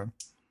Galvatron.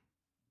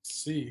 Let's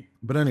see.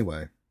 But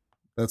anyway,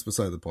 that's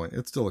beside the point.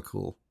 It's still a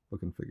cool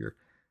looking figure.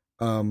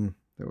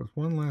 There was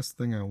one last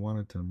thing I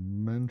wanted to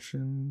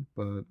mention,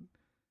 but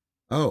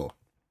oh,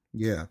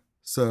 yeah.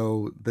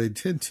 So they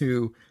did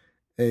do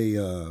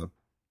a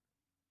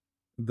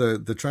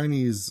the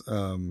Chinese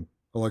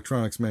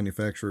electronics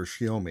manufacturer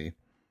Xiaomi,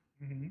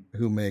 mm-hmm.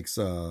 who makes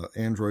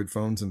Android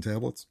phones and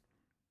tablets.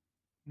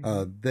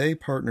 Mm-hmm. They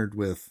partnered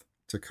with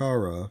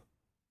Takara.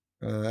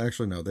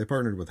 Actually, no, they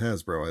partnered with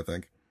Hasbro, I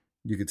think.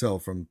 You could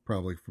tell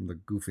probably from the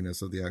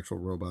goofiness of the actual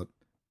robot.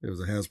 It was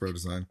a Hasbro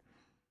design.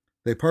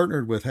 They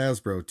partnered with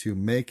Hasbro to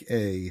make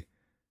a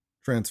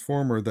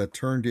transformer that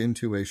turned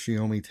into a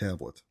Xiaomi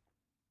tablet.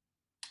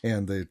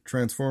 And the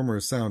transformer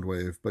is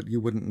Soundwave, but you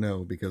wouldn't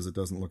know because it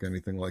doesn't look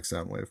anything like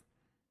Soundwave.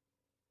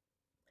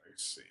 I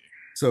see.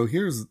 So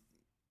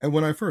and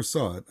when I first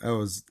saw it,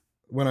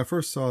 when I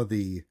first saw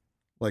the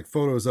like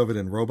photos of it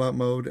in robot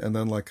mode and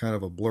then like kind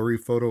of a blurry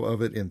photo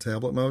of it in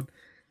tablet mode,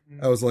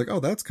 I was like, oh,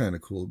 that's kind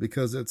of cool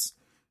because it's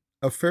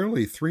a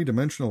fairly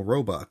three-dimensional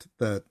robot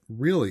that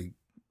really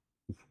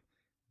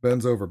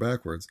bends over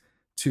backwards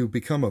to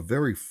become a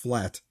very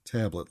flat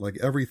tablet. Like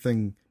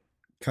everything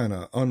kind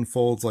of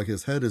unfolds, like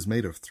his head is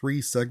made of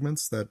three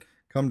segments that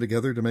come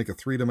together to make a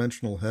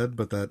three-dimensional head,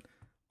 but that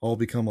all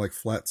become like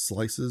flat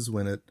slices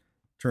when it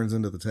turns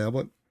into the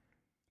tablet.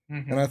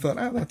 Mm-hmm. And I thought,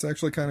 that's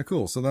actually kind of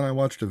cool. So then I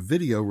watched a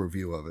video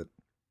review of it.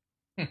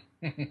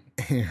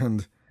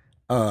 And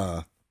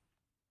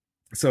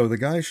so the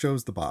guy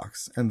shows the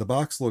box, and the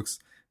box looks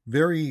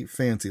very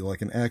fancy,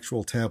 like an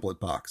actual tablet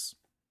box.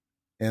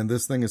 And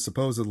this thing is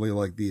supposedly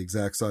like the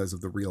exact size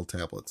of the real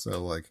tablet.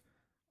 So like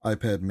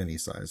iPad mini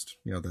sized,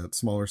 that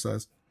smaller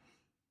size,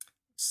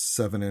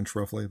 7-inch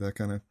roughly, that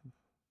kind of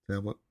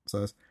tablet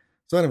size.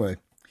 So anyway,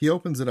 he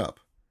opens it up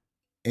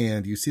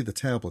and you see the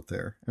tablet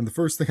there. And the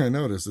first thing I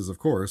notice is, of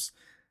course,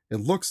 it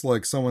looks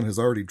like someone has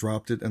already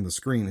dropped it and the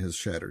screen has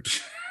shattered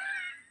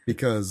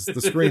because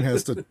the screen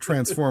has to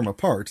transform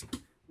apart.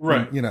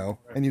 Right.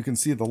 And you can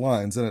see the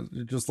lines and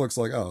it just looks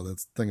like, oh,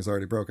 that thing is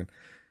already broken.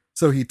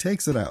 So he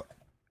takes it out.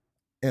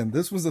 And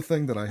this was a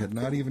thing that I had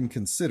not even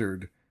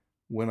considered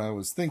when I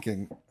was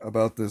thinking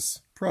about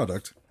this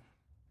product.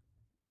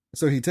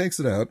 So he takes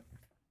it out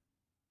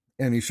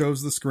and he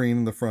shows the screen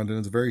in the front and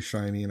it's very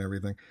shiny and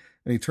everything.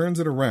 And he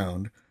turns it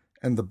around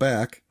and the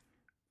back,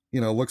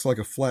 looks like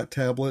a flat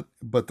tablet,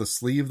 but the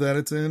sleeve that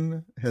it's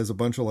in has a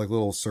bunch of like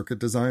little circuit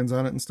designs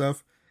on it and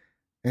stuff.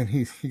 And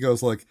he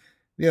goes like,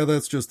 yeah,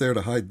 that's just there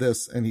to hide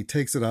this. And he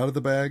takes it out of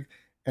the bag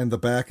and the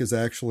back is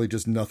actually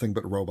just nothing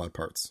but robot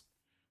parts.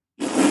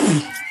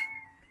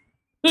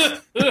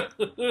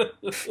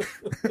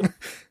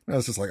 I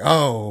was just like,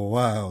 oh,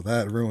 wow,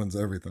 that ruins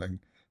everything.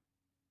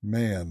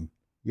 Man,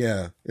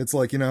 yeah, it's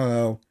like,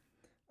 how,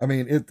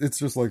 it's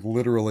just like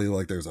literally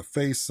like there's a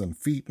face and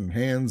feet and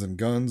hands and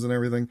guns and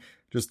everything.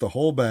 Just the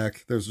whole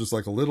back, there's just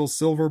like a little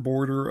silver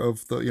border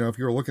of the, if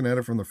you were looking at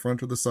it from the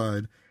front or the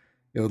side,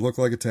 it would look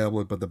like a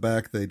tablet, but the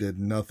back, they did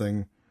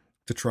nothing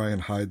to try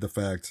and hide the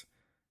fact.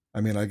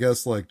 I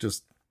guess like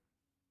just,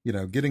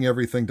 getting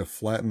everything to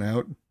flatten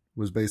out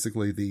was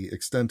basically the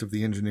extent of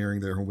the engineering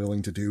they were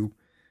willing to do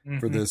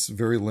for this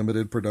very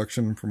limited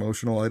production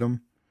promotional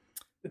item.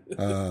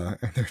 And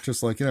they're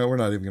just like, we're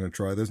not even going to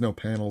try. There's no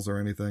panels or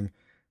anything.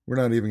 We're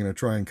not even going to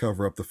try and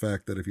cover up the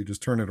fact that if you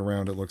just turn it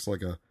around, it looks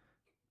like a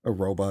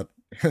robot.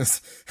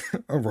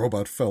 A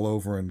robot fell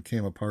over and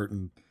came apart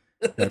and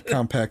got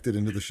compacted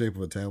into the shape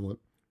of a tablet.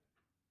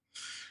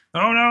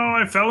 Oh no,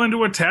 I fell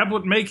into a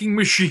tablet making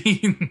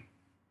machine.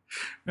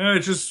 It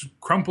just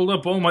crumpled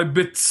up all my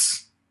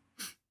bits.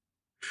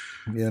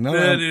 Yeah,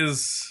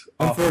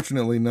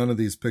 unfortunately, none of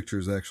these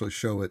pictures actually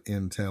show it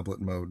in tablet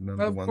mode. None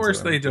of the ones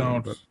course they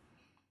don't. But,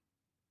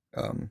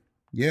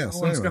 yeah, no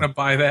one's going to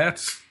buy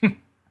that.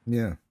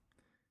 Yeah.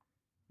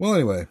 Well,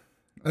 anyway,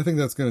 I think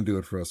that's going to do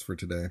it for us for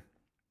today.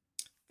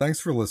 Thanks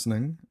for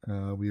listening.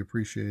 We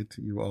appreciate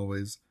you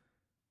always.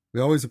 We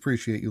always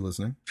appreciate you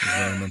listening, is what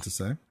I meant to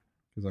say,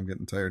 because I'm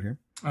getting tired here.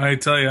 I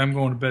tell you, I'm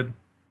going to bed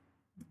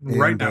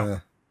right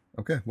now.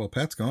 Okay, well,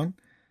 Pat's gone.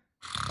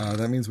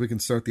 That means we can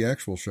start the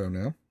actual show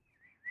now.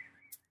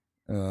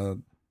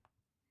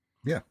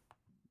 Yeah.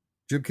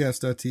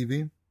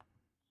 Jibcast.tv.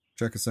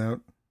 Check us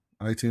out.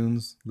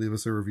 iTunes. Leave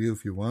us a review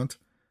if you want.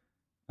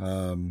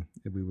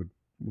 We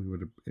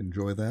would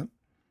enjoy that.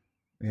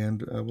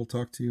 And we'll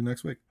talk to you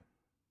next week.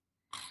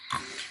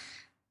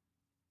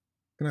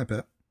 Good night,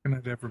 Pat. Good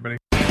night, everybody.